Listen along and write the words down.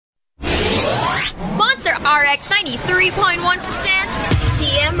RX 93.1%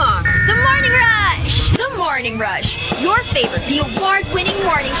 TMR. The Morning Rush. The Morning Rush. Your favorite, the award-winning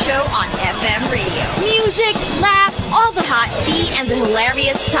morning show on FM radio. Music, laughs, all the hot tea, and the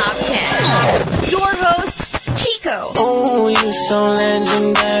hilarious top 10. Your hosts, Chico. Oh, you so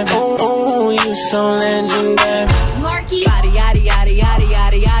legendary. Oh, you so legendary. Marky. Yada yada yada yada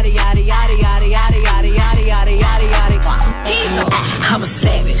yada yada yada yada yada yada yada yada yada yada yada. Hazel. I'm a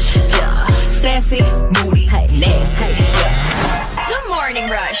savage. Yeah. Sassy, moody, nasty. Yeah. The Morning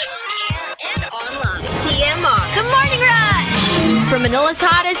Rush. Air and online. TMR. The Morning Rush. From Manila's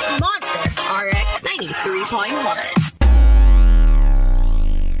hottest, Monster RX 93.1.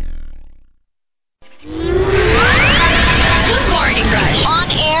 The Morning Rush. On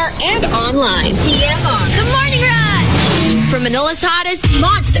air and online. TMR. The Morning Rush. From Manila's hottest,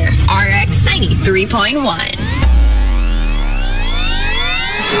 Monster RX 93.1.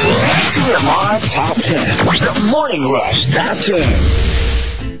 TMR Top 10. The Morning Rush Top 10.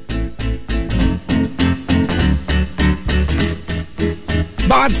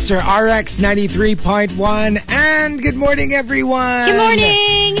 Monster RX 93.1. And good morning, everyone. Good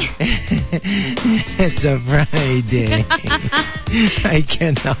morning. It's a Friday. I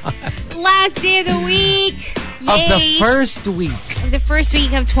cannot. Last day of the week. Yay. Of the first week. The first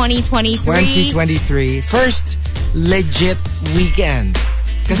week of 2023. 2023. First legit weekend.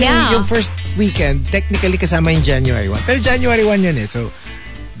 Kasi yung first weekend, technically kasama yung January 1. Pero January 1 yun eh. So,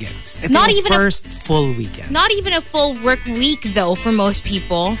 gets. Ito Not yung even first full weekend. Not even a full work week though for most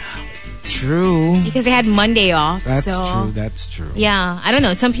people. True. Because they had Monday off. That's so, true. That's true. Yeah. I don't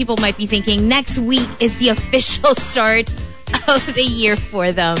know. Some people might be thinking next week is the official start of the year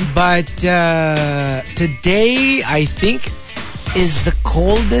for them. But today, I think, is the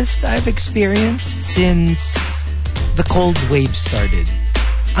coldest I've experienced since the cold wave started.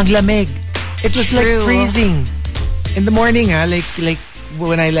 Ang lamig. It was True. like freezing. In the morning, like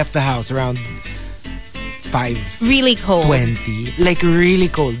when I left the house around 5:20. Really cold. Like really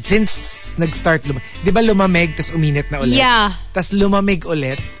cold. Since nag-start di ba lumamig tas uminit na ulit? Yeah. Tas lumamig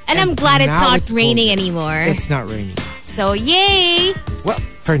ulit. And I'm glad it's now not raining cold. anymore. It's not raining. So, yay! Well,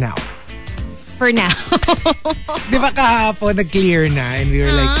 for now. For now. Di ba kahapon nag-clear na and we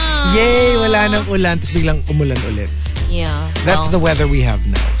were like, yay, wala nang ulan. Tas biglang umulan ulit. Yeah. That's the weather we have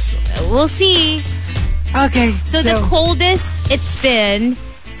now. So. We'll see. Okay. So the coldest it's been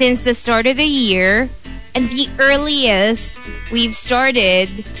since the start of the year, and the earliest we've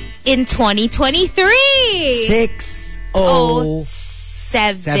started in 2023.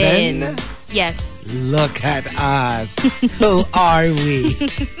 6:07. Yes. Look at us. Who are we?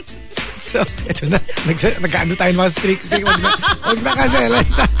 So, ito na. Nagkaano tayo mga streaks. Wag na kasi.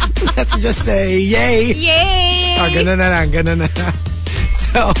 Let's just say, yay! Yay! Ganun na lang.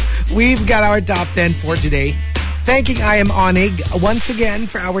 So, we've got our top 10 for today. Thanking I Am Onig once again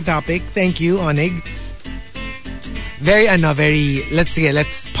for our topic. Thank you, Onig.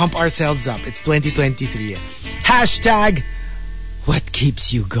 Let's pump ourselves up. It's 2023. Hashtag, what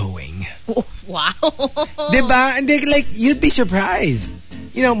keeps you going? Oh, wow. Diba? And like, you'd be surprised.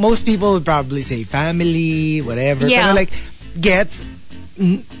 You know, most people would probably say family, whatever. Yeah. Pero like, gets,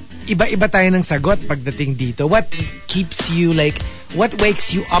 iba-iba tayo ng sagot pagdating dito. What keeps you like, what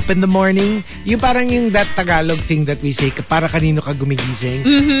wakes you up in the morning? Yung parang that Tagalog thing that we say, para kanino ka gumigising?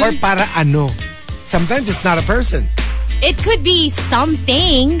 Mm-hmm. Or para ano? Sometimes it's not a person. It could be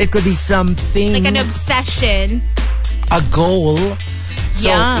something. It could be something. Like an obsession. A goal. So,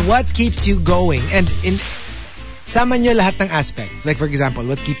 yeah. what keeps you going? And sama nyo lahat ng aspects. Like, for example,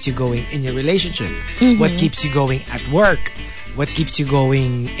 what keeps you going in your relationship? Mm-hmm. What keeps you going at work? What keeps you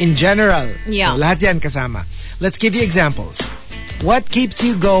going in general? Yeah. So, lahat yan kasama. Let's give you examples. What keeps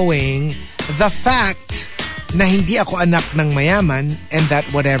you going? The fact na hindi ako anak ng mayaman and that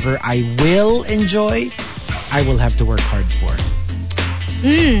whatever I will enjoy, I will have to work hard for.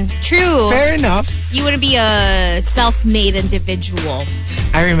 True. Fair enough. You want to be a self-made individual.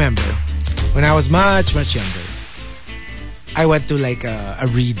 I remember when I was much, much younger, I went to like a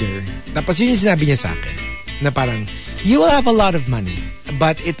reader. Tapos yun yung sinabi niya sa akin na parang, you will have a lot of money,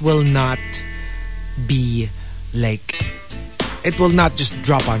 but it will not be like, it will not just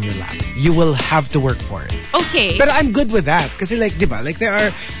drop on your lap. You will have to work for it. Okay. But I'm good with that. Kasi like, diba, like there are,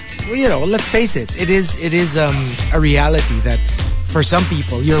 you know, let's face it, it is a reality that for some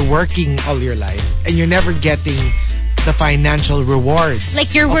people, you're working all your life and you're never getting the financial rewards.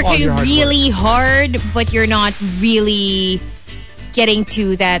 Like you're working really hard, but you're not really getting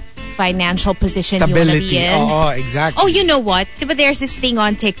to that financial position Stability. you want to be in. Oh, exactly. Oh, you know what? But there's this thing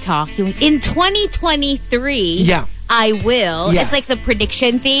on TikTok. In 2023, yeah. I will. Yes. It's like the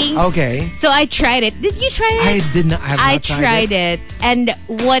prediction thing. Okay. So I tried it. Did you try it? I did not. I have I not tried it. And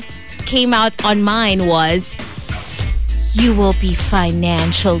what came out on mine was, you will be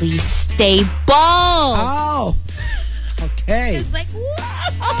financially stable. Oh. Okay. It's like,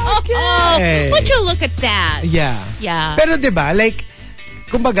 whoa. Okay. Would you look at that? Yeah. Yeah. Pero diba, like,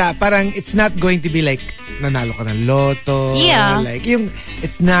 kumbaga, parang it's not going to be like, nanalo ka ng loto. Yeah. Like,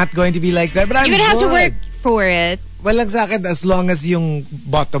 it's not going to be like that. But I'm You're gonna have to good. work for it. Walang sa akin, as long as yung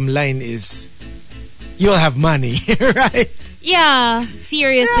bottom line is, you'll have money, right? Yeah,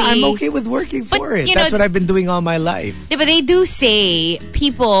 seriously. Yeah, I'm okay with working for it. That's what I've been doing all my life. Yeah, but they do say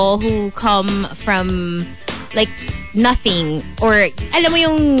people who come from like nothing or alam mo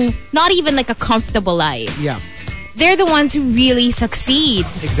yung not even like a comfortable life. Yeah. They're the ones who really succeed.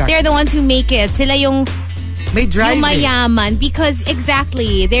 Exactly. They're the ones who make it. Sila yung May drive yung mayaman because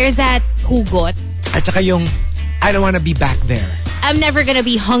exactly there's that hugot. At saka yung I don't want to be back there. I'm never gonna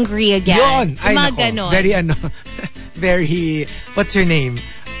be hungry again. Yun! Ay, Mga nako. ganon. Very very, what's her name?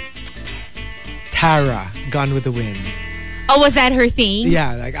 Tara, Gone with the Wind. Oh, was that her thing?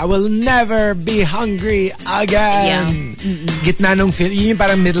 Yeah, like, I will never be hungry again. Yeah. Gitna nung film. Yun yung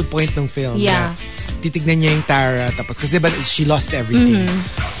parang middle point ng film. Yeah. Titignan niya yung Tara. Tapos, kasi diba, she lost everything.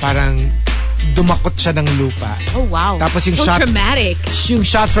 Parang, dumakot siya ng lupa. Oh, wow. Tapos yung so shot, dramatic. Yung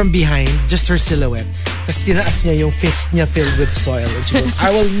shot from behind, just her silhouette. Tapos tinaas niya yung fist niya filled with soil. And she goes,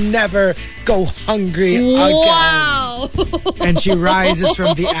 I will never go hungry again. Wow. And she rises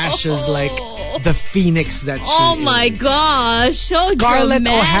from the ashes like the phoenix that she Oh is. my gosh. So Scarlett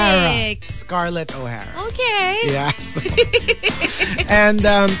dramatic. O'Hara. Scarlett O'Hara. Okay. Yeah. So. And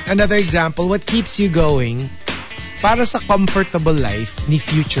another example, what keeps you going para sa comfortable life ni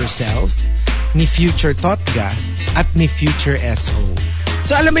future self, ni future Totga, at ni future SO.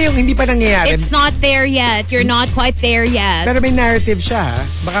 So alam mo yung hindi pa nangyayari. It's not there yet. You're not quite there yet. Pero may narrative siya, ha?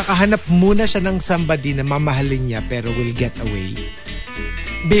 Makakahanap muna siya ng somebody na mamahalin niya pero will get away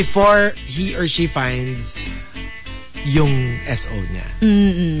before he or she finds yung SO niya.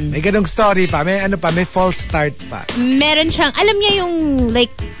 May ganong story pa. May ano pa, may false start pa. Meron siyang, alam niya yung like,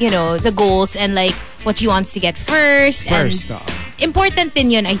 you know, the goals and like what he wants to get first. First, and important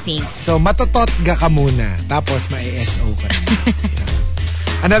din yun, I think. So, matototga ka muna. Tapos, ma-SO ka na.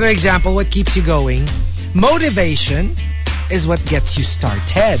 Yeah. Another example, what keeps you going? Motivation is what gets you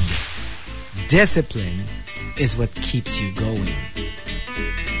started. Discipline is what keeps you going.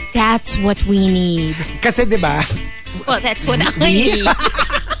 That's what we need. Kasi, di ba? Well, that's what I need. We?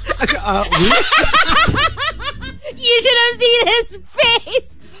 You should have seen his face.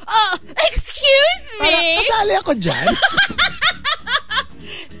 Oh, excuse me. Kasali ako dyan.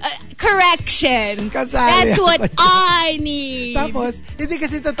 Correction. Kasali That's ako what dyan. I need. Tapos, hindi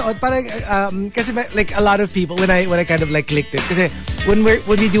kasi totoo. Parang, kasi like a lot of people, when I kind of like clicked it, kasi when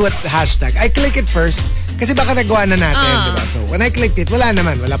we do a hashtag, I click it first, kasi baka nagawa na natin, diba? So, when I clicked it, wala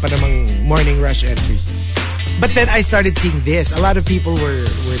pa namang morning rush entries. But then I started seeing this. A lot of people were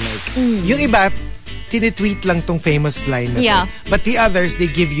like, yung iba, tinitweet lang tong famous line na to. Yeah. But the others, they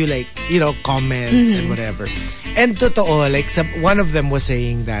give you like, you know, comments and whatever. And totoo, like one of them was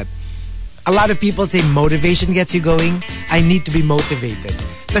saying that a lot of people say motivation gets you going. I need to be motivated.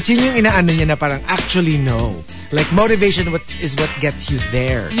 Tapos yun yung inaano niya na parang actually no. Like motivation is what gets you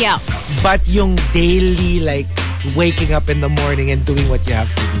there. Yeah. But yung daily like waking up in the morning and doing what you have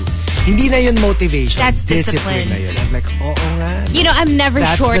to do. Hindi na yun motivation. That's discipline. Na yun. I'm like, oo nga. You know, I'm never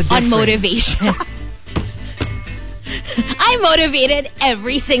That's short the on difference. motivation. I'm motivated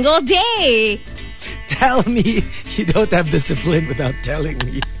every single day. Tell me you don't have discipline without telling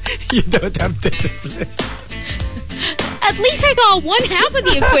me you don't have discipline. At least I got one half of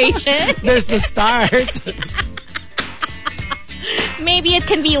the equation. There's the start. Maybe it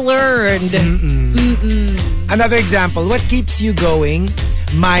can be learned. Another example, what keeps you going?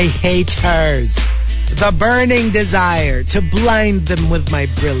 My haters. The burning desire to blind them with my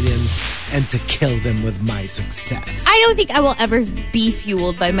brilliance and to kill them with my success. I don't think I will ever be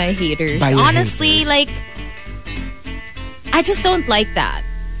fueled by my haters. By your Honestly, haters. like, I just don't like that.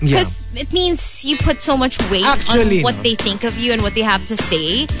 Yeah. Because it means you put so much weight Actually, on what no. they think of you and what they have to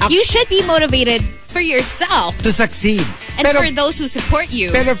say. You should be motivated for yourself To succeed. and for those who support you.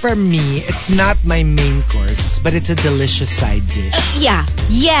 Pero for me, it's not my main course, but it's a delicious side dish. Yeah.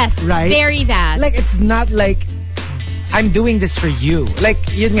 Yes. Right? Very that. Like, it's not like I'm doing this for you. Like,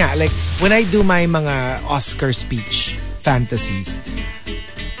 yun nga, like, when I do my mga Oscar speech fantasies,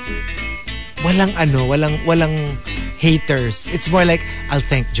 walang haters. It's more like, I'll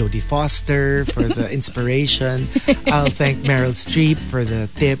thank Jodie Foster for the inspiration. I'll thank Meryl Streep for the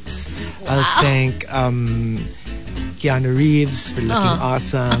tips. I'll thank Keanu Reeves for looking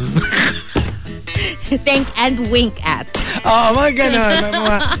awesome. Thank and wink at. Oh, mga ganon.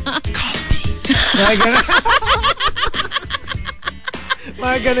 Mga call me. Mga ganon.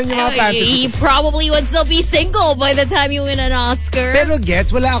 Mga ganon yung mga fantasy. You probably would still be single by the time you win an Oscar. Pero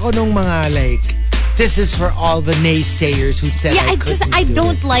gets, wala ako nung mga like, this is for all the naysayers who said I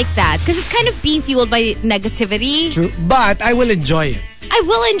don't like that because it's kind of being fueled by negativity. True. But I will enjoy it. I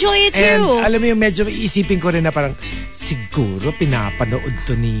will enjoy it too. And alam mo yung medyo iisipin ko rin na parang siguro pinapanood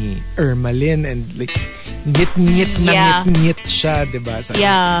to ni Ermalyn and like ngit-ngit na ngit-ngit siya, diba? So,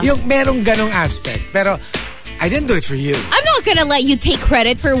 yung merong ganong aspect. Pero I didn't do it for you. I'm not gonna let you take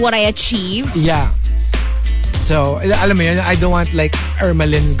credit for what I achieved. Yeah. So, alam mo yun, I don't want like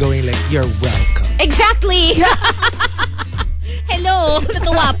Ermalyn going like, you're welcome. Exactly. Hello,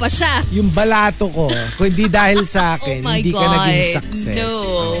 natuwa pa siya. Yung balato ko, kung hindi dahil sa akin, hindi ka naging success.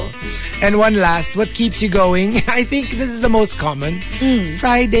 No. And one last, what keeps you going? I think this is the most common.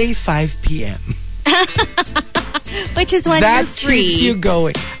 Friday, 5 p.m. Which is when that you're free. Keeps you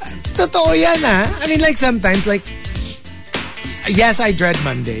going. Totoo yan, ha? I mean, like sometimes, like, yes, I dread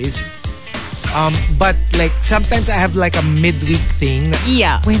Mondays. But like sometimes I have like a midweek thing.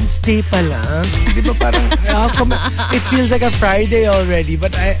 Yeah. Wednesday pa lang. Di ba parang it feels like a Friday already,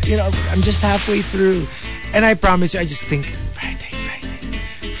 but I'm just halfway through. And I promise you, I just think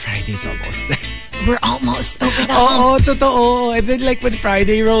Friday's almost there. We're almost over the hump. Totoo. And then like when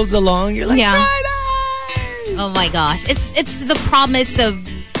Friday rolls along, you're like, Friday! Oh my gosh. It's the promise of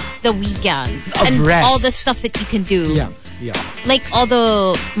the weekend. Of and rest. all the stuff that you can do. Yeah. Like all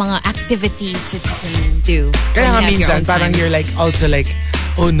the mga activities that you can do. Kaya nga minsan, parang you're like, also like,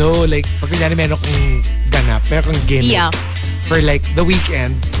 oh no, like, pag kunyari meron kong ganap, meron kong gimmick for like the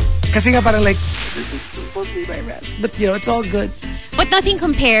weekend. Kasi nga parang like, this is supposed to be my rest. But it's all good. But nothing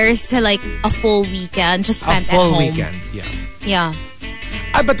compares to like a full weekend just spent at home. A full weekend, yeah.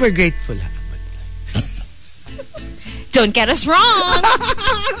 But we're grateful. Don't get us wrong.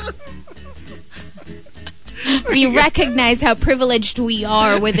 We recognize how privileged we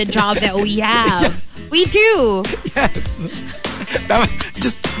are with the job that we have. Yes. We do. Yes.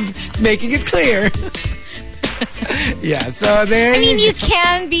 Just making it clear. Yeah, so there you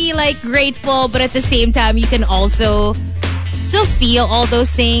can be like grateful, but at the same time, you can also still feel all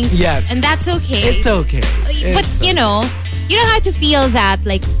those things. Yes. And that's okay. It's okay. But, you don't have to feel that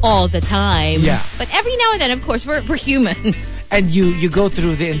like all the time. Yeah. But every now and then, of course, we're human. And you go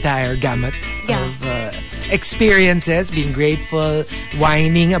through the entire gamut of experiences, being grateful,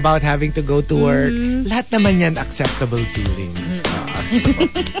 whining about having to go to work. Lahat naman yan acceptable feelings.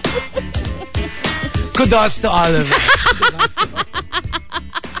 Kudos to all of us.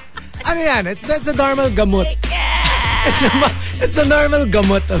 Ano yan? That's a normal gamut. It's a normal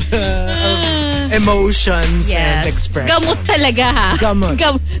gamut of emotions and expression. Gamut talaga, ha? Gamut.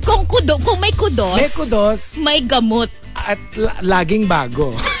 Kung may kudos. May kudos. May gamut. At laging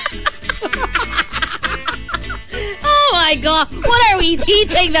bago. Oh my God. What are we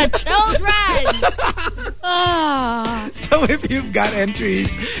teaching the children? So if you've got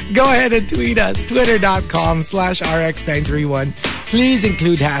entries, go ahead and tweet us. Twitter.com/RX931. Please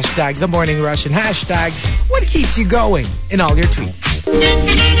include hashtag The Morning Rush and hashtag What Keeps You Going in all your tweets.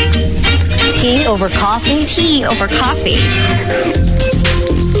 Tea over coffee? Tea over coffee.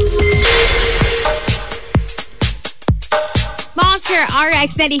 Monster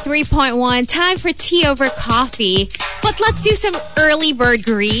RX 93.1. Time for tea over coffee. But let's do some early bird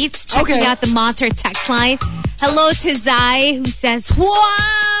greets. Checking out the Monster text line. Hello to Zai, who says,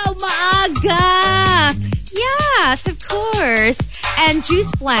 wow, maaga. Yes, of course. And Juice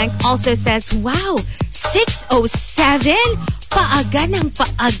Blank also says, wow, 6:07? Paaga ng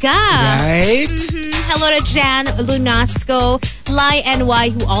paaga. Right? Hello to Jan Lunasco, Lai NY,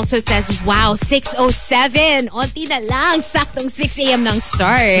 who also says, wow, 6:07. Onti na lang, saktong 6 a.m. ng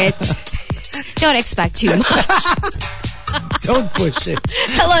start. Don't expect too much. Don't push it.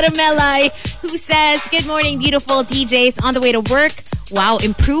 Hello to Melai, who says, good morning, beautiful DJs on the way to work. Wow,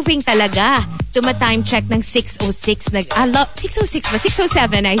 improving talaga. Tuma-time check ng 6:06. 6:06 ba?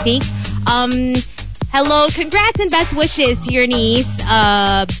 6:07, I think. Hello, congrats and best wishes to your niece,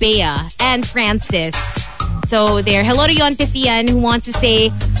 Bea and Francis. So there. Hello to Yontifian, who wants to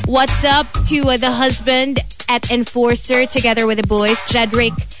say what's up to the husband at Enforcer together with the boys,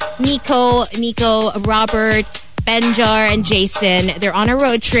 Jedrick, Nico, Robert, Benjar, and Jason. They're on a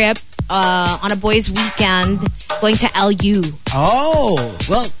road trip on a boys' weekend going to LU. Oh,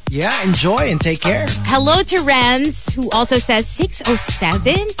 well, yeah, enjoy and take care. Hello to Rams, who also says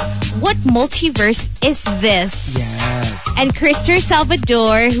 6:07? What multiverse is this? Yes. And Krister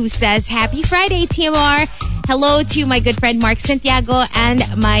Salvador, who says, happy Friday, TMR. Hello to my good friend Mark Santiago and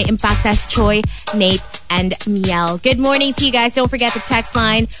my Impactas Choi, Nate, and Miel. Good morning to you guys. Don't forget the text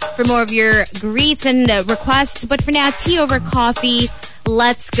line for more of your greets and requests. But for now, tea over coffee.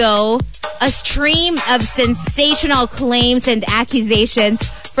 Let's go. A stream of sensational claims and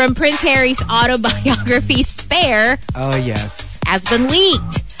accusations from Prince Harry's autobiography, Spare. Oh, yes. Has been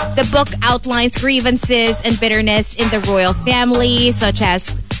leaked. The book outlines grievances and bitterness in the royal family, such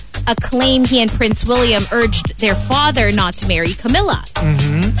as a claim he and Prince William urged their father not to marry Camilla.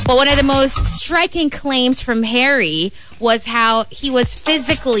 But one of the most striking claims from Harry was how he was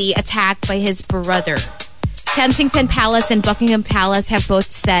physically attacked by his brother. Kensington Palace and Buckingham Palace have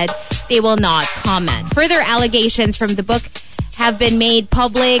both said they will not comment. Further allegations from the book have been made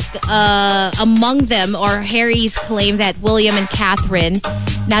public. Among them are Harry's claim that William and Catherine,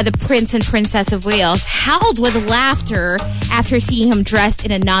 now the Prince and Princess of Wales, howled with laughter after seeing him dressed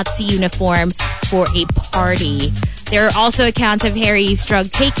in a Nazi uniform for a party. There are also accounts of Harry's drug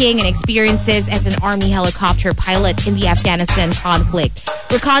taking and experiences as an army helicopter pilot in the Afghanistan conflict.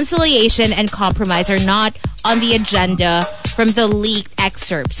 Reconciliation and compromise are not on the agenda from the leaked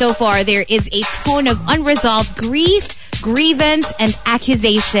excerpt. So far, there is a tone of unresolved grief, grievance, and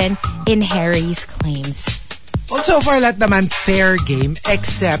accusation in Harry's claims. Well, so far, lahat naman fair game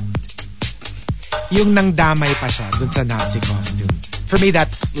except yung nangdamay pa siya dun sa Nazi costume. For me,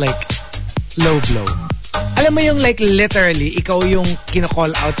 that's like low blow. Alam mo yung like literally, ikaw yung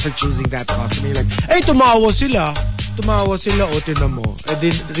kina-call out for choosing that costume. You're like, ay, tumawa sila. O tinan mo.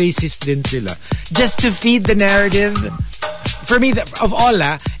 Din, racist din sila. Just to feed the narrative. For me, of all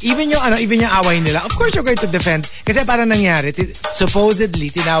even yung away nila, of course you're going to defend. Kasi parang nangyari, supposedly,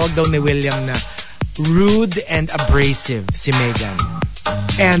 tinawag daw ni William na rude and abrasive si Meghan.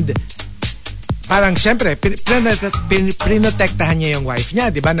 And parang syempre, prinotektahan niya yung wife niya,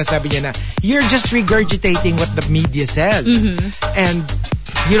 di ba? Nasabi niya na, you're just regurgitating what the media says. And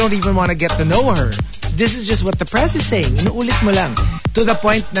you don't even want to get to know her. This is just what the press is saying. Inuulit mo lang. To the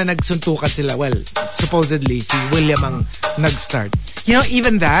point na nagsuntukan sila. Well, supposedly, si William ang nag-start. You know,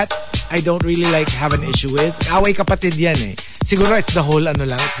 even that, I don't really have an issue with. Away kapatid yan eh. Siguro it's the whole ito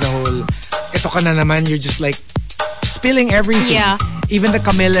ka na naman, you're just spilling everything. Yeah. Even the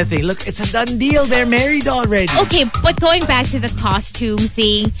Camilla thing. Look, it's a done deal. They're married already. Okay, but going back to the costume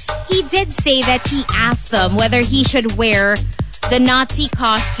thing, he did say that he asked them whether he should wear the Nazi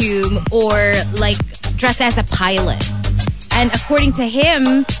costume or dress as a pilot. And according to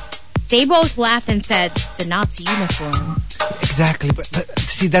him, they both laughed and said the Nazi uniform. Exactly, but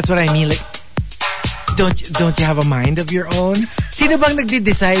see, that's what I mean. Don't you have a mind of your own? Sino bang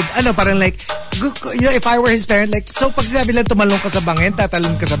nagde-decide? Parang if I were his parent, so pag sinabi lang tumalong ka sa bangin,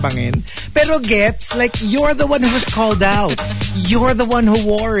 tatalon ka sa bangin. Pero gets, you're the one who was called out. You're the one who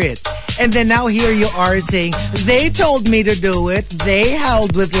wore it. And then now here you are saying, they told me to do it. They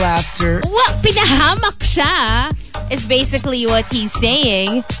howled with laughter. What? Pinahamak siya is basically what he's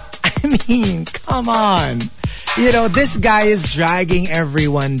saying. I mean, come on. You know, this guy is dragging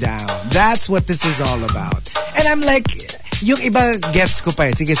everyone down. That's what this is all about. And I'm like, yung iba gets ko pa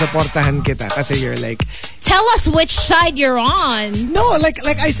eh. Sige, supportahan kita. Kasi you're like, tell us which side you're on. No, like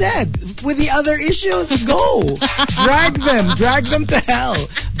I said, with the other issues, go. Drag them to hell.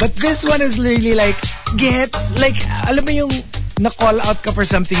 But this one is really gets, alam mo yung na-call out ka for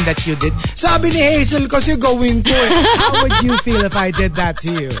something that you did. Sabi ni Hazel kasi gawin ko eh. How would you feel if I did that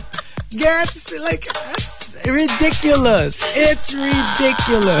to you? Gets, that's ridiculous. It's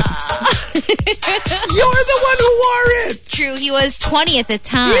ridiculous. You're the one who wore it. True, he was 20 at the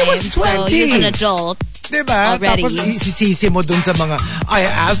time. He was 20. So he was an adult. Diba? Already. Tapos isisisi mo dun sa mga, I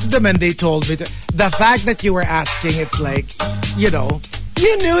asked them and they told me. The fact that you were asking, it's you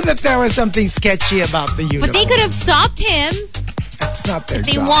knew that there was something sketchy about the uniform. But they could have stopped him. That's not their job. If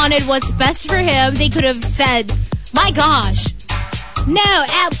they job. wanted what's best for him, they could have said, my gosh, no,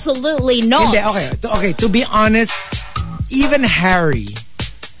 absolutely not. Hindi, okay, to be honest, even Harry,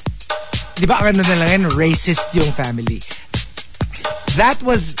 di ba racist yung family. That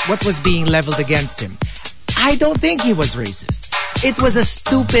was what was being leveled against him. I don't think he was racist. It was a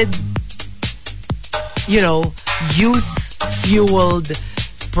stupid, youth-fueled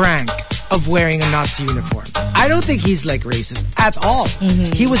prank of wearing a Nazi uniform. I don't think he's racist at all.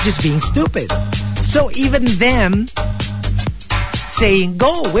 Mm-hmm. He was just being stupid. So even them saying,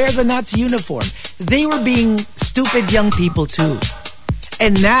 go, wear the Nazi uniform, they were being stupid young people too.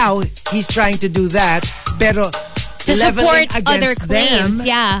 And now he's trying to do that, pero to support other claims, them,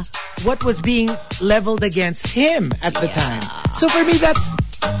 yeah. What was being leveled against him at the time. So for me, that's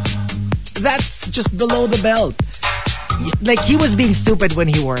just below the belt. He was being stupid when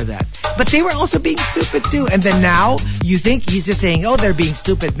he wore that. But they were also being stupid too. And then now, you think he's just saying, oh, they're being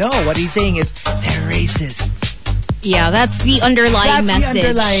stupid. No, what he's saying is, they're racists. Yeah, that's the underlying message. That's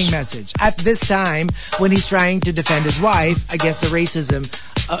the underlying message. At this time, when he's trying to defend his wife against the racism,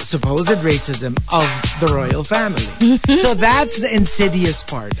 supposed racism of the royal family. So that's the insidious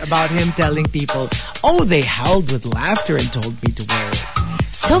part about him telling people, oh, they howled with laughter and told me to wear it.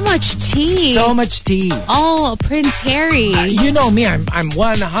 So much tea. So much tea. Oh, Prince Harry. You know me, I'm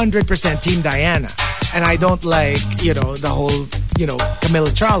 100% Team Diana. And I don't like, the whole,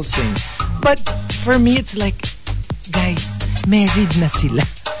 Camilla Charles thing. But for me, it's like, guys, married na sila.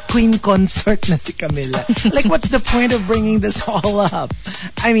 Queen consort na si Camilla. Like, what's the point of bringing this all up?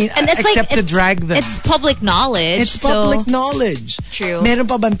 I mean, and except to drag them. It's public knowledge. It's public knowledge. True. Meron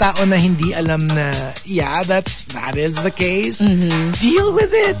pa bang tao na hindi alam na, yeah, that is the case? Deal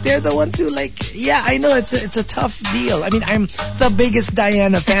with it. They're the ones who yeah, I know it's a tough deal. I mean, I'm the biggest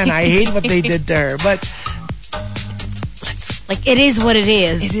Diana fan. I hate what they did to her, but it is what it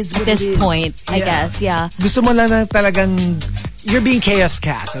is. It is what at this it is. point, I guess. Yeah. Gusto mo lang na talagang you're being chaos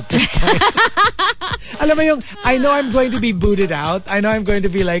cast at this point. Alam mo yung, I know I'm going to be booted out. I know I'm going to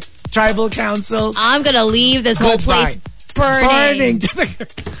be like tribal council. I'm gonna leave this whole place burning.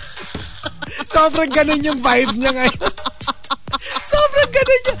 Sobrang ganun yung vibe niya ngayon. Sobrang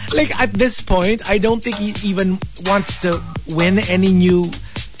ganun niya. Like, at this point, I don't think he even wants to win any new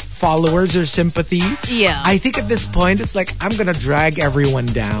followers or sympathy. Yeah. I think at this point, it's like, I'm gonna drag everyone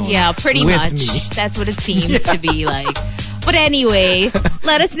down. Yeah, pretty with much. Me. That's what it seems to be like. But anyway,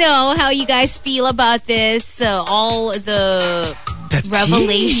 let us know how you guys feel about this. All the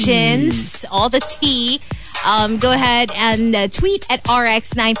revelations, all the tea. Go ahead and tweet at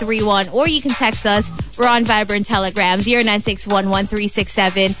RX931, or you can text us. We're on Viber and Telegram,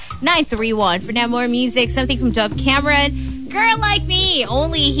 0961-1367-931. For now, more music, something from Dove Cameron. Girl Like Me,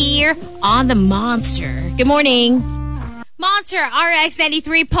 only here on The Monster. Good morning. Monster RX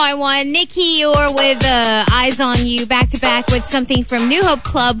 93.1. Nikki, you're with Eyes on You, back to back with something from New Hope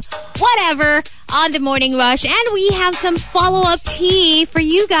Club, whatever, on the Morning Rush. And we have some follow-up tea for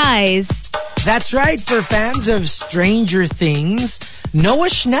you guys. That's right. For fans of Stranger Things, Noah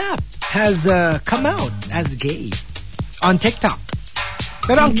Schnapp has come out as gay on TikTok.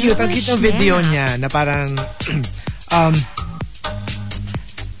 Pero ang cute. Ang cute ng video niya na parang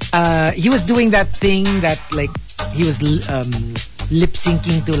he was doing that thing that like he was lip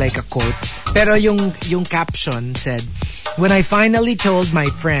syncing to like a quote. Pero yung caption said, "When I finally told my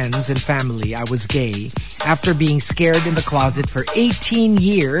friends and family I was gay after being scared in the closet for 18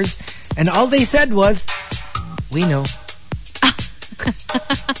 years, and all they said was, 'We know.'"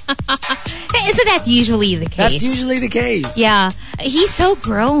 Isn't that usually the case? That's usually the case. Yeah. He's so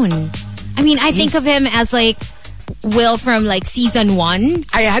grown. I mean, I think of him as like Will from like season 1.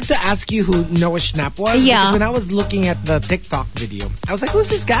 I had to ask you who Noah Schnapp was. Yeah. Because when I was looking at the TikTok video, I was like, who's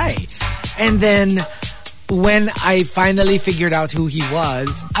this guy? And then when I finally figured out who he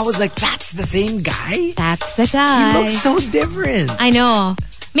was, I was like, that's the same guy? That's the guy. He looks so different. I know.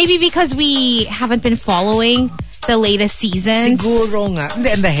 Maybe because we haven't been following the latest seasons. Siguro nga.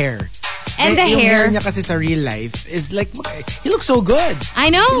 And the hair. And the yung hair. niya kasi sa real life is like, he looks so good. I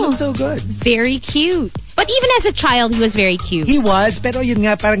know. He looks so good. Very cute. But even as a child, he was very cute. He was, pero yun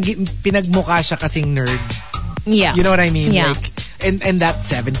nga, parang pinagmukha siya kasing nerd. Yeah. You know what I mean? Yeah. Like, and that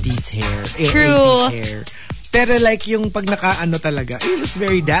 70s hair. True. 80s hair. Pero like yung pag naka-ano talaga, he looks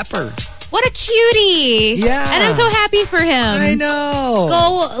very dapper. What a cutie. Yeah. And I'm so happy for him. I know.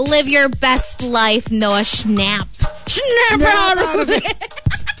 Go live your best life, Noah Schnapp. Schnapp out of it.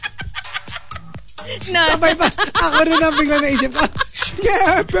 No. Sabay pa, ako rin ang biglang naisip ko,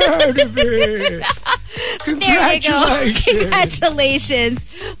 snap out of it. Congratulations.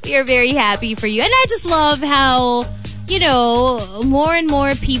 Congratulations. We are very happy for you. And I just love how, more and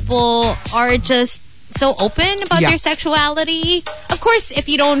more people are just so open about their sexuality. Of course, if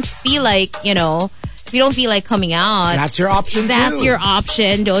you don't feel like, if you don't feel like coming out, that's your option That's your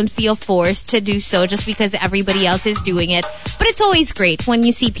option. Don't feel forced to do so just because everybody else is doing it. But it's always great when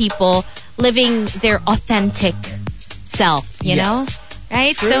you see people living their authentic self, you know?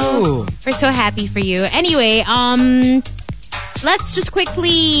 Right? True. So we're so happy for you. Anyway, let's just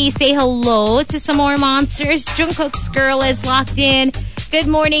quickly say hello to some more monsters. Jungkook's girl is locked in. Good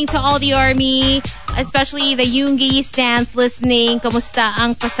morning to all the army, especially the Yoongi stans listening. Kamusta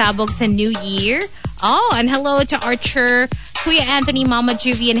ang pasabog sa New Year? Oh, and hello to Archer, Kuya Anthony, Mama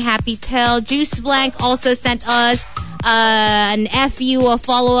Juvie, and Happy Pill. Juice Blank also sent us an FU, a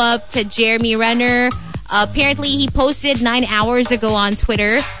follow-up to Jeremy Renner. Apparently, he posted 9 hours ago on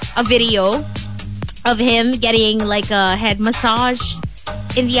Twitter a video of him getting like a head massage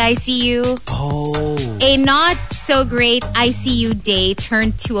in the ICU. Oh. A not so great ICU day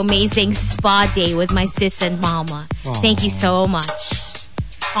turned to amazing spa day with my sis and mama. Thank you so much.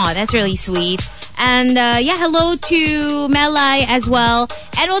 Oh, that's really sweet. And hello to Melai as well.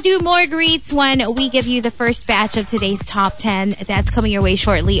 And we'll do more greets when we give you the first batch of today's top 10. That's coming your way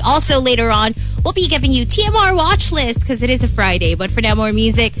shortly. Also, later on, we'll be giving you TMR watch list because it is a Friday. But for now, more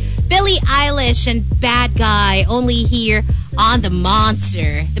music. Billie Eilish and Bad Guy only here on The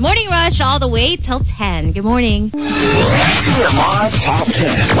Monster. The Morning Rush all the way till 10. Good morning. TMR Top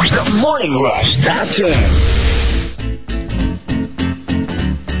 10. The Morning Rush Top 10.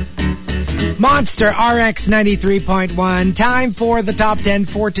 Monster RX 93.1. Time for the top 10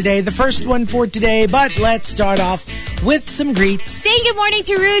 for today. The first one for today, but let's start off with some greets. Saying good morning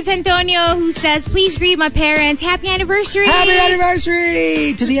to Rudes Antonio, who says, please greet my parents. Happy anniversary. Happy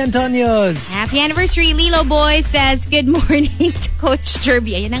anniversary to the Antonios. Happy anniversary. Lilo Boy says, good morning to Coach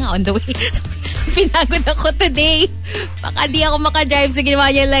Derby. Ayun na nga, on the way. Pinagod ako today. Baka di ako makadrive sa ginawa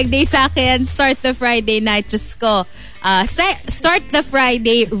niya leg day sa akin. Start the Friday night. Just ko. Start the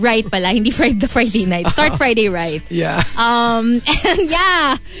Friday right pala. Hindi the Friday night. Start Friday right. Yeah. And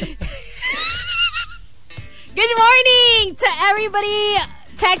yeah. Good morning to everybody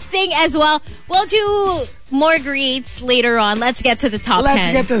texting as well. We'll do more greets later on. Let's get to the top 10.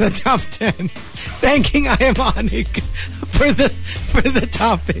 Let's get to the top 10. Thanking Iamonic for the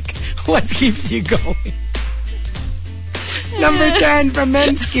topic. What keeps you going? Number 10 from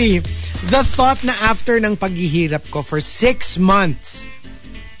Memski. The thought na after ng paghihirap ko for 6 months,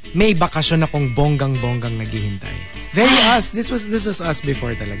 may bakasyon akong bonggang-bonggang naghihintay. Very us. This was us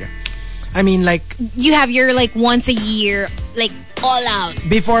before talaga. I mean, like, you have your like once a year, like all out.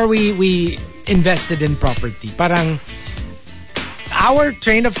 Before we invested in property, parang our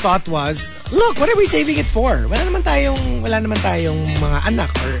train of thought was, look, what are we saving it for? Wala naman tayong mga anak,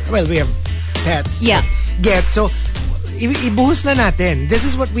 or well, we have pets. Yeah. So ibuhos na natin. This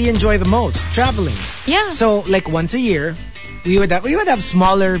is what we enjoy the most, traveling. Yeah. So like once a year, we would have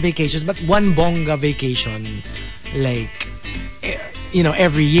smaller vacations, but one bonga vacation, like, you know,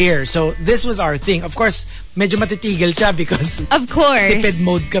 every year. So this was our thing. Of course, medyo matitigil siya because of course tipid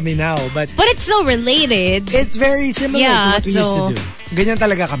mode kami now, but it's still related. It's very similar to what we used to do. Ganyan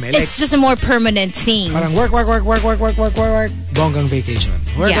talaga kami. It's just a more permanent thing. Parang work, bonggang vacation.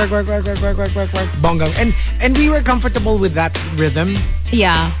 Work, bonggang. And we were comfortable with that rhythm.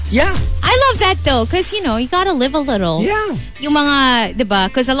 Yeah. Yeah. I love that though, because, you know, you gotta live a little. Yeah. Yung mga, diba?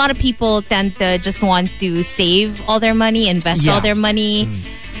 Because a lot of people tend to just want to save all their money, invest all their money.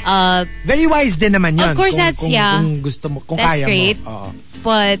 Very wise din naman yun. Of course, kung gusto mo, kung that's kaya great. mo.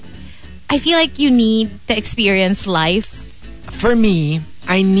 But I feel like you need to experience life. For me,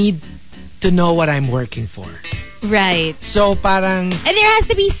 I need to know what I'm working for. Right. So parang, and there has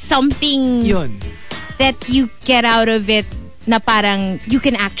to be something yun that you get out of it na parang you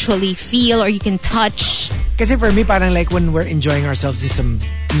can actually feel or you can touch. Kasi for me, parang like when we're enjoying ourselves in some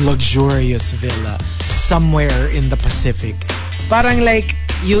luxurious villa somewhere in the Pacific, parang like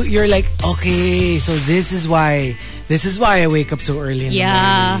you're like, okay, so this is why I wake up so early in the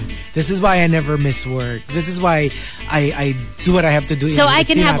morning. This is why I never miss work. This is why I do what I have to do. So I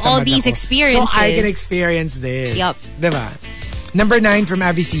can have all these experiences. So I can experience this. Yup. Diba? Number 9 from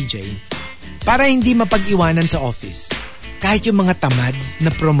Avi CJ. Para hindi mapag-iwanan sa office. Kahit yung mga tamad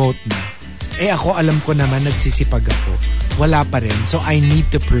na promote na. Eh ako alam ko naman nagsisipag ako. Wala pa rin. So I need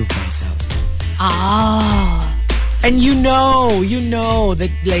to prove myself. And you know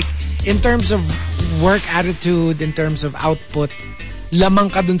that like in terms of work attitude, in terms of output,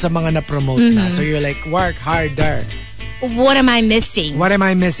 lamang ka dun sa mga na-promote na. So you're like, work harder. What am I missing? What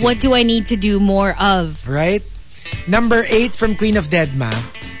do I need to do more of? Right? Number 8 from Queen of Deadma.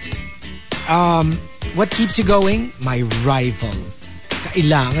 What keeps you going? My rival.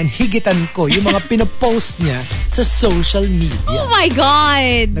 Kailangan higitan ko yung mga pinopost niya sa social media. Oh my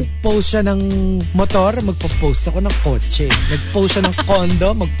God! Nagpost siya ng motor, magpo-post ako ng kotse. Nagpost siya ng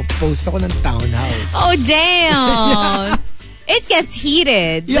condo, magpo-post ako ng townhouse. Oh, damn! It gets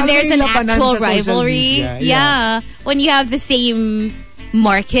heated when there's an actual rivalry. Yeah. When you have the same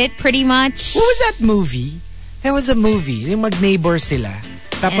market, pretty much. What was that movie? There was a movie. Yung mag-neighbor sila.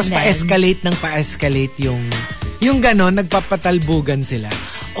 Tapos pa-escalate yung ganon, nagpapatalbugan sila.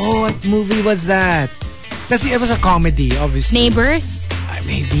 Oh, what movie was that? Kasi it was a comedy, obviously. Neighbors?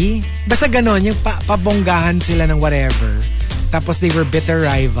 Maybe. Basta ganon, yung pabonggahan sila ng whatever. Tapos they were bitter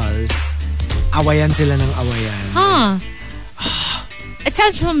rivals. Awayan sila ng awayan. Huh. It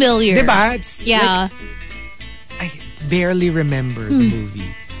sounds familiar. Diba? It's yeah. Like, I barely remember the movie.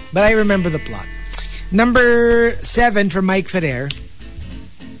 But I remember the plot. Number 7 from Mike Ferrer.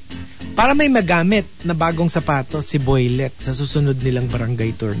 Para may magamit na bagong sapatos si Boylet sa susunod nilang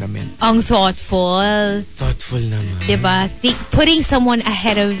barangay tournament. Ang thoughtful. Thoughtful naman. Diba? Putting someone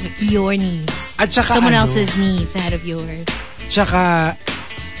ahead of your needs. At saka someone else's needs ahead of yours. Tsaka,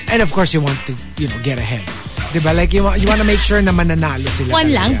 and of course you want to, get ahead. Diba? Like you want to make sure na mananalo sila.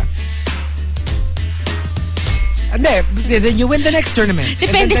 One lang? And then you win the next tournament.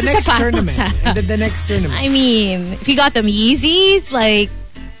 Depende and then the sa next sapatos, tournament. And then the next tournament. I mean, if you got them Yeezys, like...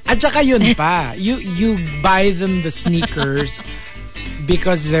 At saka yun pa, you buy them the sneakers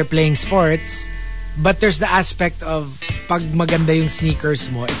because they're playing sports, but there's the aspect of pag maganda yung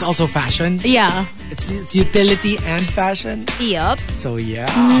sneakers mo, it's also fashion. Yeah. It's utility and fashion. Yup. So yeah.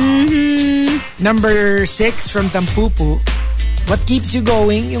 Mm-hmm. Number 6 from Tampupu, what keeps you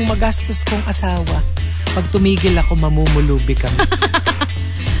going? Yung magastos kong asawa. Pag tumigil ako, mamumulubi kami.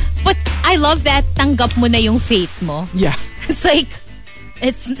 But I love that tanggap mo na yung fate mo. Yeah. It's like,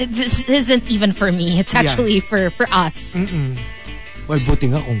 this isn't even for me. It's actually for us. Mm-mm. Well,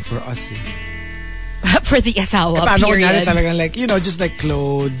 buti nga kung for us. For the asawa, paano period. Paano talagang like, just like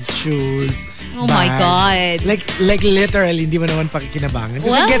clothes, shoes, oh bags. My God. Like literally, hindi mo naman pakikinabangan.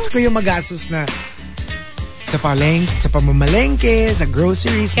 Kasi gets ko yung magastos na sa pamamalengke, sa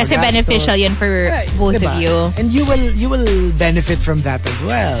groceries, kasi magastos. Beneficial yun for both diba? of you. And you will benefit from that as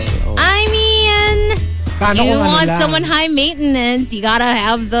well. Oh. I mean... Paano you kung want lang? someone high maintenance, you gotta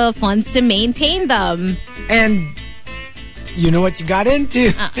have the funds to maintain them. And you know what you got into.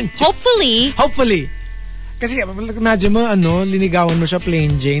 Hopefully. Kasi imagine mo, linigawan mo siya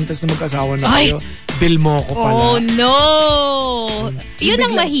plain Jane, tapos na mag-asawa na kayo, bill mo ko pala. Oh no! Yun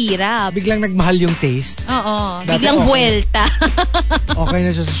ang mahirap. Biglang nagmahal yung taste. Oo. Dati, Biglang buwelta. Okay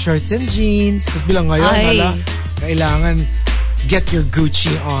na siya sa shirts and jeans, tapos bilang ngayon, kailangan get your Gucci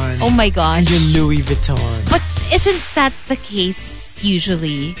on. Oh my gosh. And your Louis Vuitton. But isn't that the case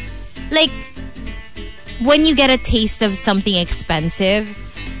usually? Like, when you get a taste of something expensive,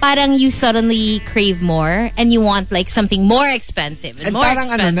 parang you suddenly crave more and you want like something more expensive and more parang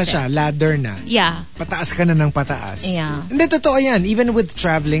expensive. na siya, ladder na. Yeah. Pataas ka na ng pataas. Yeah. Hindi, totoo yan. Even with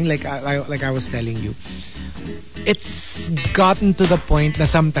traveling, like I was telling you, it's gotten to the point na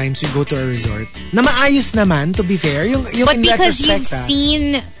sometimes you go to a resort na maayos naman, to be fair. Yung but in because you've retrospect,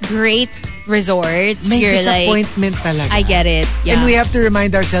 seen great resorts, may you're disappointment like, talaga. I get it. Yeah. And we have to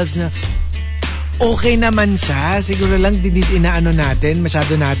remind ourselves na okay naman siya. Siguro lang inaano natin,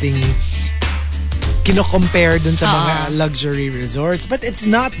 masyado nating kino-compare dun sa mga luxury resorts. But it's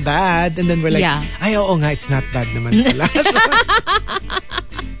not bad. And then we're like, ay, oo nga, it's not bad naman pala.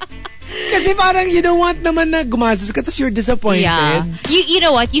 Kasi parang you don't want naman na gumastos ka tapos you're disappointed. Yeah. You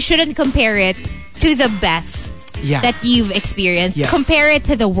know what? You shouldn't compare it to the best that you've experienced. Yes. Compare it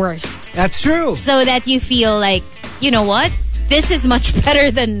to the worst. That's true. So that you feel like, you know what? This is much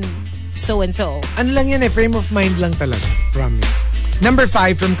better than so-and-so. Ano lang yan frame of mind lang talaga. Promise. Number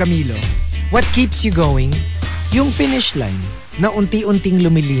 5 from Camilo. What keeps you going? Yung finish line na unti-unting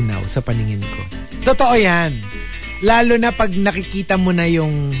lumilinaw sa paningin ko. Totoo yan. Lalo na pag nakikita mo na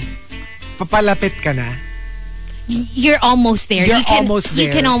yung papalapit ka na. You're almost there. Almost there.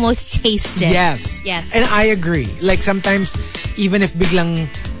 You can almost taste it. Yes. Yes. And I agree. Like sometimes, even if biglang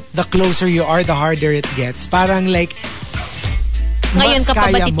the closer you are, the harder it gets. Parang like, ngayon ka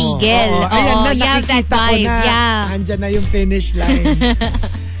pa ba titigil? Ayan na, you have that nakikita ko vibe. na. Yeah. Andyan na yung finish line.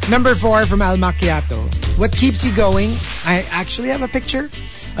 Number 4 from Al Macchiato. What keeps you going? I actually have a picture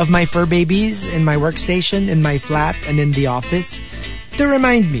of my fur babies in my workstation, in my flat, and in the office to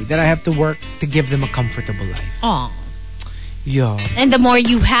remind me that I have to work to give them a comfortable life. Oh. Yeah. And the more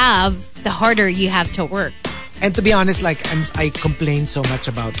you have, the harder you have to work. And to be honest, like I complain so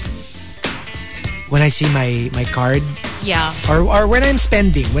much about when I see my card. Yeah. Or when I'm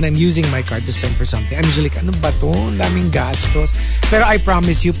spending, when I'm using my card to spend for something, I'm usually like, ano ba to? Ang daming gastos. Pero I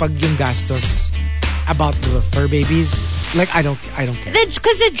promise you, pag yung gastos about the fur babies, like I don't care.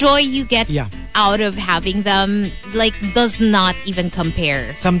 Because the joy you get out of having them, like, does not even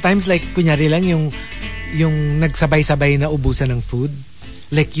compare. Sometimes, like, kunyari lang yung nagsabay-sabay na ubusan ng food.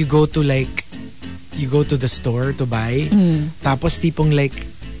 Like, you go to the store to buy. Tapos tipong like,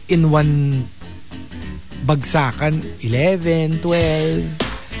 in one bagsakan, 11,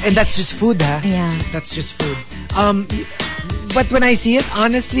 12. And that's just food, ha? Yeah. That's just food. But when I see it,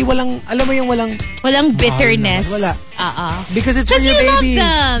 honestly, walang bitterness. Wala. Because it's for your babies.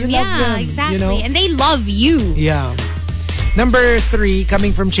 Love them. You love them. Exactly. You know? And they love you. Yeah. Number 3,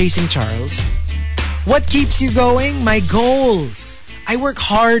 coming from Chasing Charles. What keeps you going? My goals. I work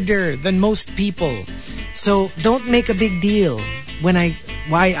harder than most people. So don't make a big deal why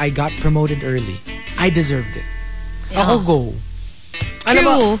I got promoted early. I deserved it. Yeah. Ako go. Alam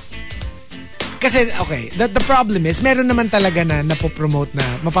mo, Kasi, okay, the problem is, meron naman talaga na napopromote na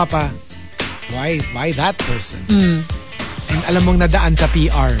why that person? And alam mong nadaan sa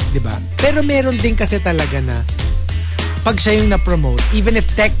PR, di ba? Pero meron din kasi talaga na pag siya yung na-promote, even if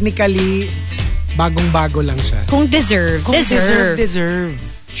technically bagong-bago lang siya. Kung deserve. Deserve.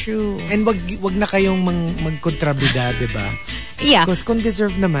 True. And wag na kayong magkontrabida, di ba? Yeah. Because kung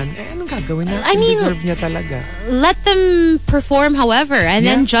deserve naman, anong gagawin na? I mean, deserve niya talaga. Let them perform however and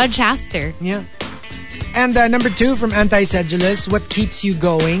then judge after. Yeah. And number 2 from Anti-Sedulous, what keeps you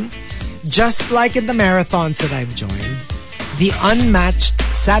going? Just like in the marathons that I've joined, the unmatched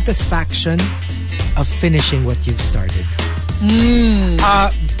satisfaction of finishing what you've started.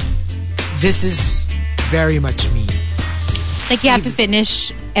 This is very much me. Like you have to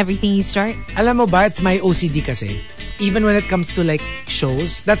finish everything you start? Alam mo ba, it's my OCD kasi. Even when it comes to like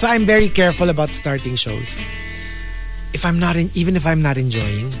shows, that's why I'm very careful about starting shows. Even if I'm not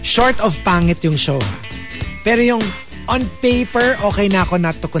enjoying, short of pangit yung show ha. Pero yung on paper, okay na ako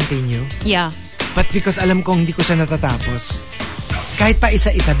not to continue. Yeah. But because alam kong hindi ko siya natatapos, kahit pa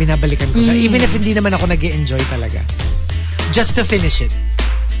isa-isa, binabalikan ko siya. Even if hindi naman ako nag-e-enjoy talaga. Just to finish it.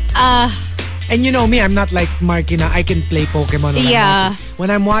 And you know me, I'm not like Marky na I can play Pokemon when I'm watching.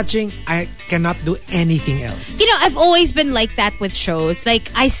 When I'm watching, I cannot do anything else. You know, I've always been like that with shows. Like,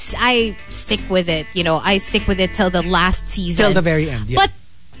 I stick with it. You know, I stick with it till the last season. Till the very end, yeah. But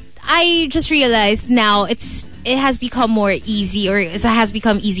I just realized now it has become more easy, or it has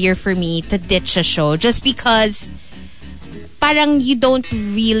become easier for me to ditch a show just because parang you don't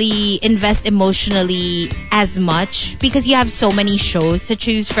really invest emotionally as much because you have so many shows to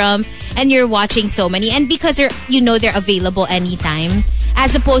choose from and you're watching so many, and because they're available anytime,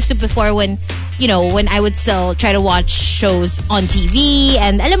 as opposed to before when I would still try to watch shows on TV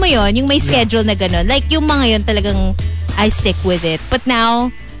and alam mo yon, yung may schedule na ganun, like yung mga yon talagang I stick with it. But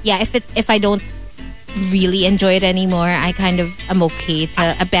now, if I don't really enjoy it anymore, I kind of am okay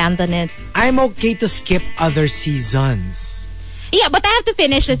to abandon it. I'm okay to skip other seasons. Yeah, but I have to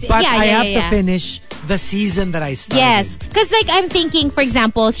finish this. But I have to finish the season that I started. Yes, because like I'm thinking, for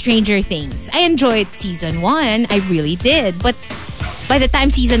example, Stranger Things. I enjoyed season 1. I really did. But by the time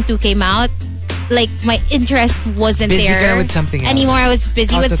season 2 came out, like my interest wasn't busy there with something else. anymore. I was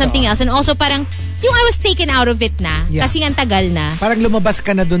busy with something else. And also parang, I was taken out of it na. Yeah. Kasi ang tagal na. Parang lumabas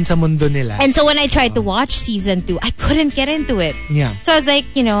ka na dun sa mundo nila. And so when I tried to watch season 2, I couldn't get into it. Yeah. So I was like,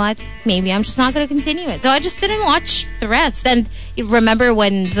 you know what? Maybe I'm just not going to continue it. So I just didn't watch the rest. And remember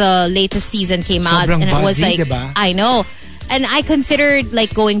when the latest season came out, Sobrang and it was buzzy, like, diba? I know. And I considered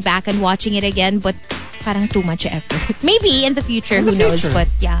like going back and watching it again, but parang too much effort. Maybe in the future, who knows? But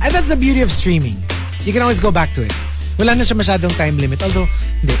yeah. And that's the beauty of streaming. You can always go back to it. Wala na siya masyadong time limit. Although,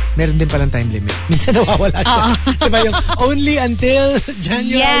 hindi. Meron din palang time limit. Minsan nawawala siya. Diba yung only until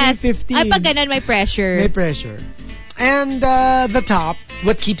January 15. Ay, pag ganun, may pressure. May pressure. And the top,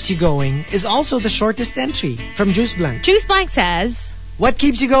 what keeps you going, is also the shortest entry from Juice Blank. Juice Blank says, what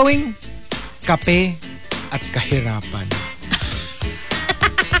keeps you going? Kape at kahirapan.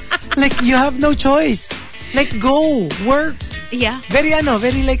 Like, you have no choice. Like, go. Work. Yeah. Very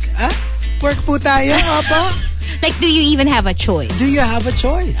like, work po tayo, apa? Like, do you even have a choice? Do you have a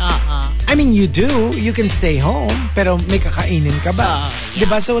choice? I mean, you do. You can stay home, pero may kakainin ka ba? Yeah.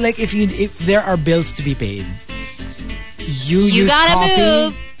 Diba? So, like, if there are bills to be paid, you use gotta coffee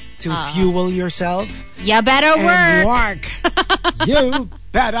move to fuel yourself. You better and work. You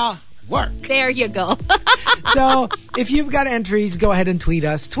better work. There you go. So, if you've got entries, go ahead and tweet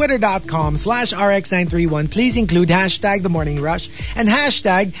us. Twitter.com/RX931. Please include hashtag The Morning Rush and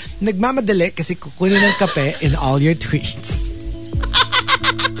hashtag Nagmamadali kasi kukunin ng kape in all your tweets.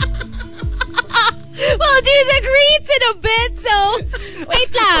 We'll do the greets in a bit, so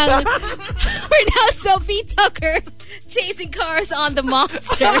wait lang. We're now Sophie Tucker chasing cars on the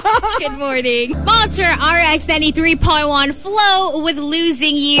Monster. Good morning. Monster RX 93.1 Flow with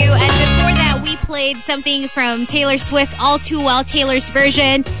Losing You. And before that, we played something from Taylor Swift, All Too Well, Taylor's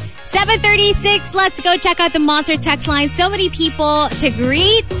version. 7:36. Let's go check out the Monster text line. So many people to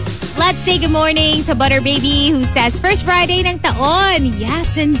greet. Let's say good morning to Butter Baby, who says, first Friday ng taon.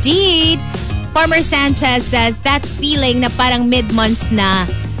 Yes, indeed. Farmer Sanchez says, that feeling na parang mid-month na.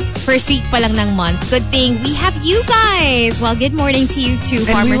 First week pa lang ng month. Good thing we have you guys. Well, good morning to you too,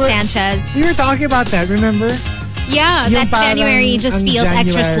 Farmer Sanchez. We were talking about that, remember? Yeah, yung that January just feels January,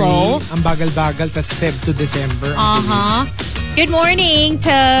 extra slow. Ang bagal-bagal, tas Feb to December. Good morning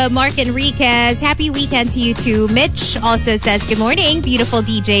to Mark Enriquez. Happy weekend to you too. Mitch also says, good morning, beautiful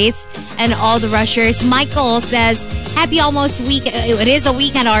DJs and all the rushers. Michael says, happy almost weekend. It is a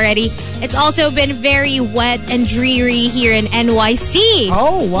weekend already. It's also been very wet and dreary here in NYC.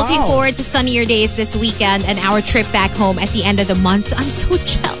 Oh, wow. Looking forward to sunnier days this weekend and our trip back home at the end of the month. I'm so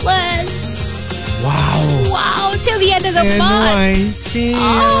jealous. Wow, till the end of the month. NYC.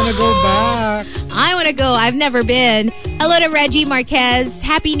 I want to go back. I want to go. I've never been. Hello to Reggie Marquez.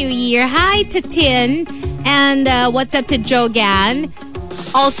 Happy New Year. Hi to Tin. And what's up to Jogan?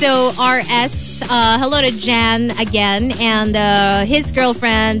 Also, RS. Hello to Jan again. And his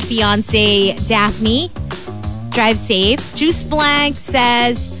girlfriend, fiance, Daphne. Drive safe. Juice Blank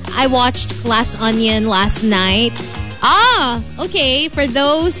says, I watched Glass Onion last night. Okay. For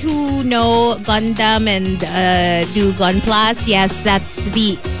those who know Gundam and do Gunplas, yes, that's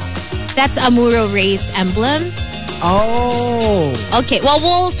Amuro Ray's emblem. Oh. Okay, well,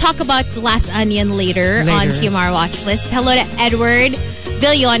 we'll talk about Glass Onion later. On TMR Watch List. Hello to Edward.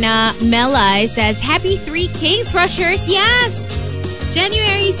 Villona Melai says, Happy 3 Kings Rushers. Yes!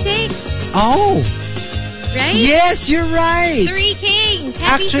 January 6th. Oh. Right? Yes, you're right. 3 Kings.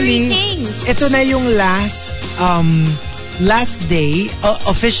 Happy Actually, 3 Kings. ito na yung last day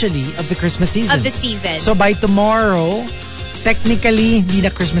officially of the Christmas season. Of the season. So by tomorrow, technically, hindi na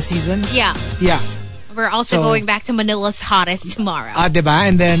Christmas season. Yeah. Yeah. We're also going back to Manila's hottest tomorrow. Diba?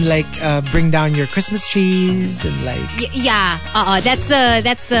 And then bring down your Christmas trees and yeah. That's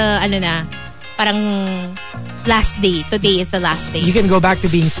the ano na, parang last day. Today is the last day. You can go back to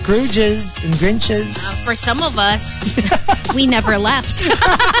being Scrooges and Grinches. For some of us, we never left.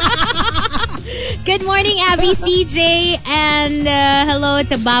 Good morning, Abby CJ. And hello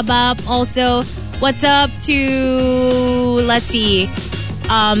to Babap. Also, what's up to, let's see,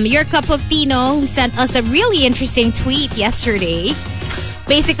 Your Cup of Tino, who sent us a really interesting tweet yesterday.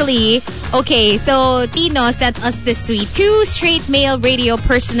 Basically, okay, so Tino sent us this tweet. 2 straight male radio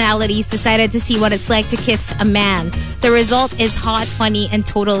personalities decided to see what it's like to kiss a man. The result is hot, funny, and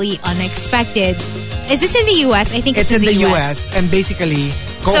totally unexpected. Is this in the US? I think it's in the US. And basically,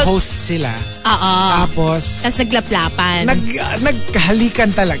 co-host sila. Tapos naglaplapan.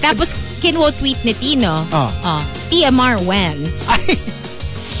 Naghalikan talaga. Tapos kinwo-tweet ni Tino. TMR when? Ay,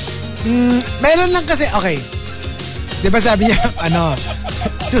 meron lang kasi, okay. Diba sabi niya,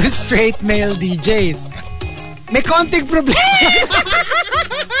 2 straight male DJs. May konting problema.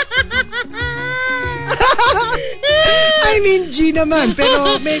 I mean, G naman.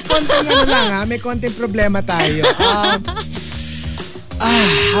 Pero may konting may konting problema tayo.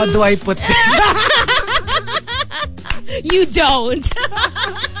 How do I put this? You don't.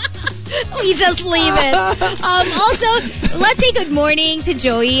 We just leave it. Also, let's say good morning to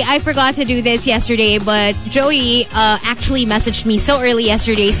Joey. I forgot to do this yesterday, but Joey actually messaged me so early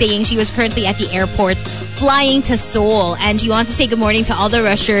yesterday saying she was currently at the airport flying to Seoul, and she wants to say good morning to all the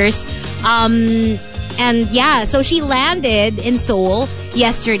rushers. And yeah, so she landed in Seoul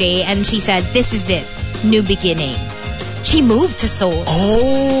yesterday, and she said, this is it. New beginning. She moved to Seoul.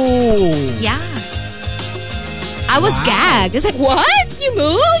 Oh. Yeah. I was gagged. It's like, what? You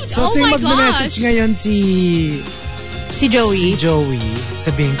moved? So, oh my gosh. mag-message ngayon si Joey.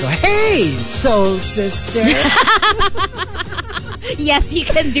 Sabihin ko, hey, soul sister. Yes, you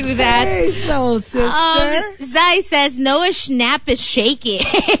can do that. Hey, soul sister. Zai says, Noah's snap is shaking.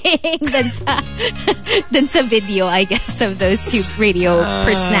 Dun sa video, I guess, of those 2 radio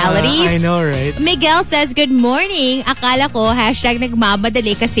personalities. I know, right? Miguel says, good morning. Akala ko,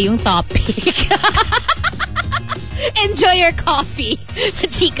 #nagmamadali kasi yung topic. Enjoy your coffee,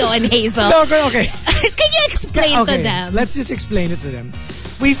 Chico and Hazel. No, okay. Can you explain to them? Let's just explain it to them.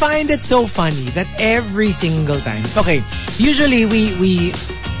 We find it so funny that every single time, okay, usually we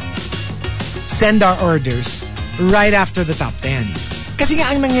send our orders right after the top 10. Kasi nga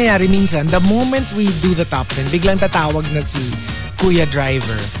ang nangyayari minsan, the moment we do the top 10, biglang tatawag na si Kuya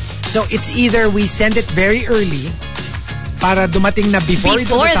Driver. So it's either we send it very early para dumating na before we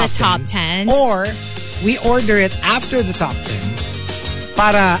do the top 10, or we order it after the top 10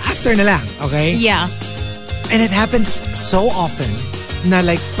 para after na lang, okay? Yeah. And it happens so often na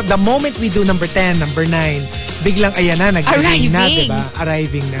the moment we do number 10, number 9, biglang ayan na, nag-arrive na, diba?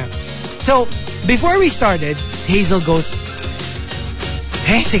 Arriving na. So, before we started, Hazel goes,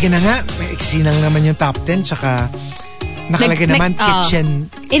 sige na nga, may iksinang naman yung top 10, tsaka nakalagay naman kitchen.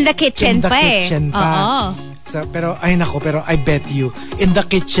 In the kitchen pa eh. So, pero I bet you, in the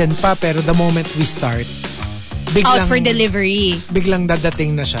kitchen pa, pero the moment we start, biglang, out for delivery. Biglang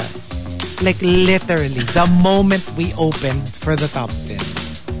dadating na siya. Like literally, the moment we opened for the top 10,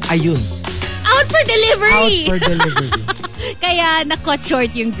 ayun. Out for delivery. Out for delivery. Kaya na-cut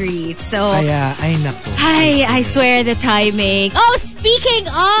short yung greet. So, Kaya, ay nako. I swear the timing. Oh, speaking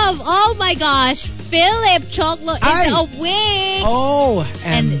of, oh my gosh, Philip Choclo is awake. Oh,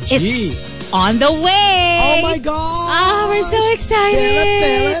 and MG. it's on the way. Oh my God. Oh, we're so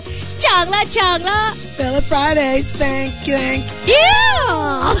excited. Philip. Chongla. Philip Fridays. Thank you.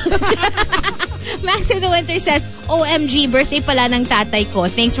 Yeah! Max in the Winter says, OMG, birthday pala ng tatay ko.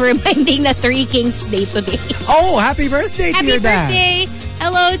 Thanks for reminding na Three Kings Day today. Oh, happy birthday to Happy your dad. birthday.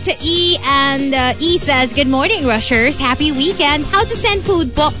 Hello to E. And E says, good morning, Rushers. Happy weekend. How to send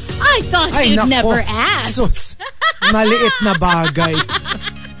food po? I thought Ay, you'd nako. never ask. Sus, maliit na bagay.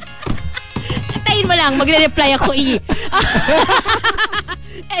 Tayin mo lang, magre-reply ako, E.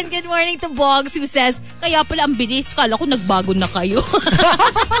 And good morning to Boggs who says, kaya pala ang bilis, kala ko nagbago na kayo.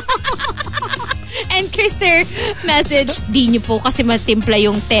 And Krister message, di niyo po kasi matimpla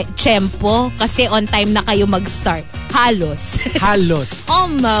yung tempo kasi on time na kayo mag-start. Halos.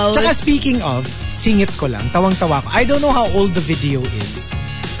 Almost. Tsaka speaking of, singit ko lang, tawang-tawa ko. I don't know how old the video is.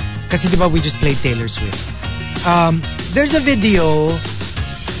 Kasi di ba we just played Taylor Swift. There's a video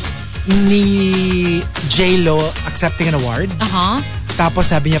ni J-Lo accepting an award.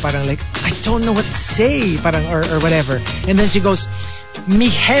 Tapos sabi niya parang like, I don't know what to say. Parang or whatever. And then she goes, Mi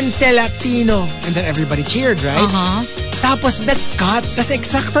gente Latino. And then everybody cheered, right? Tapos nag-cut. Kasi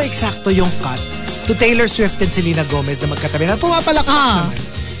eksakto yung cut to Taylor Swift and Selena Gomez na magkatabi. Na pumapalakpak naman.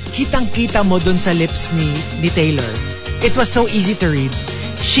 Kitang-kita mo dun sa lips ni Taylor. It was so easy to read.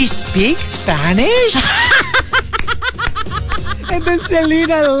 She speaks Spanish? And then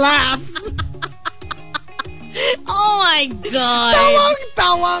Selena laughs. Oh my God.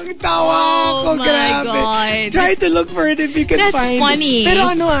 Tawang-tawa ako. my Grabe. God. Try to look for it if you can That's find funny. it. Pero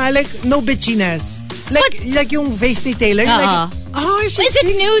like, no bitchiness. Like yung face ni Taylor. Like, oh, she Is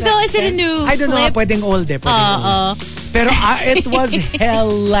it new though? Is it a new I don't know. clip? Pwedeng old eh. Old. Pero it was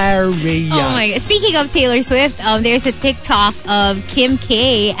hilarious. Oh my God. Speaking of Taylor Swift, there's a TikTok of Kim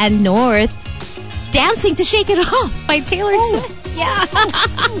K and North dancing to Shake It Off by Taylor Swift. Yeah.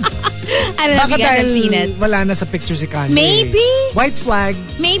 I don't know if you guys have seen it. Wala na sa picture si Kanye. Maybe. White flag.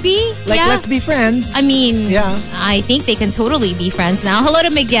 Maybe. Like, yeah. let's be friends. I mean, yeah. I think they can totally be friends now. Hello to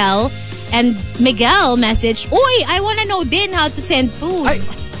Miguel. And Miguel messaged, Oy, I want to know din how to send food. Ay,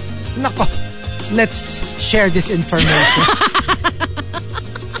 nako. Let's share this information.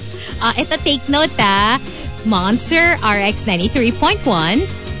 Ito, take note Monster RX 93.1,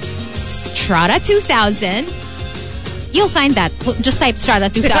 Strata 2000. You'll find that. Just type Strata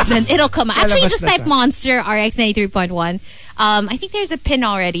 2000. It'll come out. Actually, just type Monster RX 93.1. I think there's a pin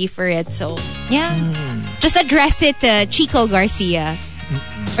already for it. So, yeah. Just address it to Chico Garcia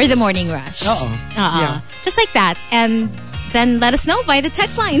or The Morning Rush. Yeah. Just like that. And then let us know via the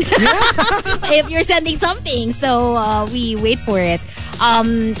text line. If you're sending something. So, we wait for it.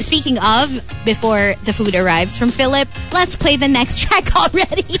 Speaking of, before the food arrives from Philip, let's play the next track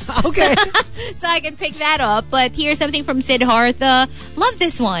already. Okay. So I can pick that up. But here's something from Siddhartha. Love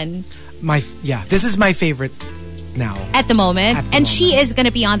this one. This is my favorite now. At the moment. She is going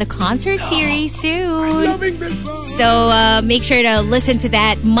to be on the concert series soon. I'm loving this song. So make sure to listen to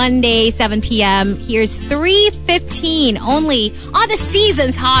that Monday, 7 p.m. Here's 3:15 only on the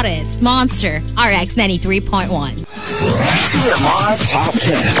season's hottest Monster RX 93.1. TMR Top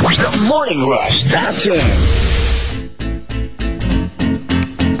 10. The Morning Rush Top 10.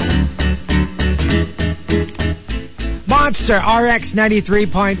 Monster RX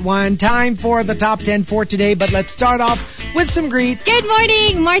 93.1. Time for the top 10 for today, but let's start off with some greets. Good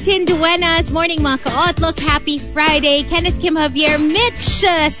morning, Martin Duenas. Morning, mga ka-otlok. Happy Friday. Kenneth Kim Javier Mitch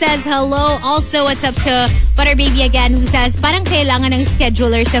says hello. Also, what's up to Butter Baby again, who says, parang kailangan ng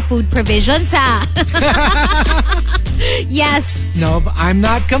scheduler sa food provisions, ha? Yes. No, but I'm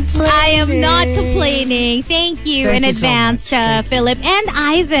not complaining. I am not complaining. Thank you in advance to Philip and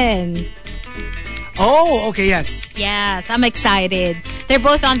Ivan. Oh, okay, yes. Yes, I'm excited. They're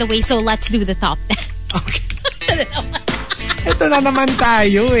both on the way, so let's do the top 10. Okay. Ito na naman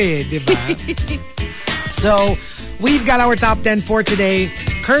tayo di ba? So, we've got our top 10 for today,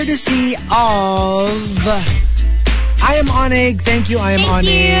 courtesy of I Am Onig. Thank you, I Am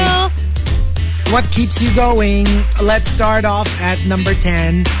Onig. What keeps you going? Let's start off at number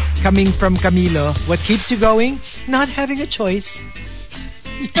 10, coming from Camilo. What keeps you going? Not having a choice.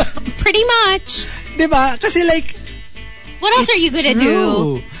 Pretty much. Diba? Kasi like, what else are you gonna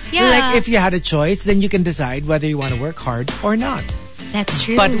do? Yeah. Like, if you had a choice, then you can decide whether you want to work hard or not. That's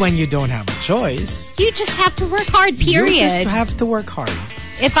true. But when you don't have a choice, you just have to work hard, period. You just have to work hard.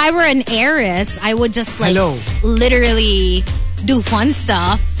 If I were an heiress, I would just like Hello. literally do fun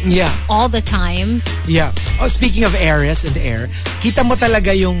stuff Yeah. all the time. Yeah. Oh, speaking of heiress and heir, kita mo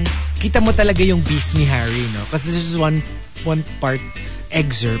talaga yung beef ni Harry, no? Because this is one part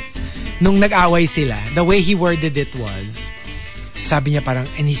excerpt. Nung nag-away sila, the way he worded it was, sabi niya parang,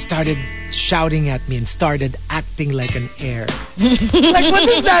 and he started shouting at me and started acting like an heir. Like, what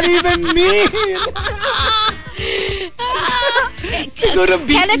does that even mean? Siguro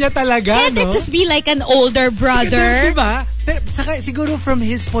beef niya talaga, Can't no? it just be like an older brother? Diba? Pero saka, siguro from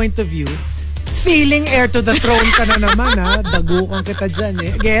his point of view, feeling heir to the throne ka na naman, ha? Dagukan kita dyan,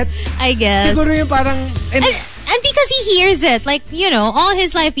 eh. Get? I guess. Siguro yung parang... And because he hears it, like, you know, all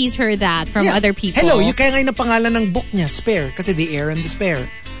his life he's heard that from Yeah. other people. Hello, yung kaya ngayon ang pangalan ng book niya, Spare. Kasi the heir and the spare.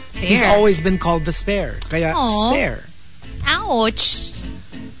 He's always been called the Spare. Kaya, Aw. Spare. Ouch.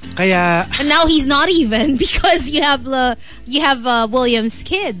 Kaya, And now he's not even because you have William's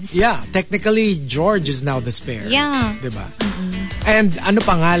kids. yeah, technically, George is now the Spare. Yeah. Diba? And ano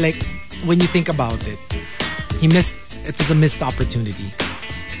pa nga, like, when you think about it, it was a missed opportunity.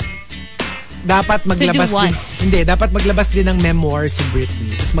 Dapat maglabas To do what? din. Hindi, dapat maglabas din ng memoir si Britney.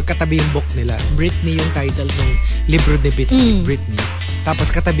 Tapos magkatabi yung book nila. Britney yung title ng libro ni Britney.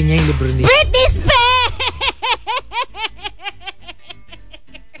 Tapos katabi niya yung libro ni... Britney Spears!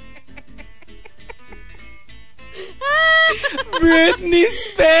 Britney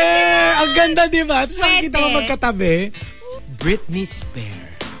Spears! Ang ganda, di ba? Tapos makikita mo Pwede. magkatabi. Britney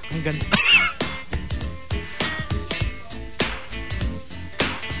Spears. Ang ganda.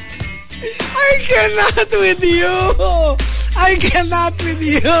 I cannot with you! I cannot with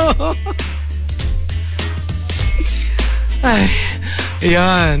you! Ay,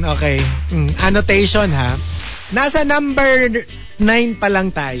 yan, okay. Annotation, ha? Nasa number 9 pa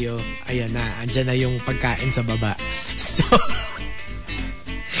lang tayo. Ayan na, andyan na yung pagkain sa baba. So,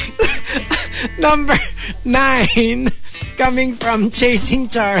 number 9, coming from Chasing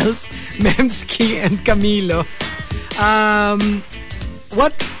Charles, Memski, and Camilo.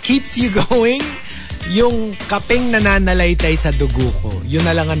 What keeps you going? Yung kapeng nananalaytay sa dugo ko. Yun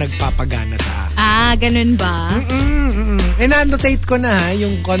na lang ang nagpapagana sa akin. Ah, ganun ba? Inannotate ko na, ha,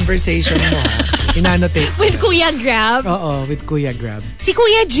 yung conversation mo, ha. Inannotate ko With na. Kuya Grab? Oo, with Kuya Grab. Si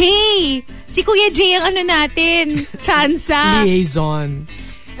Kuya Jay! Si Kuya Jay ang ano natin, Chansa. Liaison.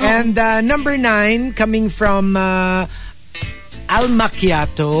 And number 9, coming from Al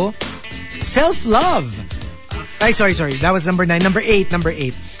Macchiato, Self-Love. Sorry. That was number 9. Number 8.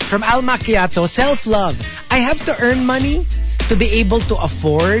 From Al Macchiato, Self-Love. I have to earn money to be able to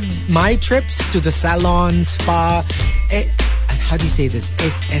afford my trips to the salon, spa, how do you say this?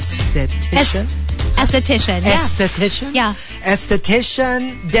 Esthetician? Esthetician, yeah. Esthetician? Yeah.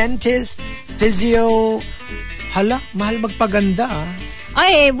 Esthetician, dentist, physio. Hala, mahal magpaganda, ah.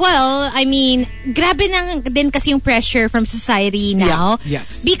 Okay, well, I mean, grabe nang din kasi yung pressure from society now. Yeah,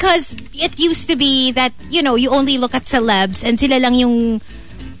 yes. Because it used to be that, you know, you only look at celebs and sila lang yung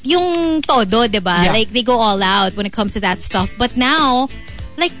todo, diba? Yeah. Like, they go all out when it comes to that stuff. But now,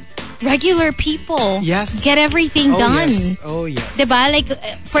 like, regular people Yes. get everything done. Yes. Oh, yes. Diba? Like,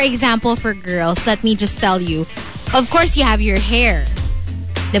 for example, for girls, let me just tell you, of course, you have your hair.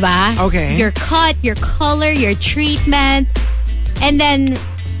 Diba? Okay. Your cut, your color, your treatment, and then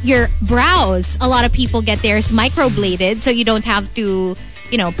your brows. A lot of people get theirs microbladed, so you don't have to,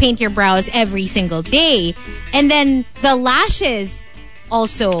 you know, paint your brows every single day. And then the lashes,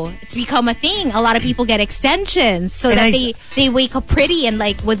 also, it's become a thing. A lot of people get extensions so And that I- they wake up pretty and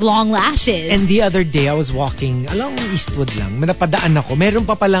like with long lashes. And the other day, I was walking along Eastwood lang. May napadaan ako. Meron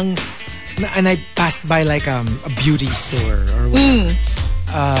pa palang, and I passed by like a beauty store or whatever.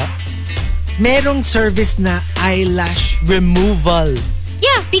 Merong service na eyelash removal.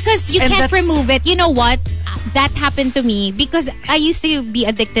 Yeah, because you And can't that's- remove it. You know what? That happened to me because I used to be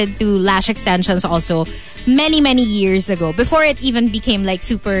addicted to lash extensions also many years ago before it even became like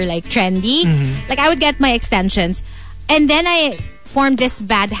super like trendy. Like I would get my extensions and then I formed this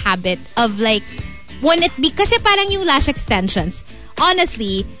bad habit of like kasi parang yung lash extensions,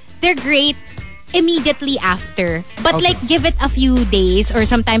 honestly, they're great immediately after. But Okay. like give it a few days or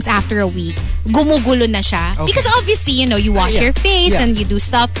sometimes after a week, gumugulo na siya. Okay. Because obviously, you know, you wash Yeah. your face Yeah. and you do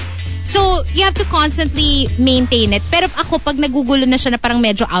stuff. So, you have to constantly maintain it. Pero ako, pag nagugulo na siya na parang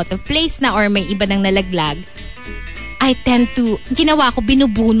medyo out of place na or may iba nang nalaglag, I tend to, ginawa ko,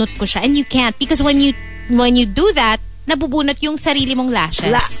 binubunot ko siya. And you can't. Because when you do that, nabubunot yung sarili mong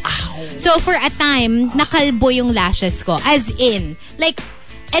lashes. So, for a time, nakalbo yung lashes ko. As in, like,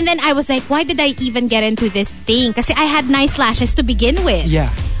 and then I was like, why did I even get into this thing? Kasi I had nice lashes to begin with.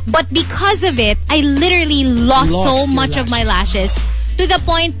 Yeah. But because of it, I literally lost so Lost your much of my lashes. To the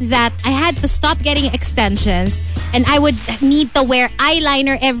point that I had to stop getting extensions and I would need to wear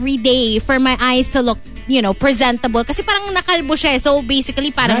eyeliner every day for my eyes to look, presentable. Kasi parang nakalbo siya. So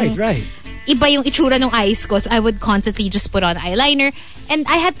basically parang Right. iba yung itsura ng eyes ko. So I would constantly just put on eyeliner. And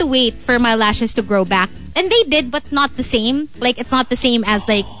I had to wait for my lashes to grow back. And they did, but not the same. Like, it's not the same as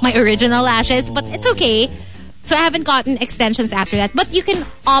like my original lashes. But it's okay. So I haven't gotten extensions after that. But you can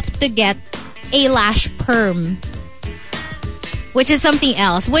opt to get a lash perm, which is something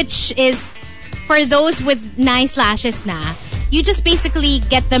else. Which is for those with nice lashes na, you just basically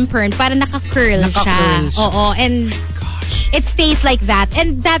get them permed para naka-curl siya. Oo. And it stays like that.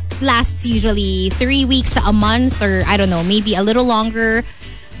 And that lasts usually 3 weeks to a month, or I don't know, maybe a little longer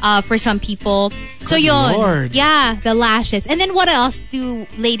for some people. So yun. Lord. Yeah, the lashes. And then what else do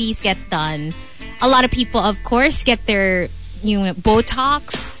ladies get done? A lot of people, of course, get their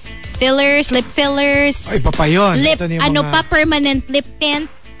Botox, fillers, lip fillers. Ay, iba pa yun. Lip, Ito na yung mga- permanent lip tint.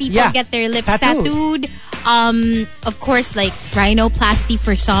 People get their lips tattooed. Of course, like rhinoplasty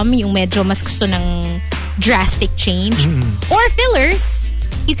for some, yung medyo mas gusto ng drastic change. Or fillers.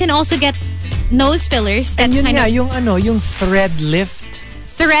 You can also get nose fillers. And yun kind nga, of yung thread lift.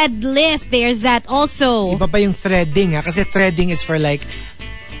 thread lift. There's that also. Iba pa yung threading kasi threading is for like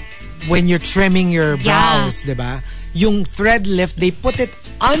when you're trimming your brows, diba? Yung thread lift, they put it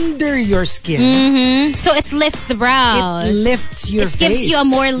under your skin. So it lifts the brows. It lifts your It face. gives you a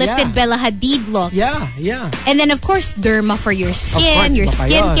more lifted Bella Hadid look. Yeah. And then of course, derma for your skin, course, your iba pa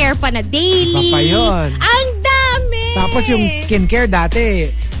skincare pa na daily. Iba pa yun. Ang dami! Tapos yung skincare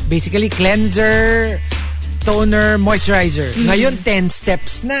dati, basically cleanser, toner, moisturizer. Ngayon, 10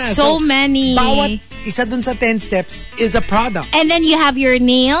 steps na. So many. Bawat isa dun sa 10 steps is a product. And then you have your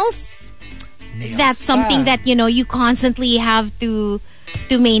nails. Nails That's something pa. that, you constantly have to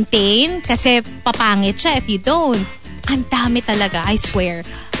maintain kasi papangit siya if you don't. Ang dami talaga, I swear.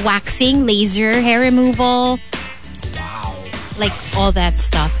 Waxing, laser, hair removal. Wow. Like all that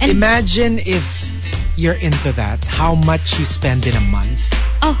stuff. And Imagine if you're into that, how much you spend in a month.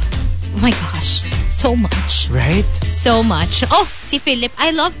 oh my gosh, so much. Right? So much. Oh, si Philip,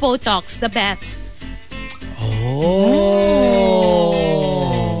 I love Botox, the best.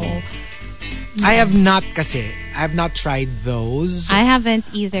 I have not kasi. I have not tried those. I haven't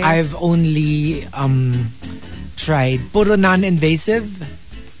either. I've only tried puro non-invasive.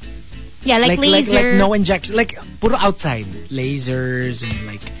 Yeah, like laser. Like no injection. Like puro outside. Lasers and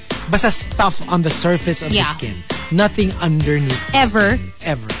like basta stuff on the surface of the Yeah. skin. Nothing underneath. Ever.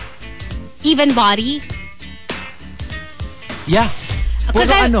 Ever. Even body. Yeah. Puro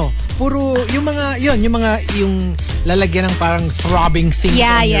 'Cause puro yung yung lalagyan ng parang throbbing things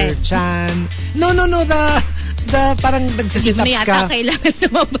on your chan. No, the parang nagsisit Hindi mo ups na yata ka. kailangan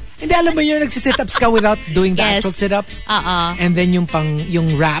lumabas. Hindi, alam mo yun, nagsisit ups ka without doing the Yes. actual sit-ups. Uh-uh. And then yung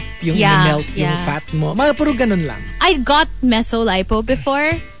wrap, yung Yeah, melt yung yeah. fat mo. Mga puro ganun lang. I got mesolipo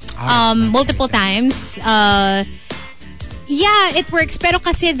before. Multiple times. Yeah, it works. Pero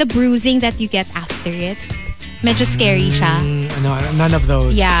kasi the bruising that you get after it, medyo scary siya. No, none of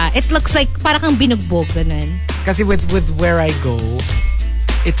those. Yeah, it looks like parang kang binugbog, ganun. Kasi with where I go,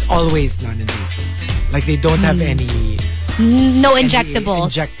 it's always non-invasive. Like they don't have any No any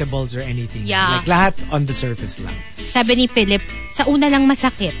injectables. injectables or anything. Yeah. Like lahat on the surface lang. Sabi ni Philip, sa una lang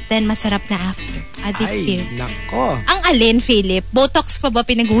masakit, then masarap na after. Ay, Addictive. nako. Ang alin, Philip? Botox pa ba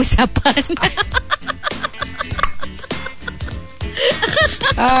pinag-uusapan?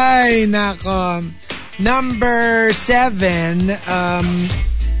 Ay, nako. Number 7,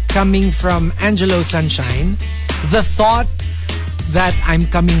 coming from Angelo Sunshine, the thought that I'm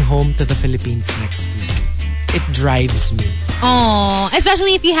coming home to the Philippines next week, it drives me. Oh,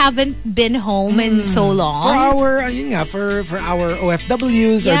 especially if you haven't been home in so long. For our, for our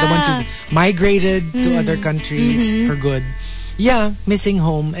OFWs or the ones who migrated to other countries for good. Yeah, missing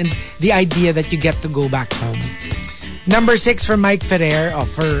home and the idea that you get to go back home. Number 6 from Mike Ferrer.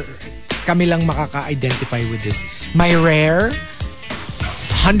 For kami lang makaka-identify with this. My rare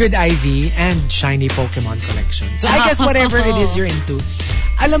 100 IV and shiny Pokemon collection. So I guess whatever it is you're into.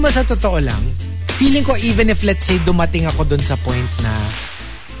 Alam mo, sa totoo lang, feeling ko even if let's say dumating ako dun sa point na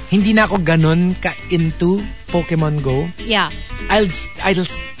hindi na ako ganun ka-into Pokemon Go, Yeah. I'll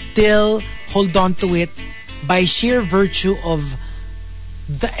still hold on to it by sheer virtue of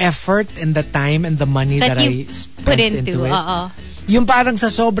the effort and the time and the money that I you spent put into it. Oo. Yung parang sa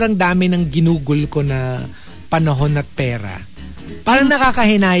sobrang dami ng ginugol ko na panahon at pera, parang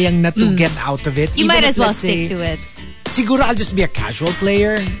nakakahinayang na to get out of it. You Even might if, as well let's say, stick to it. Siguro I'll just be a casual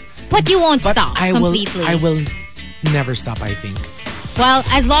player. But you won't But stop completely. I will never stop, I think. Well,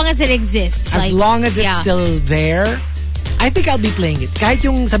 as long as it exists. As like, long as it's yeah. still there, I think I'll be playing it. Kahit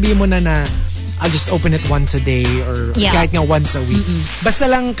yung sabihin mo na I'll just open it once a day or kahit nga once a week. Basta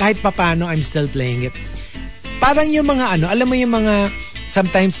lang kahit papano, I'm still playing it. Parang yung mga alam mo yung mga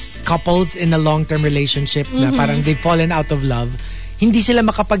sometimes couples in a long-term relationship na parang they've fallen out of love, hindi sila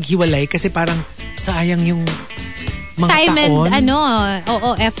makapaghiwalay kasi parang sayang yung mga time taon. and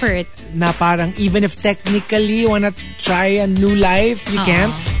effort. Na parang even if technically you wanna try a new life, you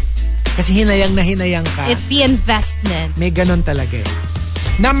can't. Kasi hinayang na hinayang ka. It's the investment. May ganon talaga eh.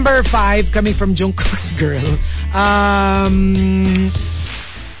 Number 5, coming from Jungkook's girl.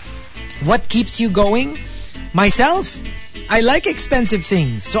 What keeps you going? Myself. I like expensive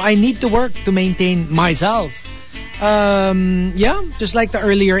things, so I need to work to maintain myself. Just like the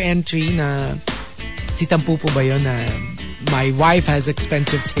earlier entry na si Tampupo ba yun na my wife has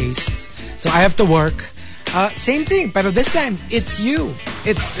expensive tastes, so I have to work. Same thing, pero this time, it's you.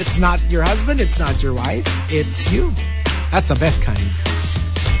 It's not your husband, it's not your wife, it's you. That's the best kind.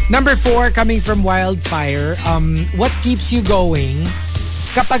 Number 4, coming from Wildfire, what keeps you going?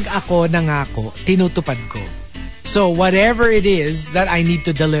 Kapag ako nangako, tinutupad ko. So whatever it is that I need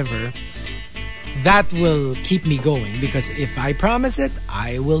to deliver, that will keep me going because if I promise it,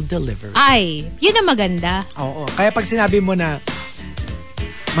 I will deliver. Ay, yun ang maganda. Oo. Kaya pag sinabi mo na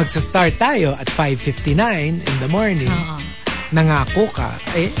magsa-start tayo at 5:59 in the morning, nangako ka,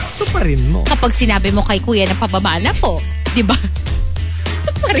 tuparin mo. Kapag sinabi mo kay kuya na pababa na po, di ba?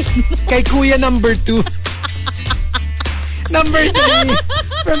 Tuparin mo. Kay kuya number 2. Number 3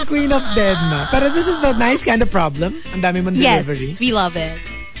 from Queen of Deadma. Pero this is the nice kind of problem. Ang dami mong delivery. Yes, we love it.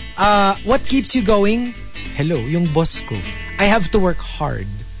 What keeps you going? Hello, yung boss ko. I have to work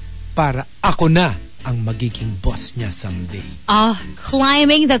hard para ako na ang magiging boss niya someday.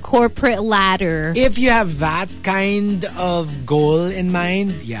 Climbing the corporate ladder. If you have that kind of goal in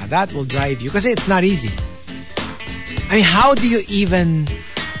mind, yeah, that will drive you. Kasi it's not easy. I mean, how do you even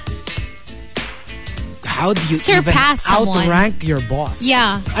surpass someone? Outrank your boss?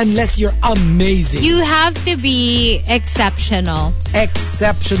 Yeah. Unless you're amazing. You have to be exceptional.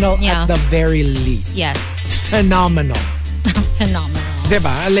 Exceptional at the very least. Yes. Phenomenal. Phenomenal.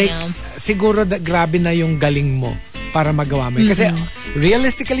 Diba? Like, siguro grabe na yung galing mo para magawa mo. Kasi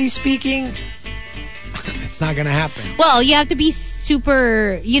realistically speaking, it's not gonna happen. Well, you have to be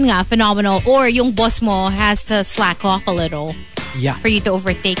super, phenomenal, or yung boss mo has to slack off a little. Yeah. For you to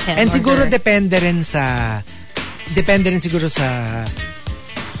overtake him. And siguro depende rin siguro sa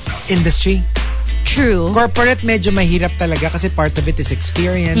industry. True. Corporate medyo mahirap talaga kasi part of it is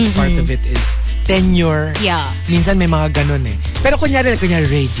experience, part of it is tenure. Yeah. Minsan may mga ganun eh. Pero kunyari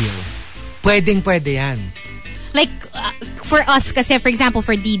radio. Pwede yan. Like, for us, kasi for example,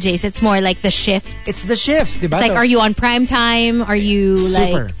 for DJs, it's more like the shift. It's the shift, diba? It's like, are you on prime time? Are you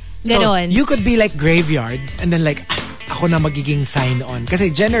super. Like, ganon? So, you could be like graveyard and then like, ako na magiging sign-on.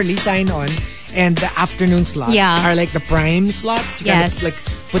 Kasi generally, sign-on and the afternoon slots are like the prime slots. You gotta like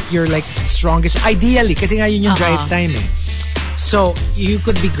put your like strongest, ideally, kasi nga yun yung drive time eh. So, you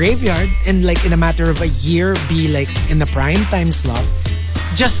could be graveyard and like in a matter of a year, be like in the prime time slot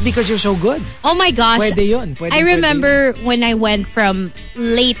just because you're so good. Oh my gosh. Pwede yun. I remember when I went from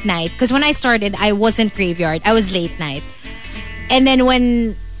late night, because when I started, I wasn't graveyard. I was late night. And then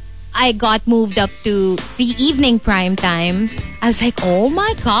when I got moved up to the evening prime time, I was like, oh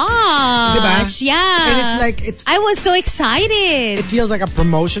my gosh. Diba? Yeah. And it's like, I was so excited. It feels like a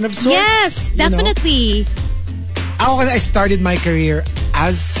promotion of sorts. Yes, definitely. Ako kasi I started my career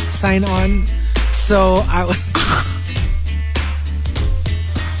as sign-on. So, I was...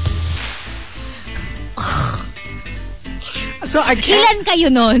 So I can't... Ilan kayo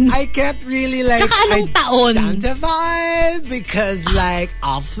nun? I can't really like... Tsaka anong taon? Identify because like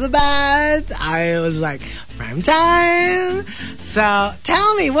off the bat, I was like, prime time. So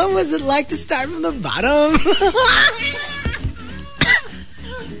tell me, what was it like to start from the bottom?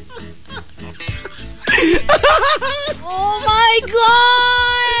 Oh my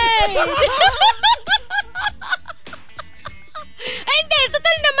God! Hindi,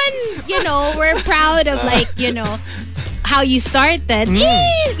 total naman, we're proud of like, how you started.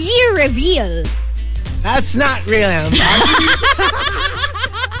 Year reveal. That's not real.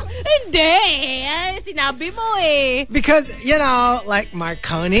 Hindi. Sinabi mo eh. Because, like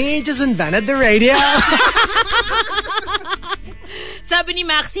Marconi just invented the radio. Sabi ni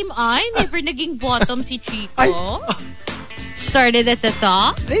Maxim, never naging bottom si Chico. Ay, Started at the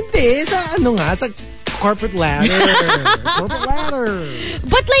top. Hindi, sa corporate ladder. Corporate ladder.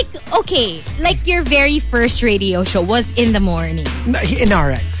 But okay, your very first radio show was in the morning. In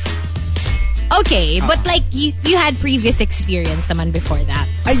RX. Okay, but you had previous experience naman before that.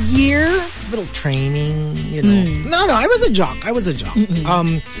 A year hospital training, you know. No, I was a jock.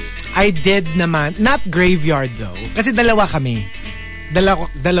 I did naman, not graveyard though. Kasi dalawa kami.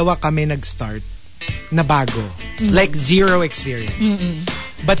 Dalawa kami nag-start na bago. Like zero experience.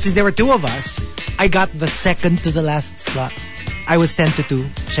 But since there were two of us, I got the second to the last slot. I was 10 to 2,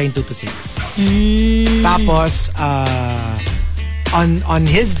 siya yung 2 to 6. Tapos, on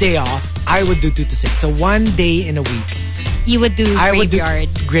his day off, I would do 2 to 6. So one day in a week, you would do I graveyard.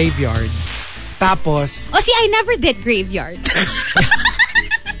 Would do graveyard. Tapos, see, I never did graveyard.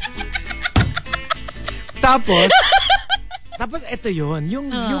 Tapos ito yun,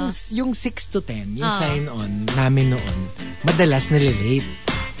 yung 6 to 10, yung sign on namin noon, madalas nililate.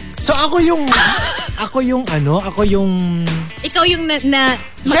 So ako yung ikaw yung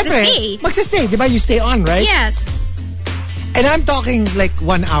magsistay. Magsistay, di ba? You stay on, right? Yes. And I'm talking like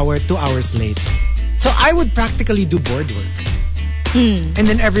 1 hour, 2 hours late. So I would practically do board work. And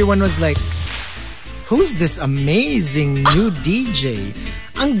then everyone was like, who's this amazing new DJ?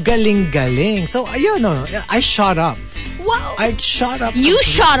 Ang galing-galing. So ayun, I shot up. Wow. I shot up. You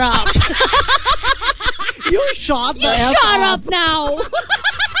shut up. You shot the You F shut up. up now.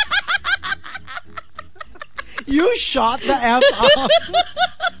 You shot the F up.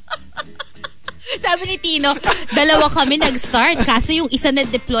 Sabi ni Tino, dalawa kami nag-start kasi yung isa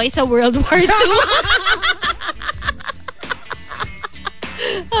na-deploy sa World War II.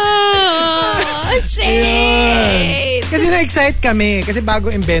 Oh, shit. Kasi na-excite kami. Kasi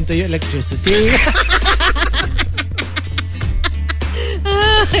bago invento yung electricity.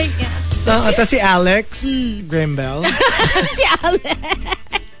 Oh my God. Tapos si Alex Graham Bell. Si Alex.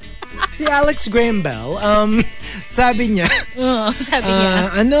 Si Alex Graham Bell, sabi niya,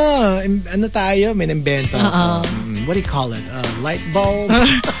 ano tayo, may invento. What do you call it? Light bulb?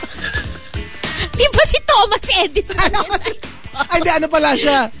 Di ba si Thomas Edison? Ay, ano pala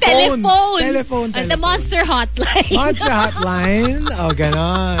siya? Telephone. Telephone. The Monster Hotline. Monster Hotline? Oh,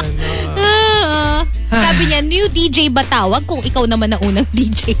 ganon. Sabi niya, new DJ ba tawag kung ikaw naman ang unang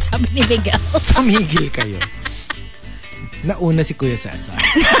DJ? Sabi ni Miguel. Tumigil kayo. Nauna si Kuya Cesar.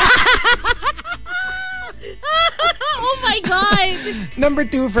 Oh my God. Number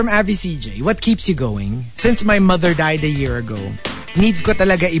 2 from Avi CJ. What keeps you going? Since my mother died a year ago, need ko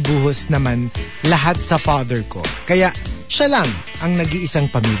talaga ibuhos naman lahat sa father ko. Kaya siya lang ang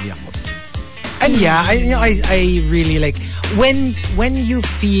nag-iisang pamilya ko. And yeah, I really like when you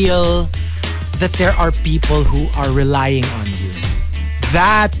feel that there are people who are relying on you.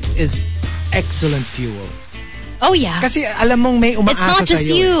 That is excellent fuel. Oh yeah. Kasi alam mong may umaasa sa'yo. It's not just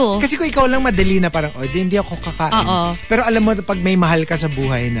you. Kasi kung ikaw lang madali na parang, hindi ako kakain. Pero alam mo, pag may mahal ka sa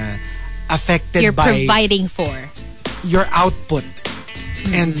buhay na affected You're by providing for your output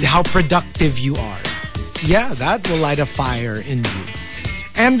and how productive you are. Yeah, that will light a fire in you.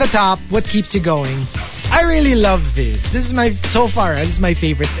 And the top, what keeps you going? I really love this. This is my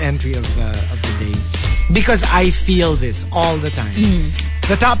favorite entry of the day. Because I feel this all the time.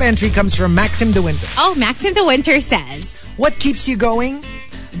 The top entry comes from Maxim De Winter. Oh, Maxim De Winter says, what keeps you going?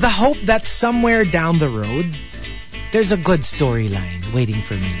 The hope that somewhere down the road, there's a good storyline waiting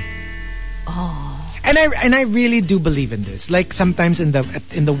for me. Oh. And I really do believe in this. Like sometimes in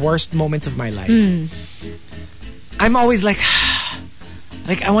the worst moments of my life, I'm always like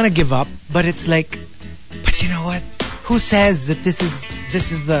I want to give up, but it's like, but you know what? Who says that this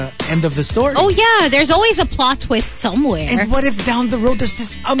is the end of the story? Oh yeah, there's always a plot twist somewhere. And what if down the road there's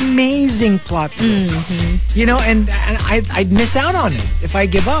this amazing plot twist? You know, and I'd miss out on it if I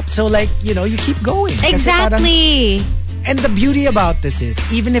give up. So like, you know, you keep going. Exactly. And the beauty about this is,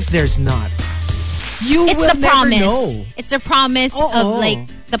 even if there's not, it's will the never promise. know. It's a promise of like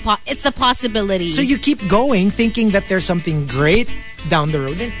it's a possibility. So you keep going thinking that there's something great down the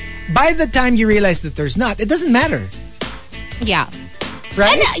road. And by the time you realize that there's not, it doesn't matter. Yeah.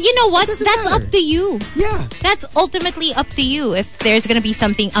 Right? And you know what? That's matter. up to you. Yeah. That's ultimately up to you if there's going to be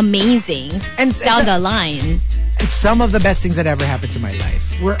something amazing down the line. And some of the best things that ever happened to my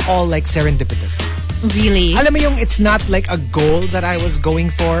life were all like serendipitous. Really? Alam mo yung it's not like a goal that I was going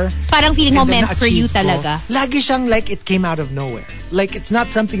for. Parang feeling mo meant for you ko. talaga. Lagi siyang like it came out of nowhere. Like it's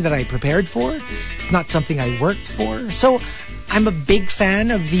not something that I prepared for. It's not something I worked for. So I'm a big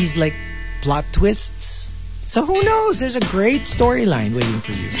fan of these like plot twists. So who knows? There's a great storyline waiting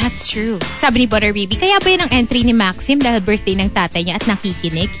for you. That's true. Sabi ni Butter Baby, kaya ba yun ang entry ni Maxim dahil birthday ng tatay niya at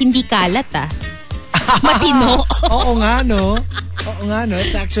nakikinig? Hindi kalat Matino. Oo nga no.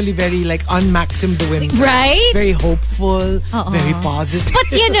 It's actually very like on Maxim De Winter. Right? Very hopeful. Very positive. But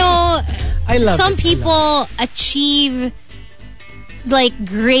you know, I love some it. people achieve like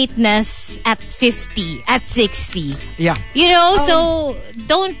greatness at 50, at 60. Yeah. You know, so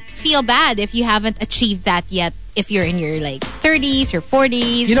don't feel bad if you haven't achieved that yet. If you're in your like 30s or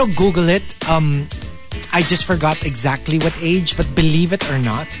 40s. You know, Google it. I just forgot exactly what age, but believe it or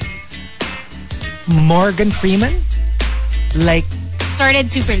not, Morgan Freeman, like, started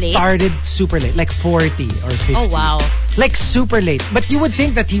super late. Like 40 or 50. Oh, wow. Like super late. But you would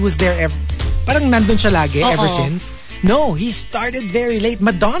think that he was there parang nandun siya lagi ever since. No, he started very late.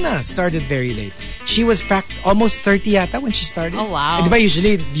 Madonna started very late. She was almost 30 yata when she started. Oh, wow. And diba,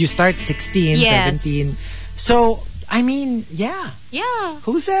 usually you start 16, Yes. 17. So, I mean, yeah. Yeah.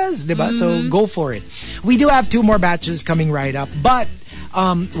 Who says? Diba? So go for it. We do have 2 more batches coming right up. But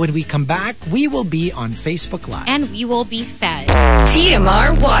when we come back, we will be on Facebook Live. And we will be fed.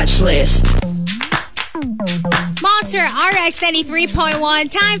 TMR Watch List. Monster RX 93.1.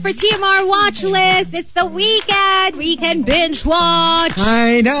 Time for TMR Watch List. It's the weekend. We can binge watch.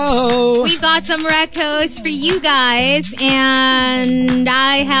 I know. We've got some recos for you guys. And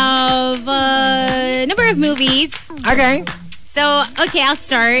I have a number of movies. Okay. So, okay, I'll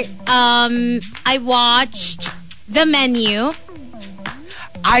start. I watched The Menu.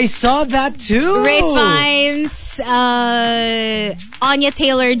 I saw that too. Ray Fiennes, Anya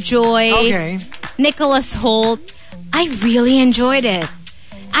Taylor-Joy, Okay. Nicholas Hoult. I really enjoyed it.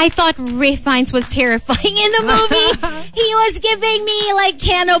 I thought Ray Fiennes was terrifying in the movie. He was giving me like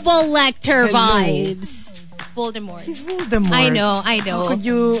Cannibal Lecter vibes. Voldemort. He's Voldemort. I know.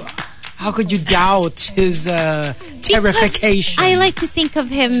 How could you doubt his terrification? Because I like to think of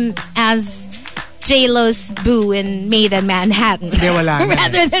him as J-Lo's boo in Made in Manhattan. Hindi, wala na.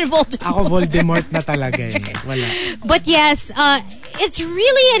 Rather than Voldemort. Ako Voldemort na talaga eh. Wala. But yes, it's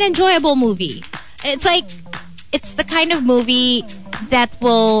really an enjoyable movie. It's the kind of movie that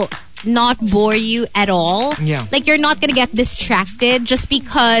will not bore you at all. Yeah. Like, you're not gonna get distracted just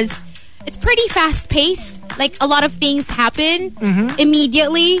because it's pretty fast paced. Like, a lot of things happen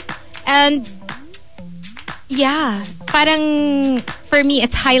immediately. And yeah, parang for me,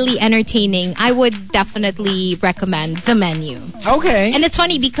 it's highly entertaining. I would definitely recommend The Menu. Okay. And it's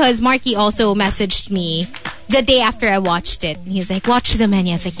funny because Marky also messaged me the day after I watched it. He's like, watch The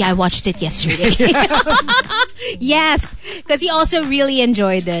Menu. I was like, yeah, I watched it yesterday. Yes, because he also really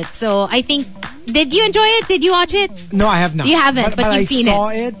enjoyed it. So I think, did you enjoy it? Did you watch it? No, I have not. You haven't, but you've seen I saw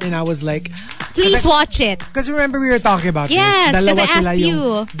it and I was like, please watch it. because remember we were talking about Yes, this. 'cause I Dalawa sila asked yung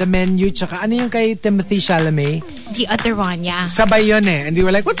you. The Menu tsaka ano yung kay Timothy Chalamet? The other one, yeah. Sabay yun eh. And we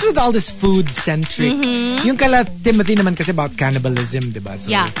were like, what's with all this food-centric? Yung kala Timothy naman kasi about cannibalism, diba? So,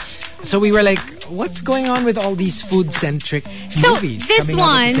 Yeah. So we were like, what's going on with all these food-centric So movies this coming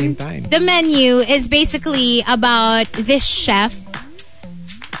out at the same one, time? The Menu, is basically about this chef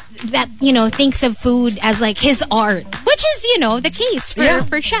that, you know, thinks of food as like his art, which is, you know, the case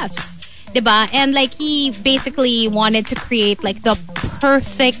for chefs, diba? And like he basically wanted to create like the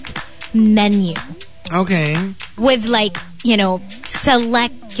perfect menu Okay. with like, you know,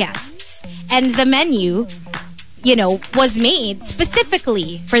 select guests. And the menu, you know, was made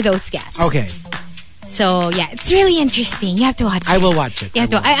specifically for those guests. Okay. So yeah, it's really interesting. You have to watch it. I will watch it. You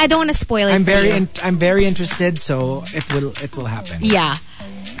have to. I don't want to spoil it. I'm for very you. I'm very interested, so it will happen. Yeah.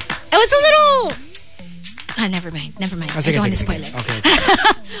 It was a little. Never mind. Oh, I don't want to spoil it. Okay.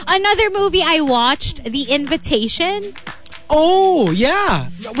 Another movie I watched, The Invitation. Oh yeah,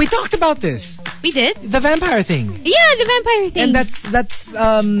 we talked about this. We did. The vampire thing. Yeah, the vampire thing. And that's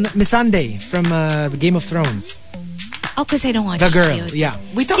Missandei from Game of Thrones. Oh, because I don't watch The girl. it. Yeah.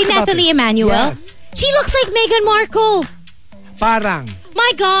 We talked See about Natalie this. Emmanuel. Yes. She looks like Meghan Markle. Parang.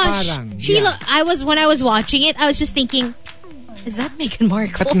 My gosh. Parang, She yeah. when I was watching it, I was just thinking, is that Meghan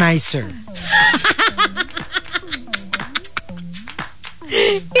Markle? But nicer.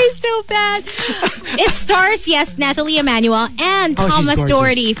 You're so bad. It stars, yes, Natalie Emmanuel and Oh, she's Thomas gorgeous.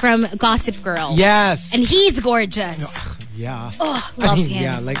 Doherty from Gossip Girl. Yes. And he's gorgeous. yeah. Oh, I love mean, him.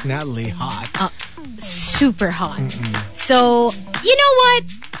 yeah, like Natalie, hot. Super hot. So, you know what?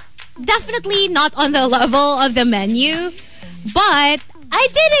 Definitely not on the level of The Menu, but I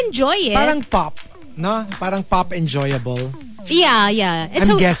did enjoy it. Parang pop, no? Parang pop enjoyable. Yeah.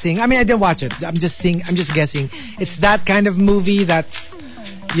 I'm guessing. I mean, I didn't watch it. I'm just guessing. It's that kind of movie that's,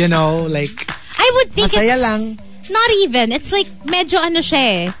 you know, like I would think masaya it's lang. not even. It's like medyo ano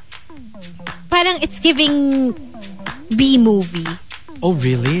siya eh. Parang it's giving B movie. Oh,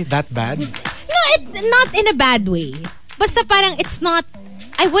 really? That bad? No, not in a bad way. Basta parang it's not.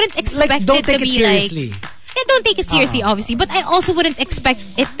 I wouldn't expect Like, don't it take to it be seriously. like. Yeah, don't take it seriously, obviously. But I also wouldn't expect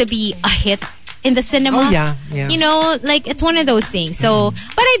it to be a hit in the cinema. Oh, yeah. You know, like it's one of those things. So,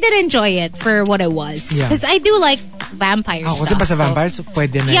 but I did enjoy it for what it was. Yeah. Because I do like vampire Ako stuff. kasi basta vampires,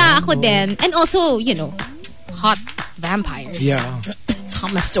 pwede na Yeah, yan. ako din. And also, hot vampires. Yeah.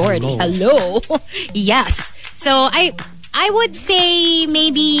 Thomas Doherty. Hello. Yes. So I would say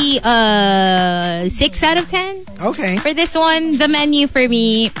maybe 6 out of 10 Okay. for this one. The Menu for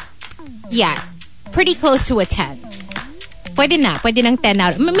me, yeah, pretty close to a 10. Pwede ng 10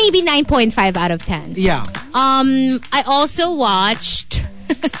 out. Maybe 9.5 out of 10. Yeah. I also watched.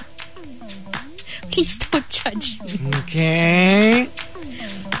 Please don't judge me. Okay.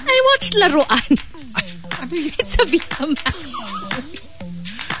 I watched Laruan. It's a Viva Max.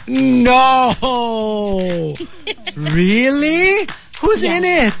 No! Really? Who's in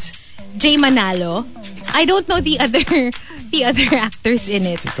it? Jay Manalo. I don't know the other actors in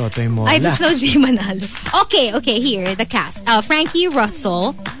it. Totoy Mola. I just know Jay Manalo. Okay, here, the cast. Frankie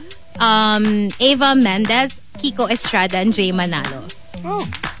Russell, Eva Mendez, Kiko Estrada, and Jay Manalo. Oh.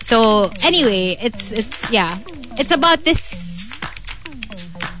 So, anyway, it's about this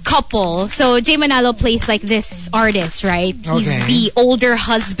couple. So, Jay Manalo plays like this artist, right? He's Okay. the older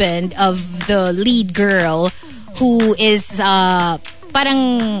husband of the lead girl who is,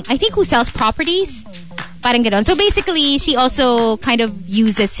 parang, I think who sells properties. Parang ganon. So basically, she also kind of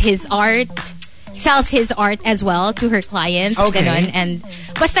uses his art, sells his art as well to her clients. Okay. Ganon. And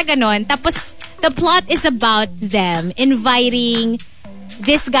basta ganon. Tapos, the plot is about them inviting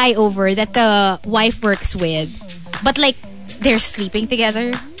this guy over that the wife works with. But like, they're sleeping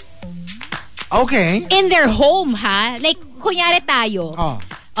together. Okay. In their home, ha? Like, kunyari tayo. Oh.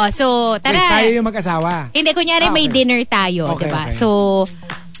 So, tara. Wait, tayo yung mag-asawa. Hindi, kunyari may Okay. dinner tayo, Okay, diba? okay. So,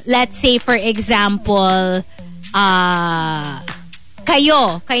 let's say for example,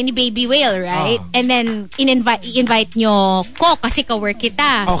 kayo ni Baby Whale, right? Oh. And then, invite nyo ko kasi ka-work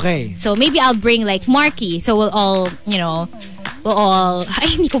kita. Okay. So, maybe I'll bring like Marky. So, we'll all, ay,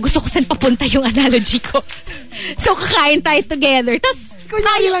 hindi ko gusto ko saan papunta yung analogy ko. So, kakain tayo together. Tapos,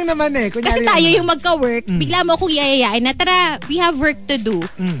 Kunyari lang naman eh. Kunyari kasi lang tayo naman. yung magka-work, bigla mo akong yayayain na, tara, we have work to do.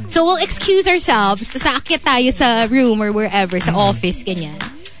 So, we'll excuse ourselves, tapos aakyat tayo sa room or wherever, sa office, ganyan.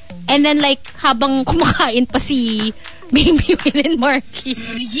 And then, like, habang kumakain pa si Baby Will and Marky,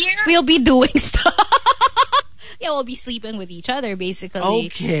 we'll be doing stuff. Yeah, we'll be sleeping with each other, basically.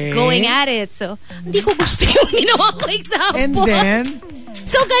 Okay. Going at it. So, hindi ko gusto yung ginawa ko example. And then,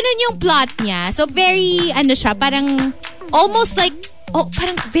 So, ganun yung plot niya. So, very, parang, almost like,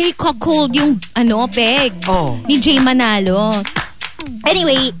 parang very cold yung, peg. Oh. Ni Jay Manalo.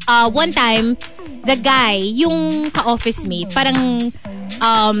 Anyway, one time, the guy, yung ka-office mate, parang,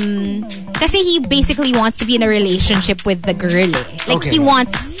 kasi he basically wants to be in a relationship with the girl eh. Like, Okay. he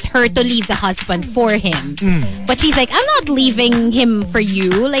wants her to leave the husband for him. But she's like, I'm not leaving him for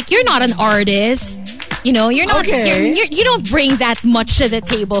you. Like, you're not an artist. You're not, Okay. you don't bring that much to the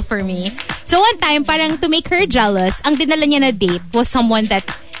table for me. So one time, parang to make her jealous, ang dinala niya na date was someone that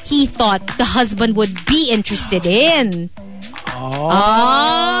he thought the husband would be interested in. Oh.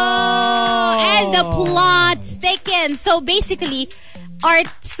 And the plot thickens. So basically, art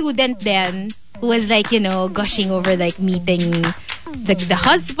student then who was like, gushing over like meeting the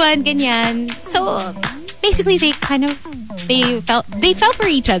husband, ganyan. So basically they fell for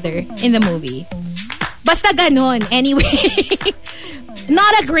each other in the movie. Basta ganon. Anyway,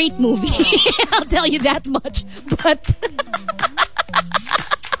 not a great movie. I'll tell you that much. But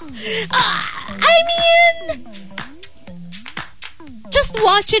I mean, just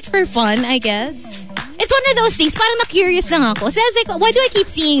watch it for fun, I guess. It's one of those things, parang na-curious lang ako. So I was like, why do I keep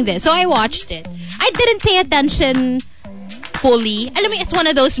seeing this? So I watched it. I didn't pay attention fully. Alam mo, it's one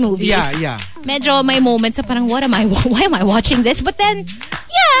of those movies. Yeah. Medyo may moments na parang, why am I watching this? But then,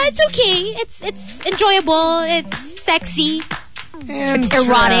 yeah, it's okay. It's enjoyable. It's sexy. It's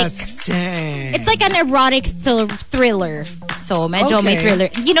erotic. Interesting. It's like an erotic thriller. So, medyo may Okay. thriller.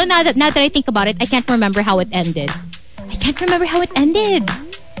 Now that I think about it, I can't remember how it ended.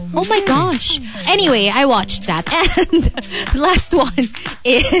 Oh my gosh. Anyway, I watched that. And the last one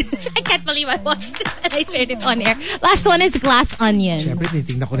is... I can't believe I watched it and I shared it on air. Last one is Glass Onion. Siyempre,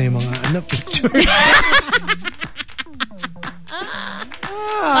 tinitignan ko na yung mga pictures.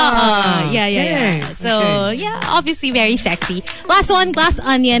 Yeah. So, yeah, obviously very sexy. Last one, Glass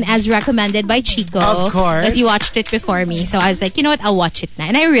Onion, as recommended by Chico. Of course. Because he watched it before me. So I was like, you know what, I'll watch it now.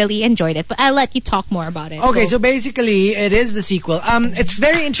 And I really enjoyed it. But I'll let you talk more about it. Okay, so basically, it is the sequel. It's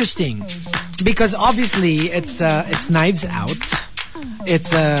very interesting because obviously it's Knives Out.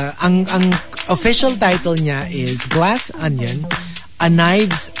 It's ang official title niya is Glass Onion, a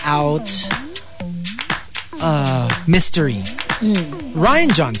Knives Out mystery. Ryan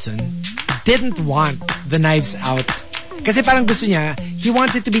Johnson didn't want the Knives Out kasi parang gusto niya, he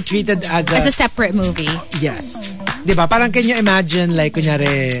wants it to be treated as As a separate movie. yes. Diba? Parang can you imagine like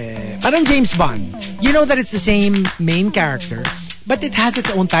kunyari, parang James Bond. You know that it's the same main character, but it has its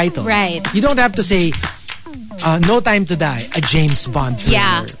own title. Right. You don't have to say No Time to Die, a James Bond thriller.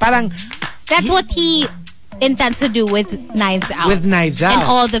 Yeah. Parang That's what he intends to do with Knives Out. With Knives Out. And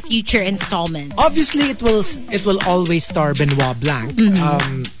all the future installments. Obviously, it will always star Benoit Blanc,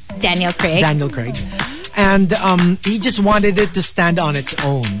 Daniel Craig. Daniel Craig. And he just wanted it to stand on its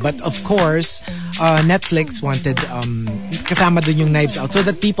own. But of course, Netflix wanted kasama dun yung Knives Out so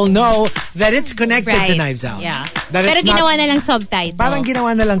that people know that it's connected to Knives Out. Yeah. That Pero it's not, ginawa na lang subtitle. parang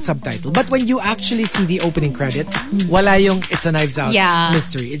ginawa na lang subtitle. But when you actually see the opening credits, wala yung it's a Knives Out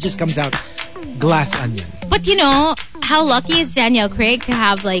mystery. It just comes out Glass Onion. But you know, how lucky is Daniel Craig to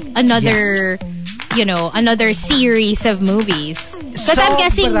have like another, another series of movies? Because I'm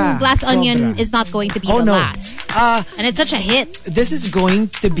guessing Glass Onion is not going to be the last. And it's such a hit. This is going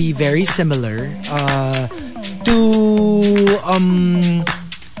to be very similar to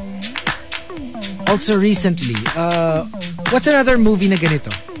also recently. What's another movie na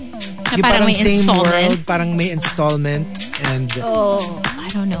ganito? Yung parang may same installment. world, parang may installment and Oh, I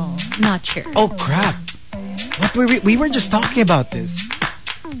don't know. Not sure. oh crap. What were we were just talking about this.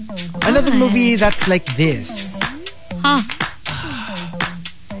 Another movie that's like this. Huh.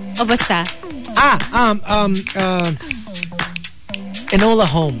 O basta? Enola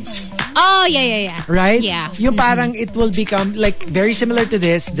Holmes. Oh, yeah. Right? Yeah. Yung parang it will become like very similar to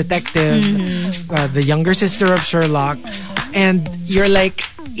this, detective, the younger sister of Sherlock, and you're like,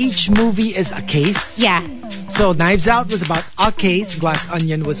 each movie is a case. Yeah. So Knives Out was about a case, Glass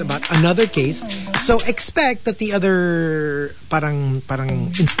Onion was about another case. So expect that the other parang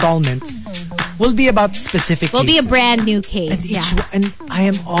installments will be about specific Will be a cases. brand new case. And and I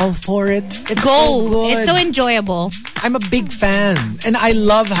am all for it. It's Go. so good. It's so enjoyable. I'm a big fan. And I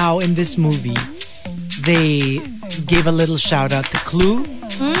love how in this movie they gave a little shout out to Clue.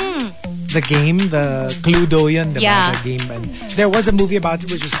 The game, the Cluedo yun, the game. And there was a movie about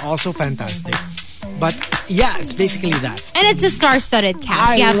it which was also fantastic. But yeah, it's basically that. And it's a star-studded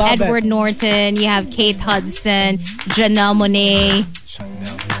cast. You have Edward Norton, you have Kate Hudson, Janelle Monáe.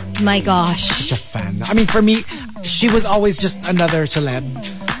 Chanel Monáe. My gosh. Such a fan. I mean, for me, she was always just another celeb.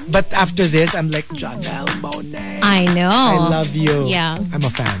 But after this, I'm like, Janelle Monáe. I know. I love you. Yeah. I'm a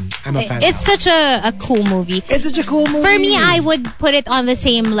fan. It's such a cool movie. It's such a cool movie. For me, I would put it on the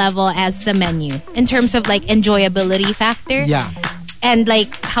same level as The Menu in terms of like enjoyability factor. Yeah. And like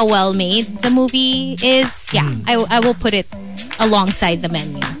how well made the movie is. Yeah. I will put it alongside The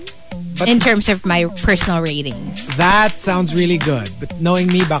Menu. But in terms of my personal ratings. That sounds really good. But knowing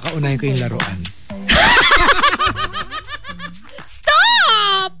me, baka unahin ko yung laruan.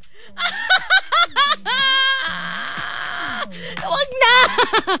 Stop! Wag na!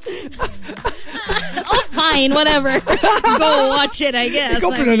 Oh, fine. Whatever. Go watch it, I guess.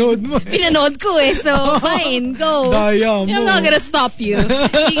 Ikaw pinanood mo eh. Pinanood ko eh. So, fine. Go. Daya mo. I'm not gonna stop you.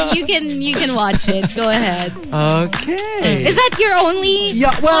 You can watch it. Go ahead. Okay. Is that your only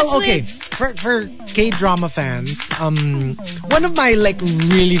well, watch okay. list? For K-drama fans, one of my like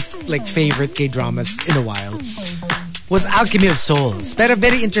really like favorite K-dramas in a while was Alchemy of Souls. Pero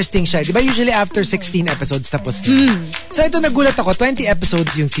very interesting siya. Diba usually after 16 episodes tapos na. So ito nagulat ako, 20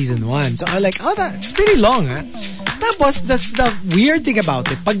 episodes yung season 1. So I'm like, oh, that's pretty long, ha? Tapos, that's the weird thing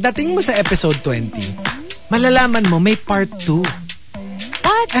about it. Pagdating mo sa episode 20, malalaman mo may part 2.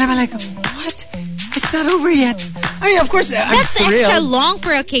 What? And I'm like, what? It's not over yet. I mean, of course, I'm That's thrilled. extra long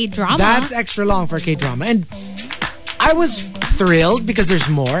for a K-drama. That's extra long for a K-drama. And I was thrilled because there's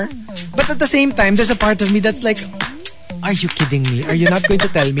more. But at the same time, there's a part of me that's like, are you kidding me? Are you not going to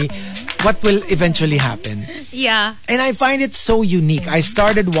tell me what will eventually happen? Yeah. And I find it so unique. I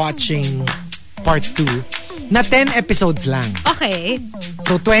started watching part 2 na 10 episodes lang. Okay.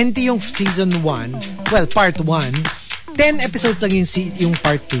 So 20 yung season 1. Well, part 1. 10 episodes lang yung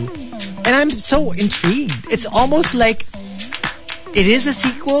part 2. And I'm so intrigued. It's almost like it is a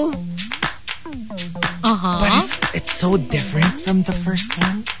sequel. But it's so different from the first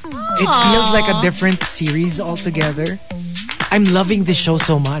one. It feels like a different series altogether. I'm loving the show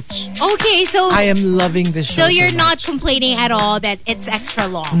so much. Okay, so I am loving the show so you're so not much. complaining at all that it's extra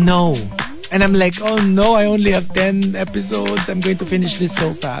long. No. And I'm like, oh no, I only have 10 episodes. I'm going to finish this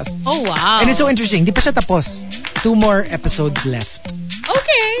so fast. Oh wow. And it's so interesting. Di pa siya tapos. 2 more episodes left.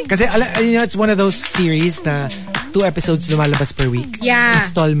 Okay. Kasi you know, it's one of those series na 2 episodes lumalabas per week. Yeah.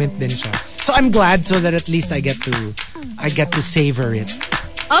 Installment din siya. So I'm glad so that at least I get to savor it.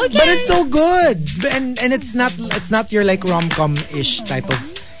 Okay. But it's so good. And it's not your like rom-com-ish type of,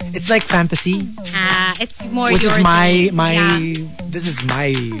 it's like fantasy. It's more Which your is my thing. Yeah. this is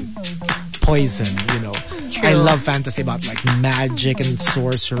my poison, you know. I love fantasy about like magic and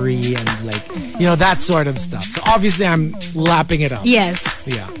sorcery and like, you know, that sort of stuff. So obviously I'm lapping it up. Yes.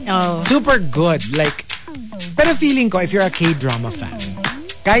 Yeah. Oh. Super good. Like, pero feeling ko, if you're a K-drama fan,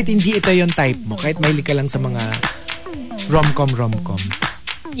 kahit hindi ito yung type mo, kahit mahilig ka lang sa mga rom-com,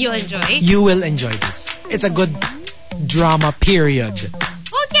 You enjoy? you will enjoy this. It's a good drama, period.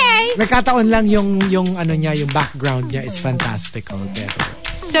 Okay. Nagkataon lang yung ano niya, yung background niya is fantastical. Pero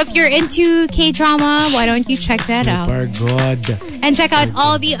So if you're into K-drama, why don't you check that out? super good. And check out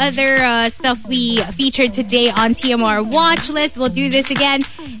all the other stuff we featured today on TMR Watch List. We'll do this again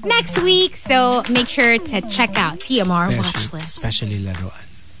next week. So make sure to check out TMR Watch List. Especially laruan.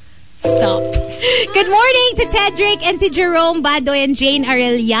 Stop. Good morning to Tedrick and to Jerome Badoy and Jane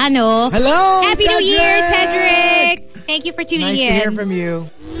Arellano. Hello! Happy New Tedrick! Year, Tedrick! Thank you for tuning Nice in. to hear from you.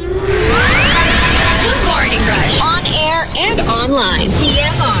 The Morning Rush. On air and online.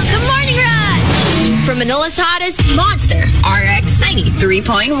 TMR. The Morning Rush. From Manila's hottest, Monster RX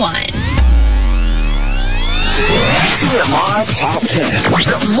 93.1. TMR Top 10.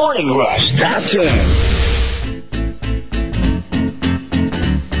 The Morning Rush Top 10.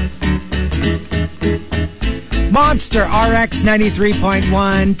 Monster RX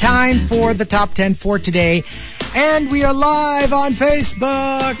 93.1. Time for the top 10 for today. And we are live on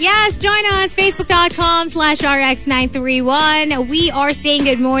Facebook. Yes, join us, facebook.com/RX931. We are saying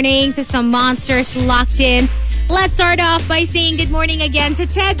good morning to some monsters locked in. Let's start off by saying good morning again to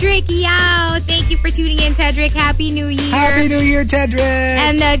Tedrick Yao. Thank you for tuning in, Tedrick. Happy New Year. Happy New Year, Tedrick.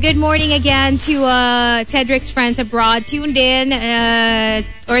 And good morning again to Tedrick's friends abroad tuned in,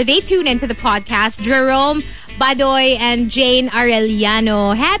 or they tune into the podcast. Jerome Badoy and Jane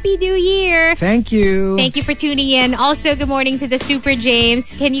Arellano. Happy New Year. Thank you. Thank you for tuning in. Also, good morning to the Super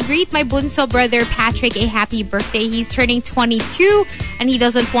James. Can you greet my bunso brother Patrick a happy birthday? He's turning 22 and he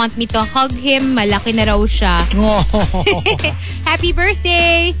doesn't want me to hug him. Malaki na raw siya. Oh. Happy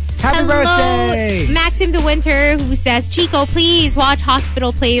birthday. Happy birthday. Maxim the Winter who says, Chico, please watch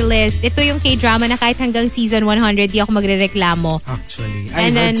Hospital Playlist. Ito yung K-drama na kahit hanggang season 100 di ako magrereklamo. Actually, And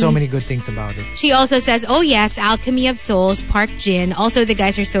I've heard then- so many good things about it. She also says, oh yes, Alchemy of Souls, Park Jin. Also, the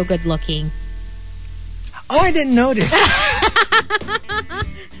guys are so good looking. Oh, I didn't notice.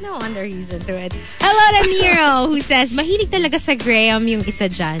 No wonder he's into it. Hello to Nero who says, mahilig talaga sa Graham yung isa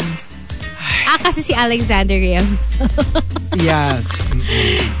dyan. Kasi si Alexander Graham. Yes.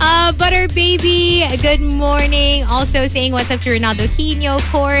 Butter Baby, good morning. Also saying what's up to Ronaldo Quino,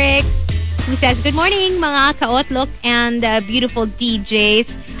 Corix, who says, good morning mga kaotlok and beautiful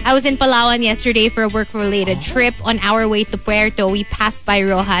DJs. I was in Palawan yesterday for a work-related trip. On our way to Puerto, we passed by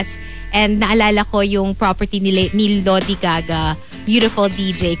Rojas and naalala ko yung property ni Lodi Gaga. Beautiful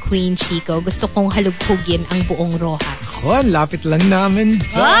DJ, Queen Chico. Gusto kong halugugin ang buong Rojas. Oh, lapit lang namin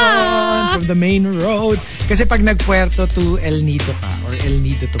doon from the main road. Kasi pag nag-Puerto to El Nido ka or El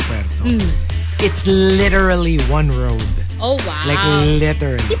Nido to Puerto, it's literally one road. Oh, wow. Like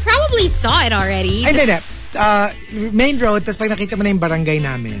literally. You probably saw it already. Ay, hindi. Main road, tapos pag nakita mo na yung barangay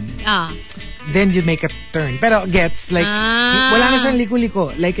namin, then you make a turn. Pero gets, like, wala na siyang liko-liko.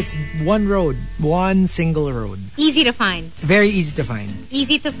 Like, it's one road. One single road. Easy to find. Very easy to find.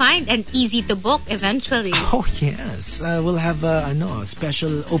 Easy to find and easy to book eventually. Oh, yes. We'll have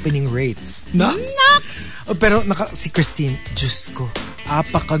special opening rates. Nox! Oh, pero si Christine, Diyos ko,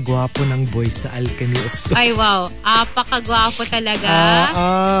 apakagwapo ng boy sa Alchemy of Souls. Ay, wow. Apakagwapo talaga.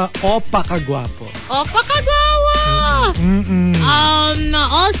 Opakagwapo. Opakagwapo!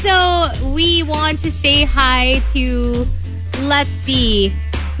 Also, we want to say hi to, let's see,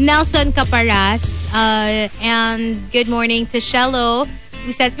 Nelson Caparas. And good morning to Shello,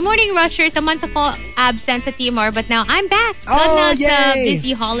 who says, good morning, Rushers. A month ako absent sa TMR, but now I'm back. Oh, Sa yay!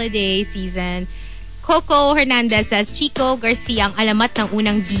 busy holiday season. Coco Hernandez says, Chico Garcia ang alamat ng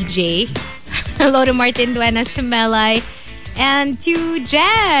unang DJ. Hello to Martin Duenas, to Melay, and to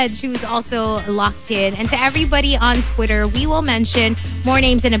Jed, who's also locked in. And to everybody on Twitter, we will mention more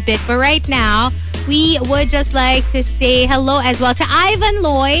names in a bit. But right now, we would just like to say hello as well to Ivan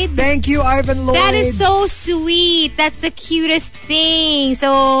Lloyd. Thank you, Ivan Lloyd. That is so sweet. That's the cutest thing.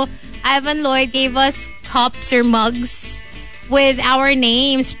 So, Ivan Lloyd gave us cups or mugs with our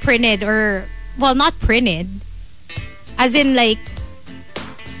names printed, or, well, not printed. As in, like,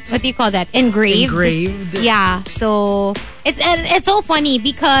 what do you call that? Engraved. Engraved. Yeah. So, it's so funny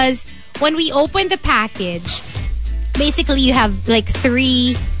because when we open the package, basically you have like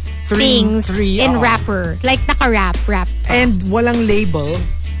three things in wrapper. Like naka-wrap. And walang label.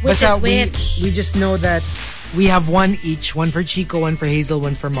 Which Basta is which? We just know that we have one each. One for Chico, one for Hazel,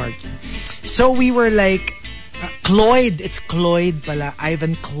 one for Mark. So we were like, Cloyd. It's Cloyd pala.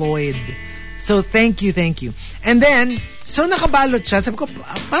 Ivan Cloyd. So thank you. And then, so nakabalot siya. Sabi ko,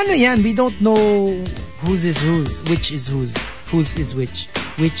 paano yan? We don't know whose is whose, which is whose is which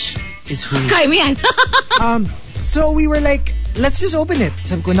is whose. Kaya mo yan. So we were like, let's just open it.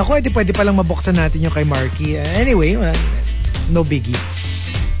 Sabi ko, naku, pwede palang mabuksan natin yung kay Marky. Anyway, no biggie.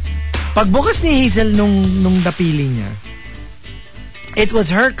 Pagbukas ni Hazel nung napili niya, it was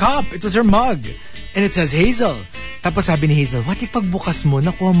her cup. It was her mug. And it says Hazel. Tapos sabi ni Hazel, what if pagbukas mo,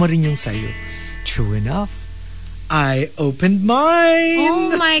 nakuha mo rin yung sayo? True enough. I opened mine.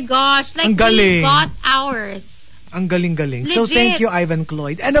 Oh my gosh. Like, Ang galing. we got ours. Ang galing-galing. So Legit. thank you, Ivan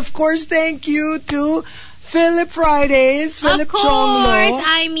Cloyd. And of course, thank you to Philip Fridays, Philip Of course. Chonglo.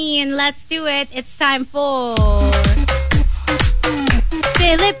 I mean, let's do it. It's time for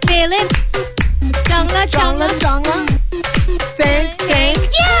Philip. Chonglo. Thank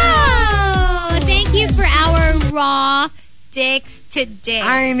you. Thank you for our raw dicks today.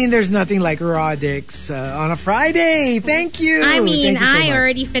 I mean, there's nothing like raw dicks on a Friday. Thank you. I mean, Thank you so I much.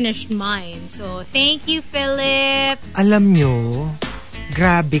 already finished mine. So, thank you, Philip. Alam nyo,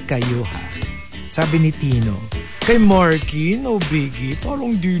 grabe kayo ha. Sabi ni Tino, kay Marky, no biggie,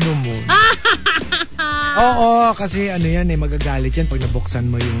 parang di naman. Oo, kasi ano yan magagalit yan pag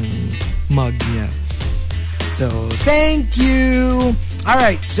nabuksan mo yung mug niya. So, thank you.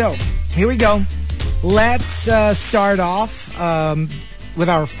 Alright, so, here we go. Let's start off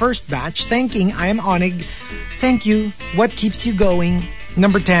with our first batch. Thanking I am Onig. Thank you. What keeps you going?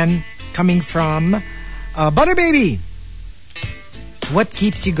 Number 10, coming from Butter Baby. What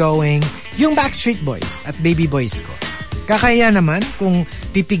keeps you going? Yung Backstreet Boys at Baby Boys ko. Kakaya naman kung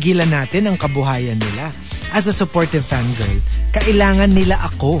pipigilan natin ang kabuhayan nila. As a supportive fangirl, kailangan nila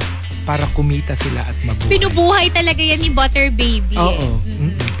ako para kumita sila at mabuhay. Pinubuhay talaga yan ni Butter Baby. Oo.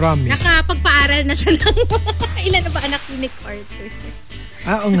 Promise. Nakapagpaaral na siya ng ilan na ba anak ni Nick Carter?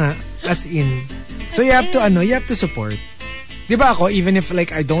 Oo nga. As in. So you have to support. Di ba ako, even if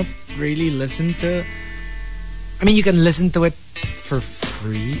like I don't really listen to, I mean, you can listen to it for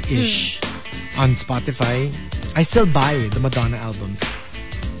free-ish on Spotify. I still buy the Madonna albums.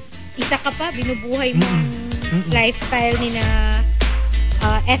 Isa ka pa, binubuhay mo ang lifestyle ni na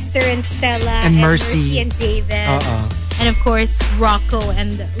Esther and Stella And Mercy. and David. Oo. And of course, Rocco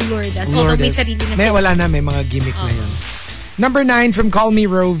and Lourdes. Although may sarili na sila. Wala na, may mga gimmick na yun. Number 9 from Call Me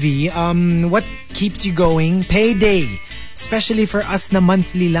Rovi. What keeps you going? Payday. Especially for us na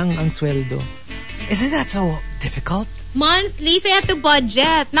monthly lang ang sweldo. Isn't that so difficult? Monthly, so you have to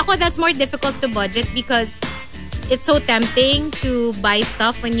budget. Nako, that's more difficult to budget because it's so tempting to buy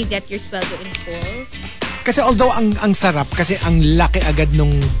stuff when you get your sweldo in full. Kasi although ang sarap, kasi ang laki agad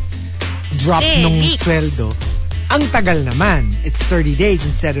nung drop nung leaks. sweldo, ang tagal naman. It's 30 days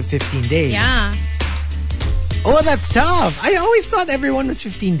instead of 15 days. Yeah. Oh, that's tough. I always thought everyone was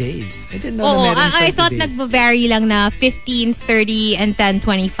 15 days. I didn't know na meron 30 I thought days. nagva-vary lang na 15, 30, and 10,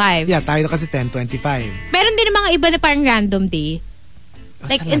 25. Yeah, tayo kasi 10-25. Meron din mga iba na parang random day.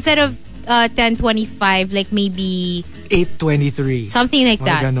 Like, talaga? instead of 10-25, like maybe 8-23. something like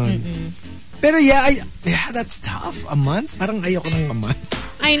that. Mga ganon. Pero yeah, that's tough. A month? Parang ayoko ng a month.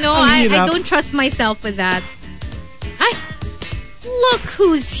 I know. Ang I hirap. don't trust myself with that. Ay, look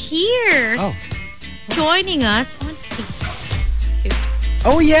who's here. Oh. Joining us on Facebook.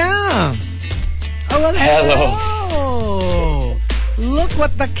 Oh, yeah. Oh, well, Hello. Look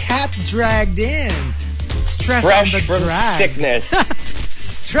what the cat dragged in. Stress Fresh on the from drag. sickness.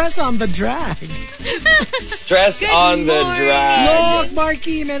 Stress on the drag. Stress on the morning. drag. Look,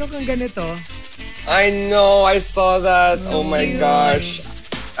 Marky, meron kang ganito. I know, I saw that. Oh my gosh.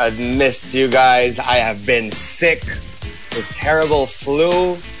 I've missed you guys. I have been sick. This terrible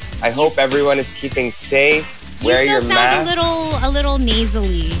flu. I hope everyone is keeping safe. Wear You your still sound mask. a little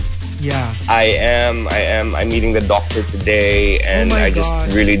nasally. Yeah. I am. I'm meeting the doctor today, and Oh my I just God.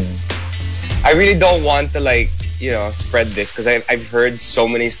 I really don't want to spread this because I've heard so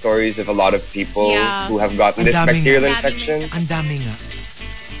many stories of a lot of people Yeah. who have gotten Ang this dami bacterial nga. infection. Ang dami nga.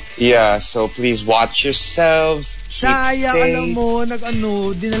 Yeah, so please watch yourselves. Keep Sayang, safe. alam mo,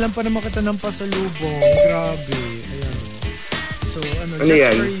 dinalan pa naman kita ng pasalubong. Grabe. Ayan o. So, Ano just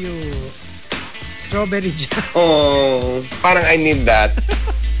yan? for you. Strawberry jam. Oh, parang I need that.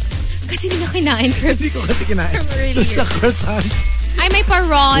 Kasi hindi na kinain from Hindi ko kasi kinain. From earlier. Sa croissant. Ay, may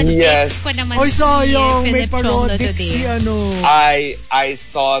parod. Yes. Pa naman Oy, sayang. si May Philip Chonglo parodic today. si ano. I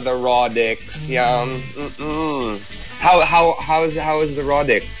saw the Rodix. Yum. How is the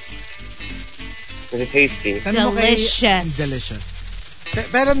Rodix? Was it tasty? Tanong mo kay- Delicious. Delicious.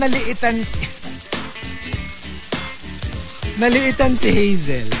 Pero naliitan si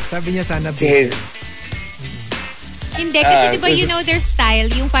Hazel. Sabi niya sana Si Hazel. Hindi, kasi diba you know their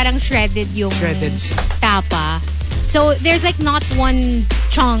style, yung parang shredded yung Shredded siya. tapa. So, there's like not one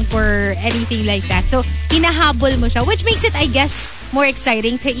chunk or anything like that. So, hinahabol mo siya, which makes it, I guess, more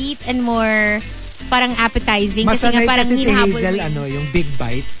exciting to eat and more parang appetizing. Kasi nga Masanay parang kasi si hinahabol Hazel, mo. yung big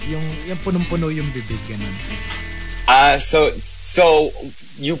bite, yung punong-puno yung bibig, ganun. So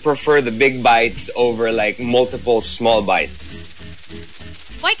you prefer the big bites over like multiple small bites?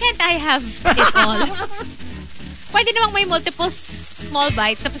 Why can't I have it all? Pwede namang may multiple small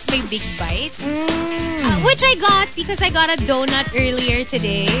bites tapos may big bite. Which I got because I got a donut earlier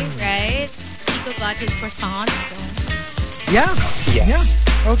today, right? Chico got his croissant. So. Yeah. Yes. Yeah.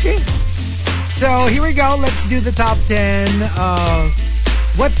 Okay. So here we go. Let's do the top 10.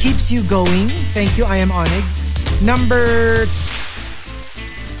 What keeps you going? Thank you. I am Onig. Number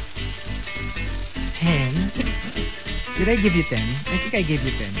 10. Did I give you 10? I think I gave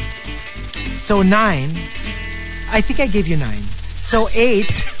you 10. So 9. I think I gave you 9. So 8.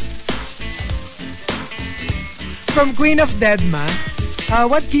 From Queen of Deadma.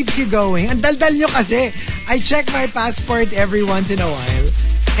 What keeps you going? Ang daldal nyo kasi. I check my passport every once in a while.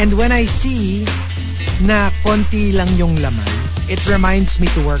 And when I see na konti lang yung laman, it reminds me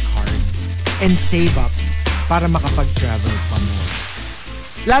to work hard and save up para makapag-travel pa more.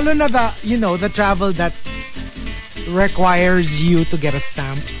 Lalo na the travel that requires you to get a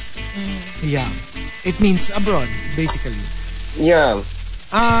stamp. Yeah. It means abroad, basically. Yeah.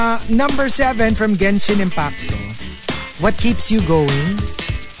 Number 7 from Genshin Impacto. What keeps you going?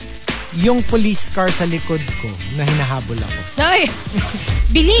 Yung police car sa likod ko na hinahabol ako. Ay!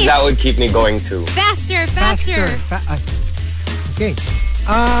 Bilis! That would keep me going too. Faster! Okay.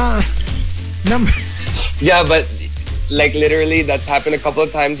 Number... Yeah, but like literally that's happened a couple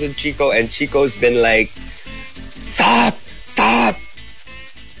of times with Chico, and Chico's been like, stop!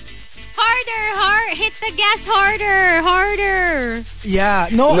 Hit the gas harder! Yeah.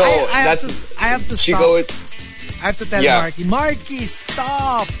 No, I have to Chico, stop. I have to tell Marky,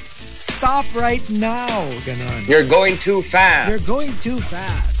 stop! Stop right now! Ganon. you're going too fast. You're going too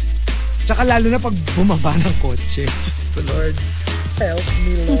fast. Tsaka lalo na pag bumaba ng kotse. Just, Lord, help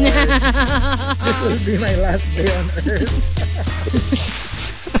me, Lord. This will be my last day on earth.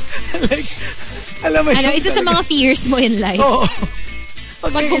 Like, alam mo isa sa mga fears mo in life. Oo.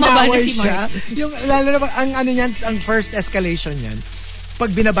 Pag may bumaba na inaway si siya, yung, lalo na ang first escalation niyan,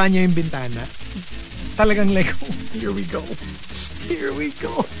 pag binaba niya yung bintana, talagang like, oh, here we go.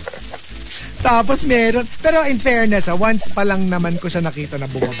 Tapos meron, pero in fairness, once pa lang naman ko siya nakita na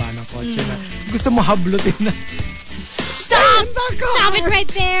bumaba ng kotse na gusto mo hablutin na. Stop! Stop it right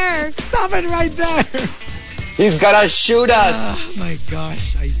there! Stop it right there! He's gonna shoot us. Oh my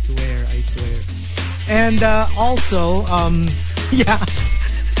gosh, I swear. And also, yeah,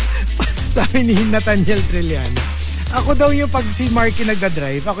 sabi ni Nathaniel Trilliano, ako daw yung pag si Marky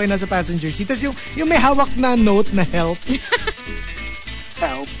nagda-drive, ako yung nasa passenger seat. Tapos yung may hawak na note na help.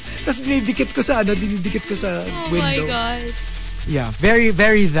 Help. Tapos dinidikit ko sa window. Oh my God. Yeah, very,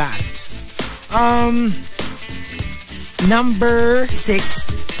 very that. Number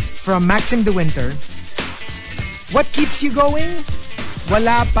 6 from Maxim De Winter. What keeps you going?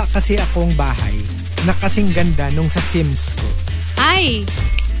 Wala pa kasi akong bahay na kasing ganda nung sa Sims ko. Ay,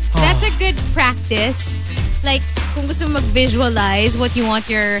 that's a good practice. Like, kung gusto mo mag-visualize what you want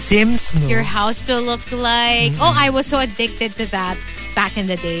your Sims, no? your house to look like. Oh, I was so addicted to that back in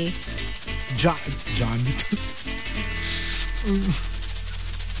the day. Johnny.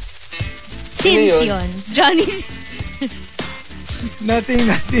 Sins yun. Johnny's. Nothing.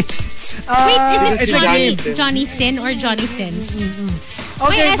 Wait, is it Johnny Sin or Johnny Sins?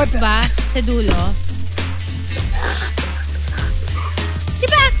 Okay, may S ba sa dulo? Di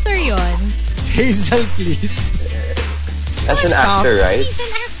ba actor yun? Hazel, please. That's an actor, right? He's an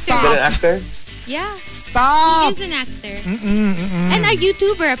actor. Is that an actor? Yeah. Stop! He's an actor. And a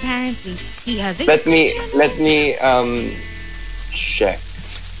YouTuber, apparently. He has a Let me check.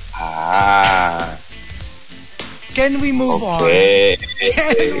 Can we move on? Okay.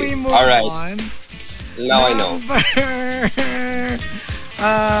 Can we move All right. on? Now I know. Number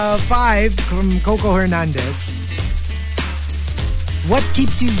 5 from Coco Hernandez. What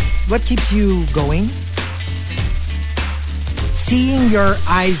keeps you going? Seeing your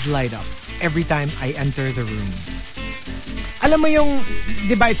eyes light up every time I enter the room. Alam mo yung,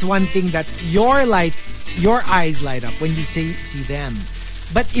 di ba, it's one thing that your eyes light up when you see them.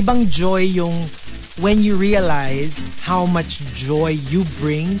 But ibang joy yung when you realize how much joy you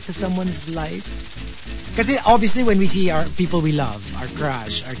bring to someone's life. Kasi obviously when we see our people we love, our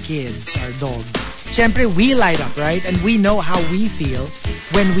crush, our kids, our dogs, syempre we light up, right? And we know how we feel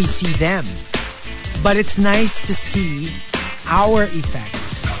when we see them. But it's nice to see our effect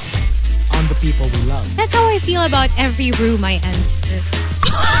on the people we love. That's how I feel about every room I enter.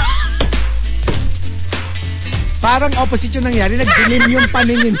 Parang opposite yung nangyari. Nagdilim yung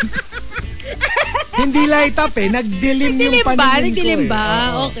paningin. Hindi light up eh. Nagdilim yung paningin Nagdilim ko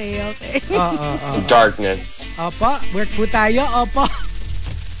ba? eh. Okay. Darkness. Opo, work po tayo. Opo.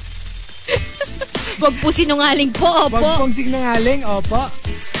 Wag po sinungaling po, opo. Wag pong sinungaling. Opo.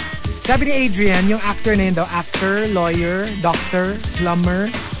 Sabi ni Adrian, yung actor na yun daw, actor, lawyer, doctor, plumber,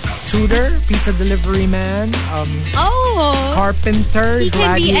 tutor, pizza delivery man, carpenter, He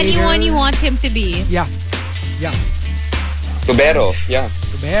can be gladiator. anyone you want him to be. Yeah. Tubero, yeah.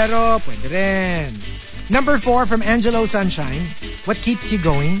 Tubero, pwede rin. Number 4 from Angelo Sunshine. What keeps you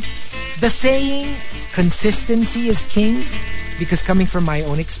going? The saying, consistency is king. Because coming from my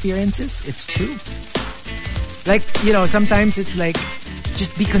own experiences, it's true. Like, sometimes it's like,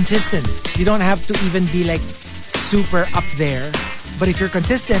 just be consistent. You don't have to even be like super up there. But if you're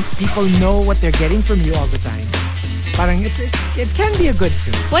consistent, people know what they're getting from you all the time. Parang it can be a good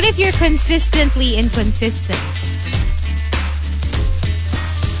thing. What if you're consistently inconsistent?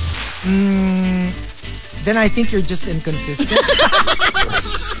 Then I think you're just inconsistent.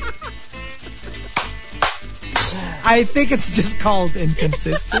 I think it's just called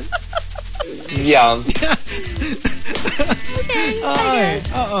inconsistent. Yeah.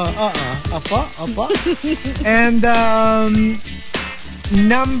 Apa. And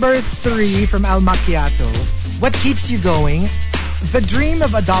number 3 from Al Macchiato. What keeps you going? The dream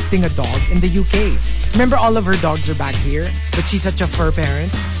of adopting a dog in the UK. Remember, all of her dogs are back here, but she's such a fur parent.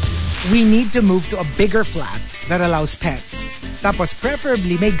 We need to move to a bigger flat that allows pets. Tapos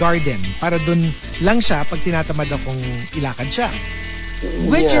preferably may garden para dun lang siya pag tinatamad akong ilakad siya.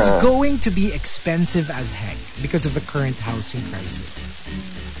 Which is going to be expensive as heck because of the current housing crisis.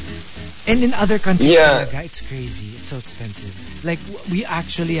 And in other countries, talaga, it's crazy. It's so expensive. Like, we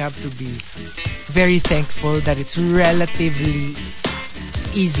actually have to be very thankful that it's relatively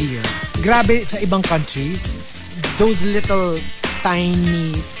easier. Grabe sa ibang countries, those little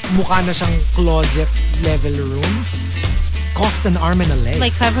tiny, mukha na siyang closet level rooms cost an arm and a leg.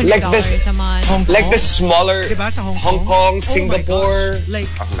 Like $500 a month. Hong Kong. Like the smaller Diba, sa Hong Kong, Oh Singapore. my gosh. Like,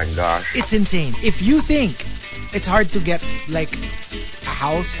 oh my gosh. it's insane. If you think it's hard to get like a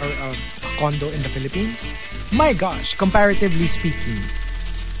house or a condo in the Philippines, my gosh, comparatively speaking,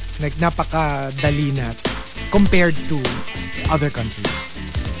 like napakadali na compared to other countries.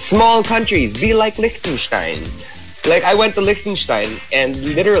 Small countries, be like Liechtenstein. Like, I went to Liechtenstein and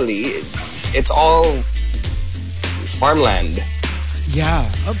literally, it's all farmland. Yeah.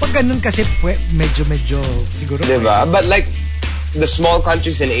 Pag ganun kasi, medyo siguro. Diba? But like, the small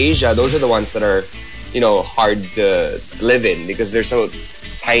countries in Asia, those are the ones that are, hard to live in because they're so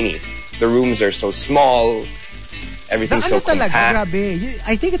tiny. The rooms are so small. Everything's so compact. Grabe.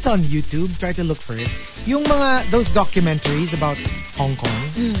 I think it's on YouTube. Try to look for it. Yung those documentaries about Hong Kong.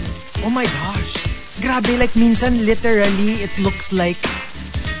 Oh my gosh. Grabe, like minsan literally it looks like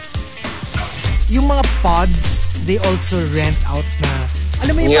yung mga pods they also rent out na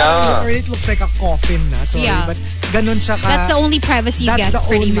alam mo yung parang it looks like a coffin na, sorry, but ganun siya ka. That's the only privacy you get, That's the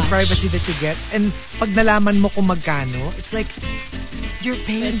pretty only much. privacy that you get. And pag nalaman mo kung magkano, it's like you're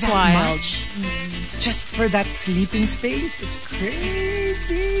paying It's that wild. much just for that sleeping space. It's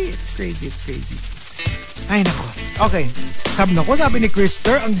crazy. It's crazy. Ay nako. Okay. Sabi ni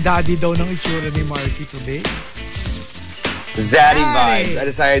Krister, ang daddy daw ng itsura ni Marky today. Zaddy vibes.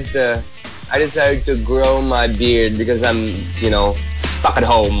 I decided to grow my beard because I'm, stuck at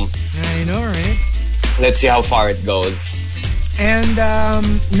home. I know, right? Let's see how far it goes. And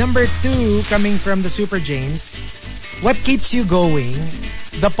number 2, coming from the Super James, what keeps you going?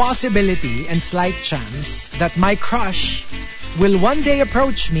 The possibility and slight chance that my crush will one day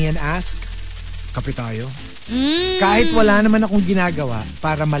approach me and ask, kape tayo? Kahit wala naman akong ginagawa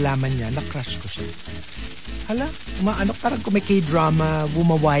para malaman niya na crush ko siya. Hala, parang kung may K-drama,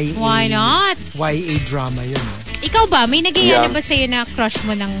 YA. Why not? YA drama yun. Ikaw ba, may nagaya na ba sa'yo na crush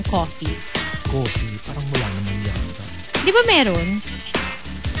mo ng coffee? Coffee? Parang wala naman yan. Di ba meron?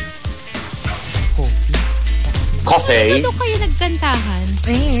 Coffee? Ano kayo nagkantahan?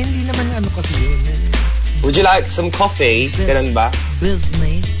 Hindi naman kasi yun. Would you like some coffee? Ganun ba?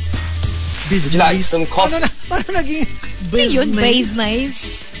 Business. Would you like some coffee? Parang naging business. Yun, nice.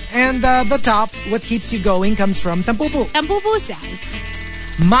 And the top, what keeps you going, comes from Tampupu. Tampupu says,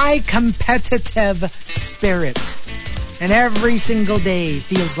 my competitive spirit. And every single day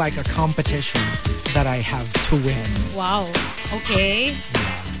feels like a competition that I have to win. wow. Okay.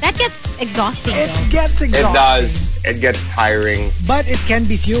 That gets exhausting It though. gets It exhausting. does. It gets tiring. But it can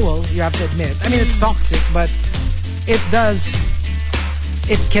be fuel, you have to admit. I mean, it's toxic, but it does.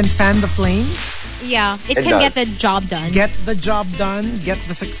 It can fan the flames, Yeah, it It can does. get the job done. get the job done, get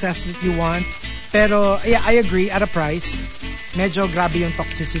the success that you want. Pero, yeah, I agree, at a price, medyo grabe yung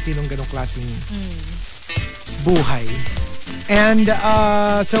toxicity ng ganong klaseng buhay. And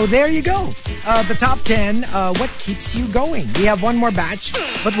so there you go. The top 10, what keeps you going? We have one more batch,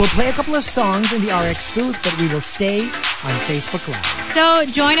 but we'll play a couple of songs in the RX booth, but we will stay on Facebook Live. So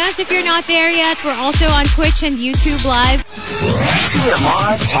join us if you're not there yet. We're also on Twitch and YouTube Live.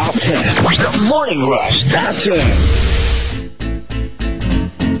 TMR Top 10. The Morning Rush Top 10.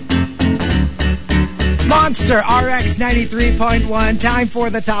 Monster RX 93.1. Time for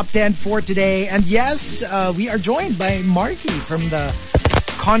the top 10 for today. And yes, we are joined by Marky from the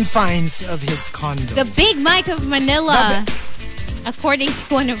confines of his condo. The Big Mike of Manila. According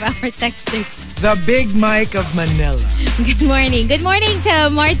to one of our texters. The Big Mike of Manila. Good morning. Good morning to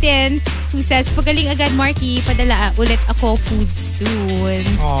Martin who says, pagaling agad Marky, padala ulit ako food soon.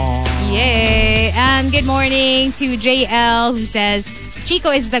 Aww. Yay! And good morning to JL who says, Chico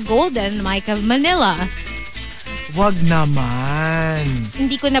is the golden Mike of Manila. Wag naman.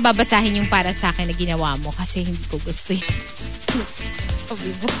 Hindi ko nababasahin yung para sa akin na ginawa mo kasi hindi ko gusto yun.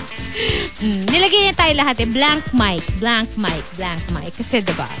 Sabi mo. Nilagay niya tayo lahat eh. Blank mic, blank mic, blank mic. Kasi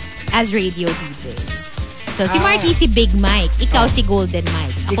diba, as radio DJs. So si Marky si Big Mike. Ikaw si Golden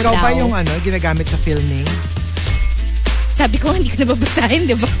Mike. Ako Ikaw daw. ba yung ginagamit sa filming? Sabi ko, hindi ko nababasahin,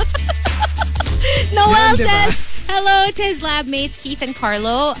 diba? Noel Yan, diba? says, hello to his lab mates, Keith and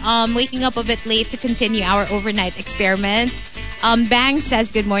Carlo. Waking up a bit late to continue our overnight experiment. Bang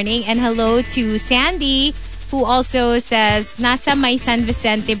says good morning. And hello to Sandy, who also says, nasa may San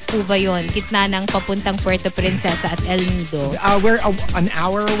Vicente po ba yun? Gitna ng papuntang Puerto Princesa at El Nido. We're an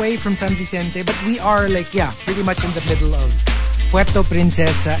hour away from San Vicente, but we are pretty much in the middle of Puerto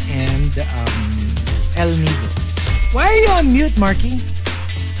Princesa and El Nido. Why are you on mute, Marky?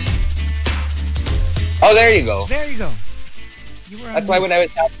 Oh, there you go. There you go. You were on That's why when I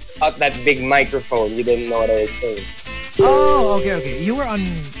was talking about that big microphone, you didn't know what I was saying. Oh, okay. You were on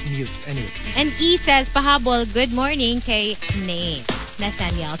mute anyway. And E says, pahabol, good morning kay Nate.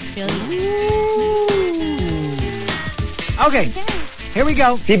 Nathaniel Trillion. Okay, here we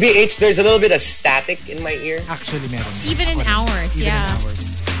go. TBH, there's a little bit of static in my ear. Actually, meron. Even in ours, Even yeah. in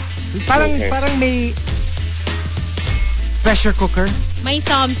hours. Parang may pressure cooker. May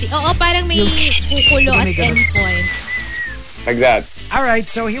something. Oo, parang may Yung kukulo at may ganun. any point. Like that. All right,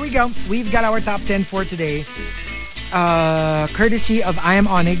 so here we go. We've got our top 10 for today. Courtesy of I Am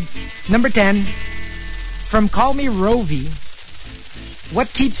Onig. Number 10, from Call Me Rovi.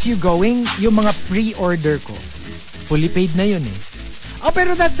 What keeps you going? Yung mga pre-order ko. Fully paid na yun eh. Oh,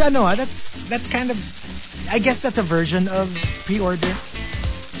 pero that's kind of, I guess that's a version of pre-order.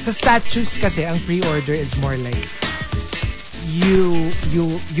 Sa statues kasi, ang pre-order is more like you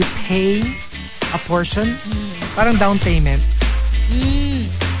pay a portion, parang down payment.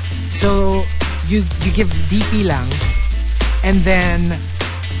 So you give DP lang, and then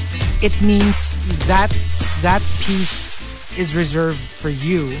it means that piece is reserved for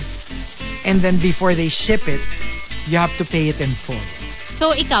you, and then before they ship it, you have to pay it in full.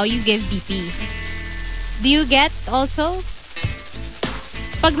 So, ikaw, you give DP. Do you get also?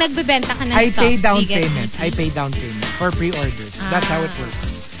 Pag nagbebenta ka ng I stuff, pay down do you get payment. DP? I pay down payment for pre-orders. That's how it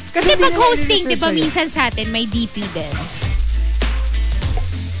works. Kasi hindi pag nila hosting, i-reserve di ba, sa'yo. minsan sa atin may DP din.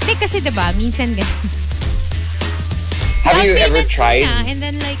 Hindi kasi, di ba, minsan ganun. Have Down you ever payment tried? muna, and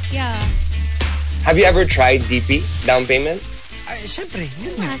then yeah. Have you ever tried DP, down payment? Syempre,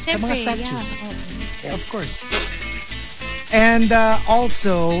 yun nga. Sa syempre, mga statues. yeah. Of course. And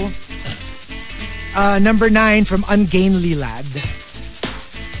also, number 9 from Ungainly Lad.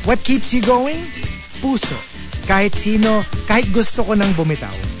 What keeps you going? Puso. Kahit gusto ko nang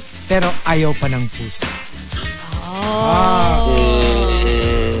bumitaw, pero ayaw pa ng puso.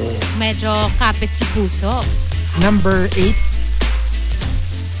 Medyo kapit si puso. Number 8,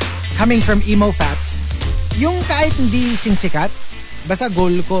 coming from Emo Fats. Yung kahit hindi singsikat, basta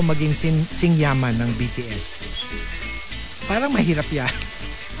goal ko maging singyaman ng BTS. Parang mahirap yan.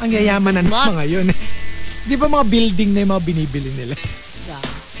 Ang yayaman ng mga yun. Di ba mga building na yung mga binibili nila?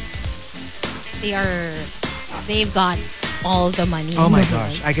 They've got all the money. Oh in my the world.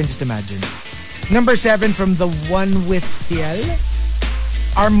 gosh, I can just imagine. Number 7 from the one with Thiel.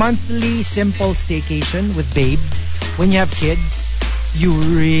 Our monthly simple staycation with Babe. When you have kids, you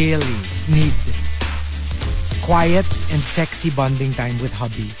really need quiet and sexy bonding time with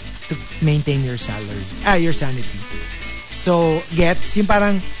hubby to maintain your sanity. So, gets, yung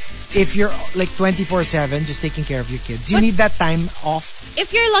parang, if you're like 24/7 just taking care of your kids, you need that time off.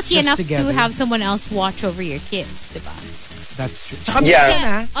 If you're lucky Just enough together. to have someone else watch over your kids, diba? That's true. Tsaka Yeah.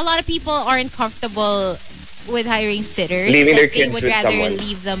 minsan, A lot of people aren't comfortable with hiring sitters. Leaving their That kids they would with rather someone.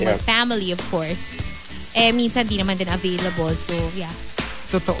 leave them Yeah. with family, of course. Minsan di naman din available. So, yeah.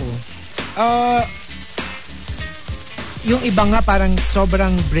 totoo. Yung iba nga parang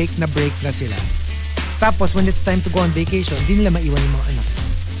sobrang break na sila. Tapos when it's time to go on vacation, di nila maiwan yung mga anak.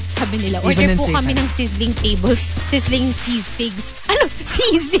 Sabi nila, Even order in po safe kami ng hands. sizzling tables, sizzling sisigs. Ano?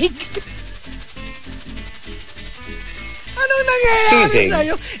 Sisig? Anong nangyayari Sisig.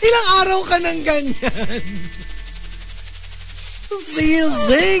 sa'yo? Ilang araw ka nang ganyan?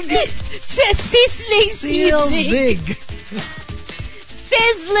 Sisig! Sizzling sisig. Sisig!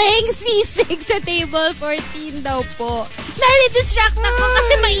 Sizzling sisig sa table 14 daw po. Nadi-distract ako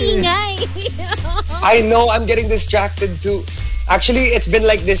kasi maingay. I know, I'm getting distracted too. Actually, it's been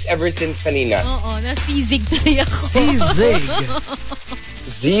like this ever since kanina. Oo, nasisig tayo ako. Sisig!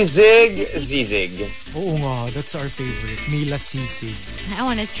 Zizig. Oo nga, that's our favorite. Mila Sisig. I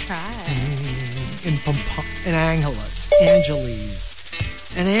wanna try. In Angeles.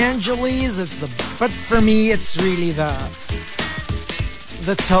 In Angeles, it's the... But for me, it's really the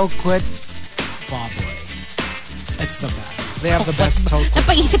Toquit Baboy. It's the best. They have the best Toquit.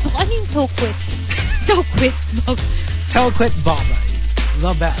 Napaisip ako, ano yung toquit? Toquit. Toquit Baboy.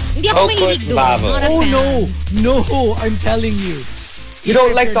 The best. Hindi ako Toquit mahilig doon. baboy. Not a Oh fan. no, I'm telling you. You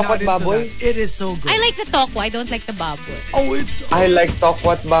don't If like you're not Toquit into baboy? that, it is so good. I like the tokwa. I don't like the baboy. Oh, it's I like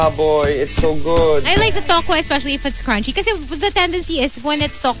Tokwat Baboy. It's so good. I like the tokwa, especially if it's crunchy. Kasi the tendency is when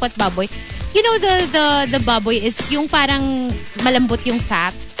it's tokwat baboy, you know the baboy is yung parang malambot yung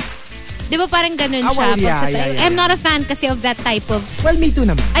fat. Di ba parang ganun Ah, siya? well, yeah, Pag sa- yeah. I'm not a fan kasi of that type of... well, me too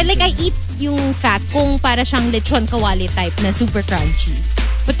naman. I eat yung fat kung para siyang lechon kawali type na super crunchy.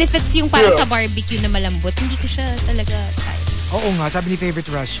 But if it's yung para sa barbecue na malambot, hindi ko siya talaga type. Oo nga, sabi ni Favorite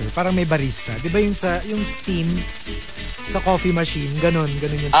Rusher, parang may barista. Di ba yung steam sa coffee machine, ganun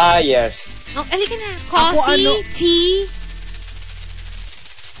yung... Ah, yes. Oh, alika na. Coffee, Ako, tea,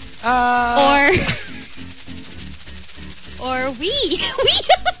 or we.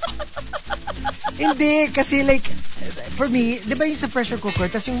 Hindi, kasi like, for me, di ba yung sa pressure cooker,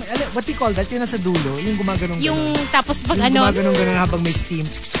 tas yung, what do you call that? Yung nasa dulo, yung gumaganong Yung tapos pag yung ano, gumaganong habang may steam.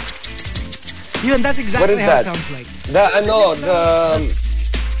 Yun, that's exactly What is how it that? sounds like.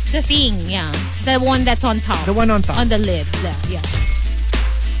 the thing, yeah. The one that's on top. The one on top. On the lid, yeah.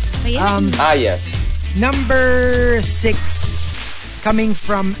 But yeah, Yes. Number 6, coming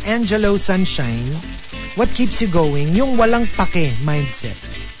from Angelo Sunshine, what keeps you going? Yung walang pake mindset.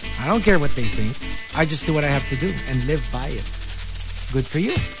 I don't care what they think. I just do what I have to do and live by it. Good for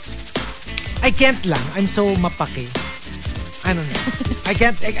you. I can't lang. I'm so mapake. I don't know. I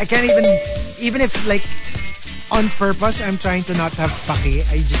can't even if like on purpose I'm trying to not have pake,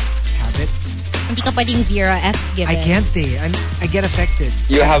 I just have it. hindi ka pwedeng 0 F's given. I can't I get affected.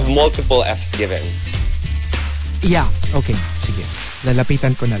 You have multiple F's given. Yeah. Okay. Sige.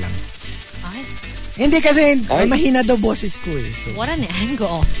 Lalapitan ko na lang. Ay, Hindi kasi mahina daw boses ko eh. So, what an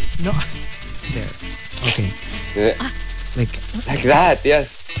angle. no. There. Okay. Like Like that,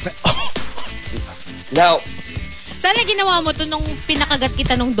 yes. Now, Sana ginawa mo to nung pinakagat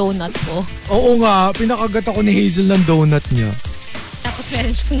kita nung donut ko. oo nga, pinakagat ako ni Hazel ng donut niya. Tapos meron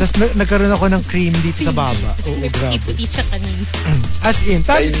siyang Tapos nagkaroon ako ng cream dito sa baba. Oo, grabe. puti sa kanina. As in.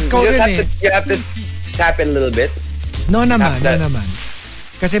 Tapos ikaw rin eh. you have to tap it a little bit. No naman, no that. naman.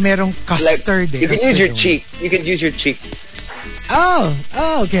 Kasi merong Like, custard eh. you can custard use your yun. cheek. You can use your cheek. Oh,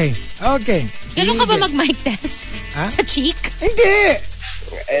 okay. Okay. Ganun ka ba Sige. mag-mic test? Ha? Sa cheek? Hindi!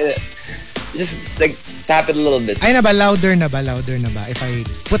 Just like tap it a little bit. Ay na ba? Louder na ba? If I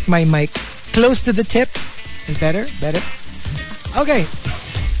put my mic close to the tip, is better? Okay.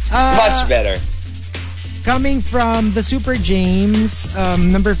 Much better. Coming from the Super James,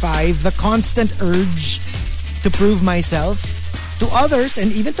 number 5, the constant urge to prove myself to others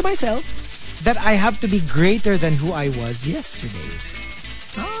and even to myself that I have to be greater than who I was yesterday.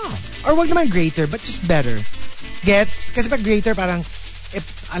 Or wag naman greater, but just better. Gets? Kasi pag greater, parang,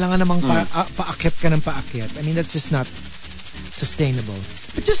 alangan namang paakyat ka ng paakyat. I mean, that's just not sustainable.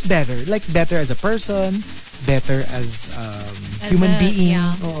 But just better. Like, better as a person, better as human being.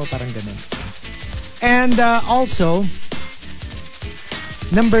 yeah. Oo, parang ganun. And also,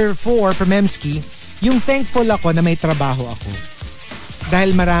 number 4 from Emski, yung thankful ako na may trabaho ako.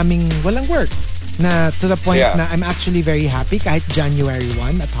 Dahil maraming walang work. Na to the point Yeah. na I'm actually very happy kahit January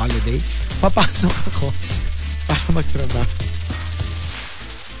 1 at holiday, papasok ako para magtrabaho.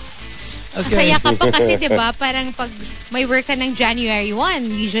 Okay. Kaya ka pa kasi, di ba? Parang pag may work ka ng January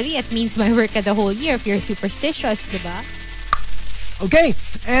 1, usually it means may work ka the whole year if you're superstitious, di ba? Okay.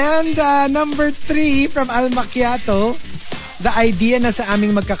 And number 3 from Al Macchiato, the idea na sa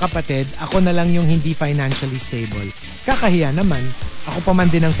aming magkakapatid, ako na lang yung hindi financially stable. Kakahiya naman. Ako pa man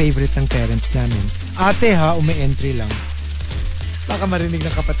din ang favorite ng parents namin. Ate ha, umi-entry lang. Baka marinig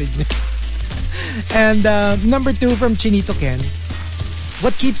ng kapatid niya. And number 2 from Chinito Ken,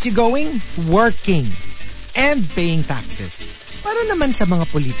 what keeps you going? Working and paying taxes. Para naman sa mga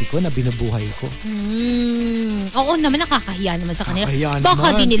politiko na binubuhay ko. Oo naman, nakakahiya naman sa kanila. Nakakahiya Baka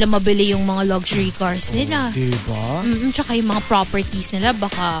naman. di nila mabili yung mga luxury cars nila. Diba? Tsaka yung mga properties nila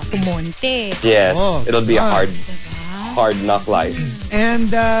baka pumonte. Yes, Oh, it'll be a God. hard knock life.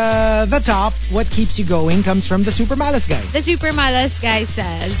 And the top, what keeps you going, comes from the Super Malas guy. The Super Malas guy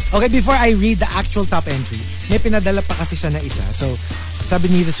says, Okay, before I read the actual top entry, may pinadala pa kasi siya na isa. So,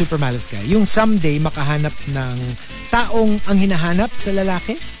 sabi ni the Super Malas guy, yung someday makahanap ng taong ang hinahanap sa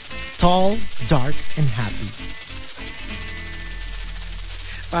lalaki, tall, dark, and happy.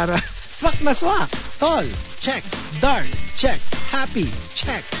 Para swak na swak. Tall, check. Dark, check. Happy,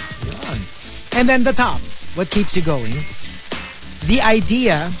 check. Yun. And then the top, what keeps you going? The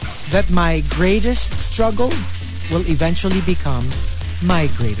idea that my greatest struggle will eventually become my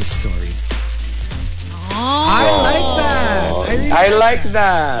greatest story. I like that. really I like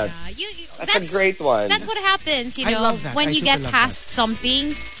that. that's a great one. That's what happens, you I know, love that. when I you super get love past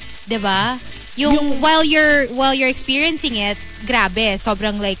something, 'di ba? Yung while you're experiencing it, grabe,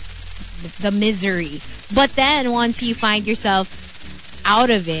 sobrang like the misery. But then once you find yourself out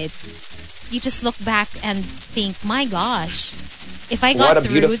of it, you just look back and think, my gosh, if I got What a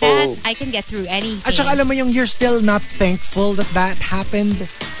through beautiful- that, I can get through anything. At saka alam mo yung you're still not thankful that that happened,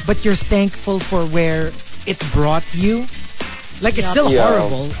 but you're thankful for where it brought you. Like, it's still Yeah.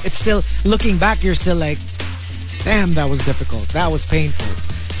 horrible. It's still, looking back, you're still like, damn, that was difficult. That was painful.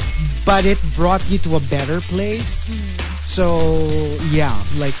 But it brought you to a better place. So, yeah,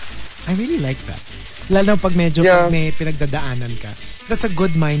 like, I really like that. Lalo pag medyo Yeah. pag may pinagdadaanan ka. That's a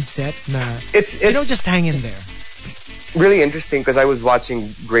good mindset na It's you don't just hang in there. really interesting because I was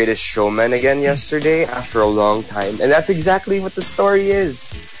watching Greatest Showman again yesterday after a long time, and that's exactly what the story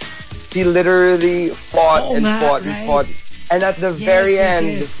is. He literally fought Oo and nga, fought and right. fought, and at the Yes, very yes, end,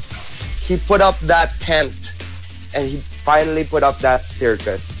 yes. he put up that tent, and he finally put up that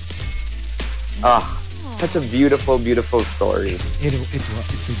circus. Such a beautiful, beautiful story. It really was.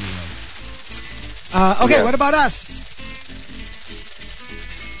 Okay, Yeah. what about us?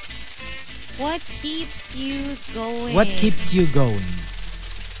 What keeps you going? What keeps you going?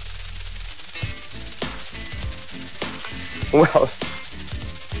 Well,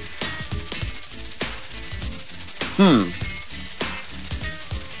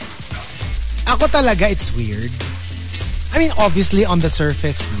 Ako talaga, it's weird. I mean, obviously, on the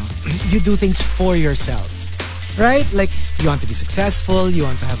surface, no, you do things for yourself. Right? Like, you want to be successful, you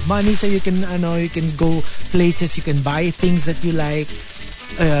want to have money so you can go places, you can buy things that you like,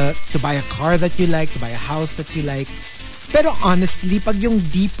 to buy a car that you like, to buy a house that you like. Pero honestly, pag yung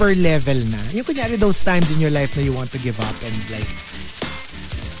deeper level na, yung kunyari those times in your life na you want to give up and like,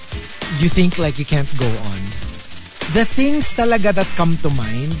 you think like you can't go on. The things talaga that come to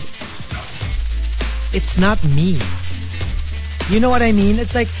mind, it's not me. You know what I mean?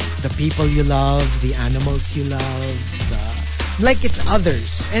 It's like the people you love, the animals you love, like it's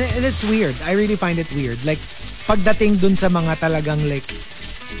others. And it's weird. I really find it weird. Like, pagdating dun sa mga talagang like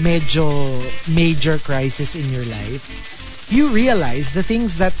medyo major crisis in your life, you realize the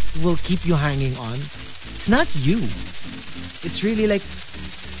things that will keep you hanging on, it's not you. It's really like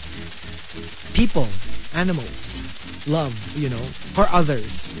people, animals, love, for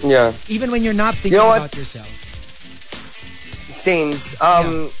others. yeah. Even when you're not thinking You know what? about yourself. Sames.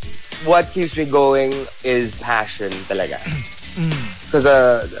 What keeps me going is passion talaga. Because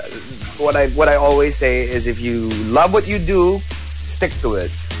what I always say is if you love what you do, stick to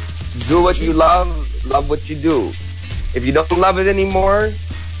it. Do what you love what you do. If you don't love it anymore,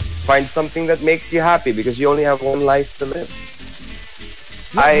 find something that makes you happy because you only have one life to live.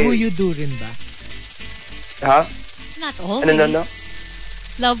 Love who you do rin ba? Huh? Not always. No.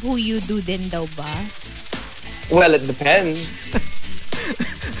 Love who you do din daw ba? Well, it depends.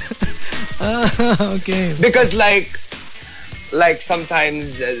 Okay. Because like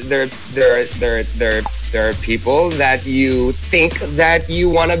sometimes there are people that you think that you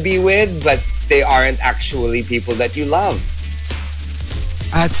want to be with, but they aren't actually people that you love.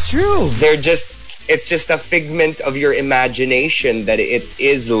 That's true. It's just a figment of your imagination that it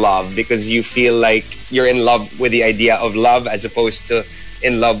is love because you feel like you're in love with the idea of love as opposed to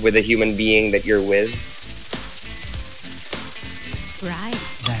in love with the human being that you're with. Right.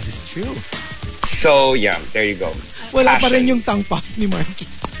 That is true. So, yeah, there you go. Wala pa Passion. rin yung tongue pop ni Marky.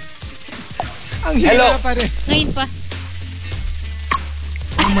 Ang Hello. hina pa rin. Ngayon pa.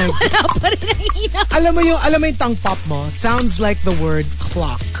 Oh my Wala pa rin ang hina. Alam mo yung tongue pop mo, sounds like the word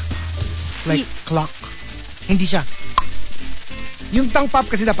clock. Like clock. Hindi siya. Yung tongue pop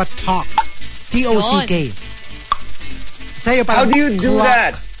kasi dapat talk. T-O-C-K. Sa'yo How parang do you do clock,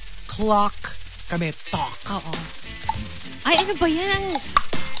 that? Clock. Kami, talk. Oo. Ay, ano ba yan?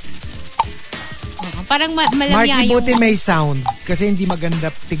 Parang Marky, malamya yung... buti may sound. Kasi hindi maganda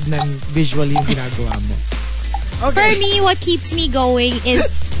tignan visually yung ginagawa mo. For Okay. me, what keeps me going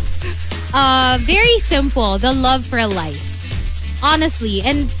is very simple. The love for life. Honestly.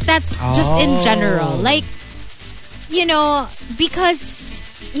 And that's just in general. Like, you know, because,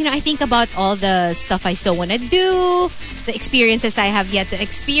 you know, I think about all the stuff I still want to do, the experiences I have yet to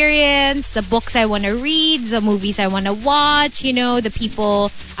experience, the books I want to read, the movies I want to watch, you know, the people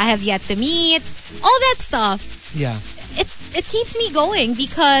I have yet to meet, all that stuff. Yeah. It keeps me going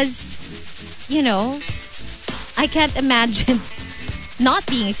because, you know, I can't imagine not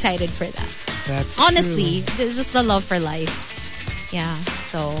being excited for that. That's Honestly, true. there's just the love for life. Yeah,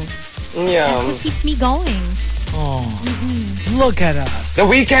 so Yeah. that's what keeps me going. Oh. Look at us. The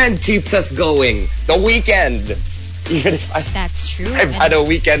weekend keeps us going. The weekend. Even if That's true. I've had a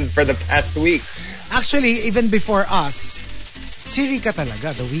weekend for the past week. Actually, even before us, si Rika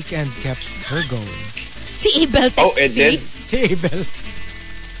talaga, the weekend kept her going. Si Abel texted Oh, it me. did? Si Abel.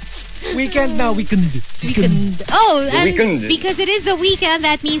 Weekend now, weekend. Weekend. Oh, and weekend. because it is the weekend,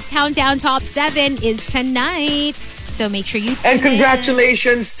 that means Countdown Top 7 is tonight. So make sure you tune And in.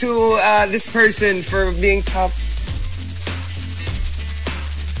 congratulations to this person for being top.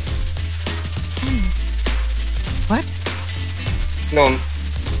 What? No,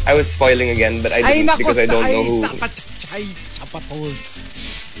 I was spoiling again, but I Ay, didn't nako, because I don't know who. Ay, chapatos.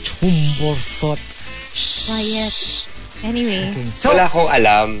 Chumborsot. Quiet. Anyway, Okay. So, Wala akong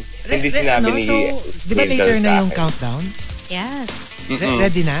alam. Hindi sinabi ni so, di ba Hazel later sa na yung akin. countdown? yes.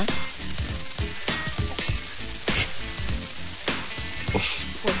 Ready na?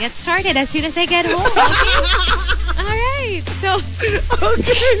 We'll get started as soon as I get home. Okay? All right. So,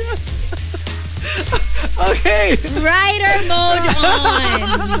 Okay. rider mode on.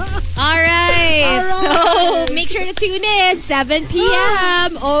 All right. So, make sure to tune in 7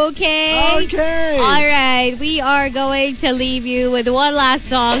 p.m. Okay? Okay. All right. We are going to leave you with one last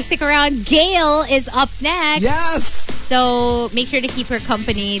song. Stick around. Gail is up next. Yes. So make sure to keep her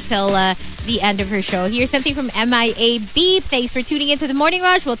company till the end of her show. Here's something from MIA Beep. Thanks for tuning into the Morning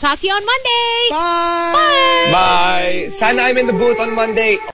Rush. We'll talk to you on Monday. Bye. Bye! Sana I'm in the booth on Monday.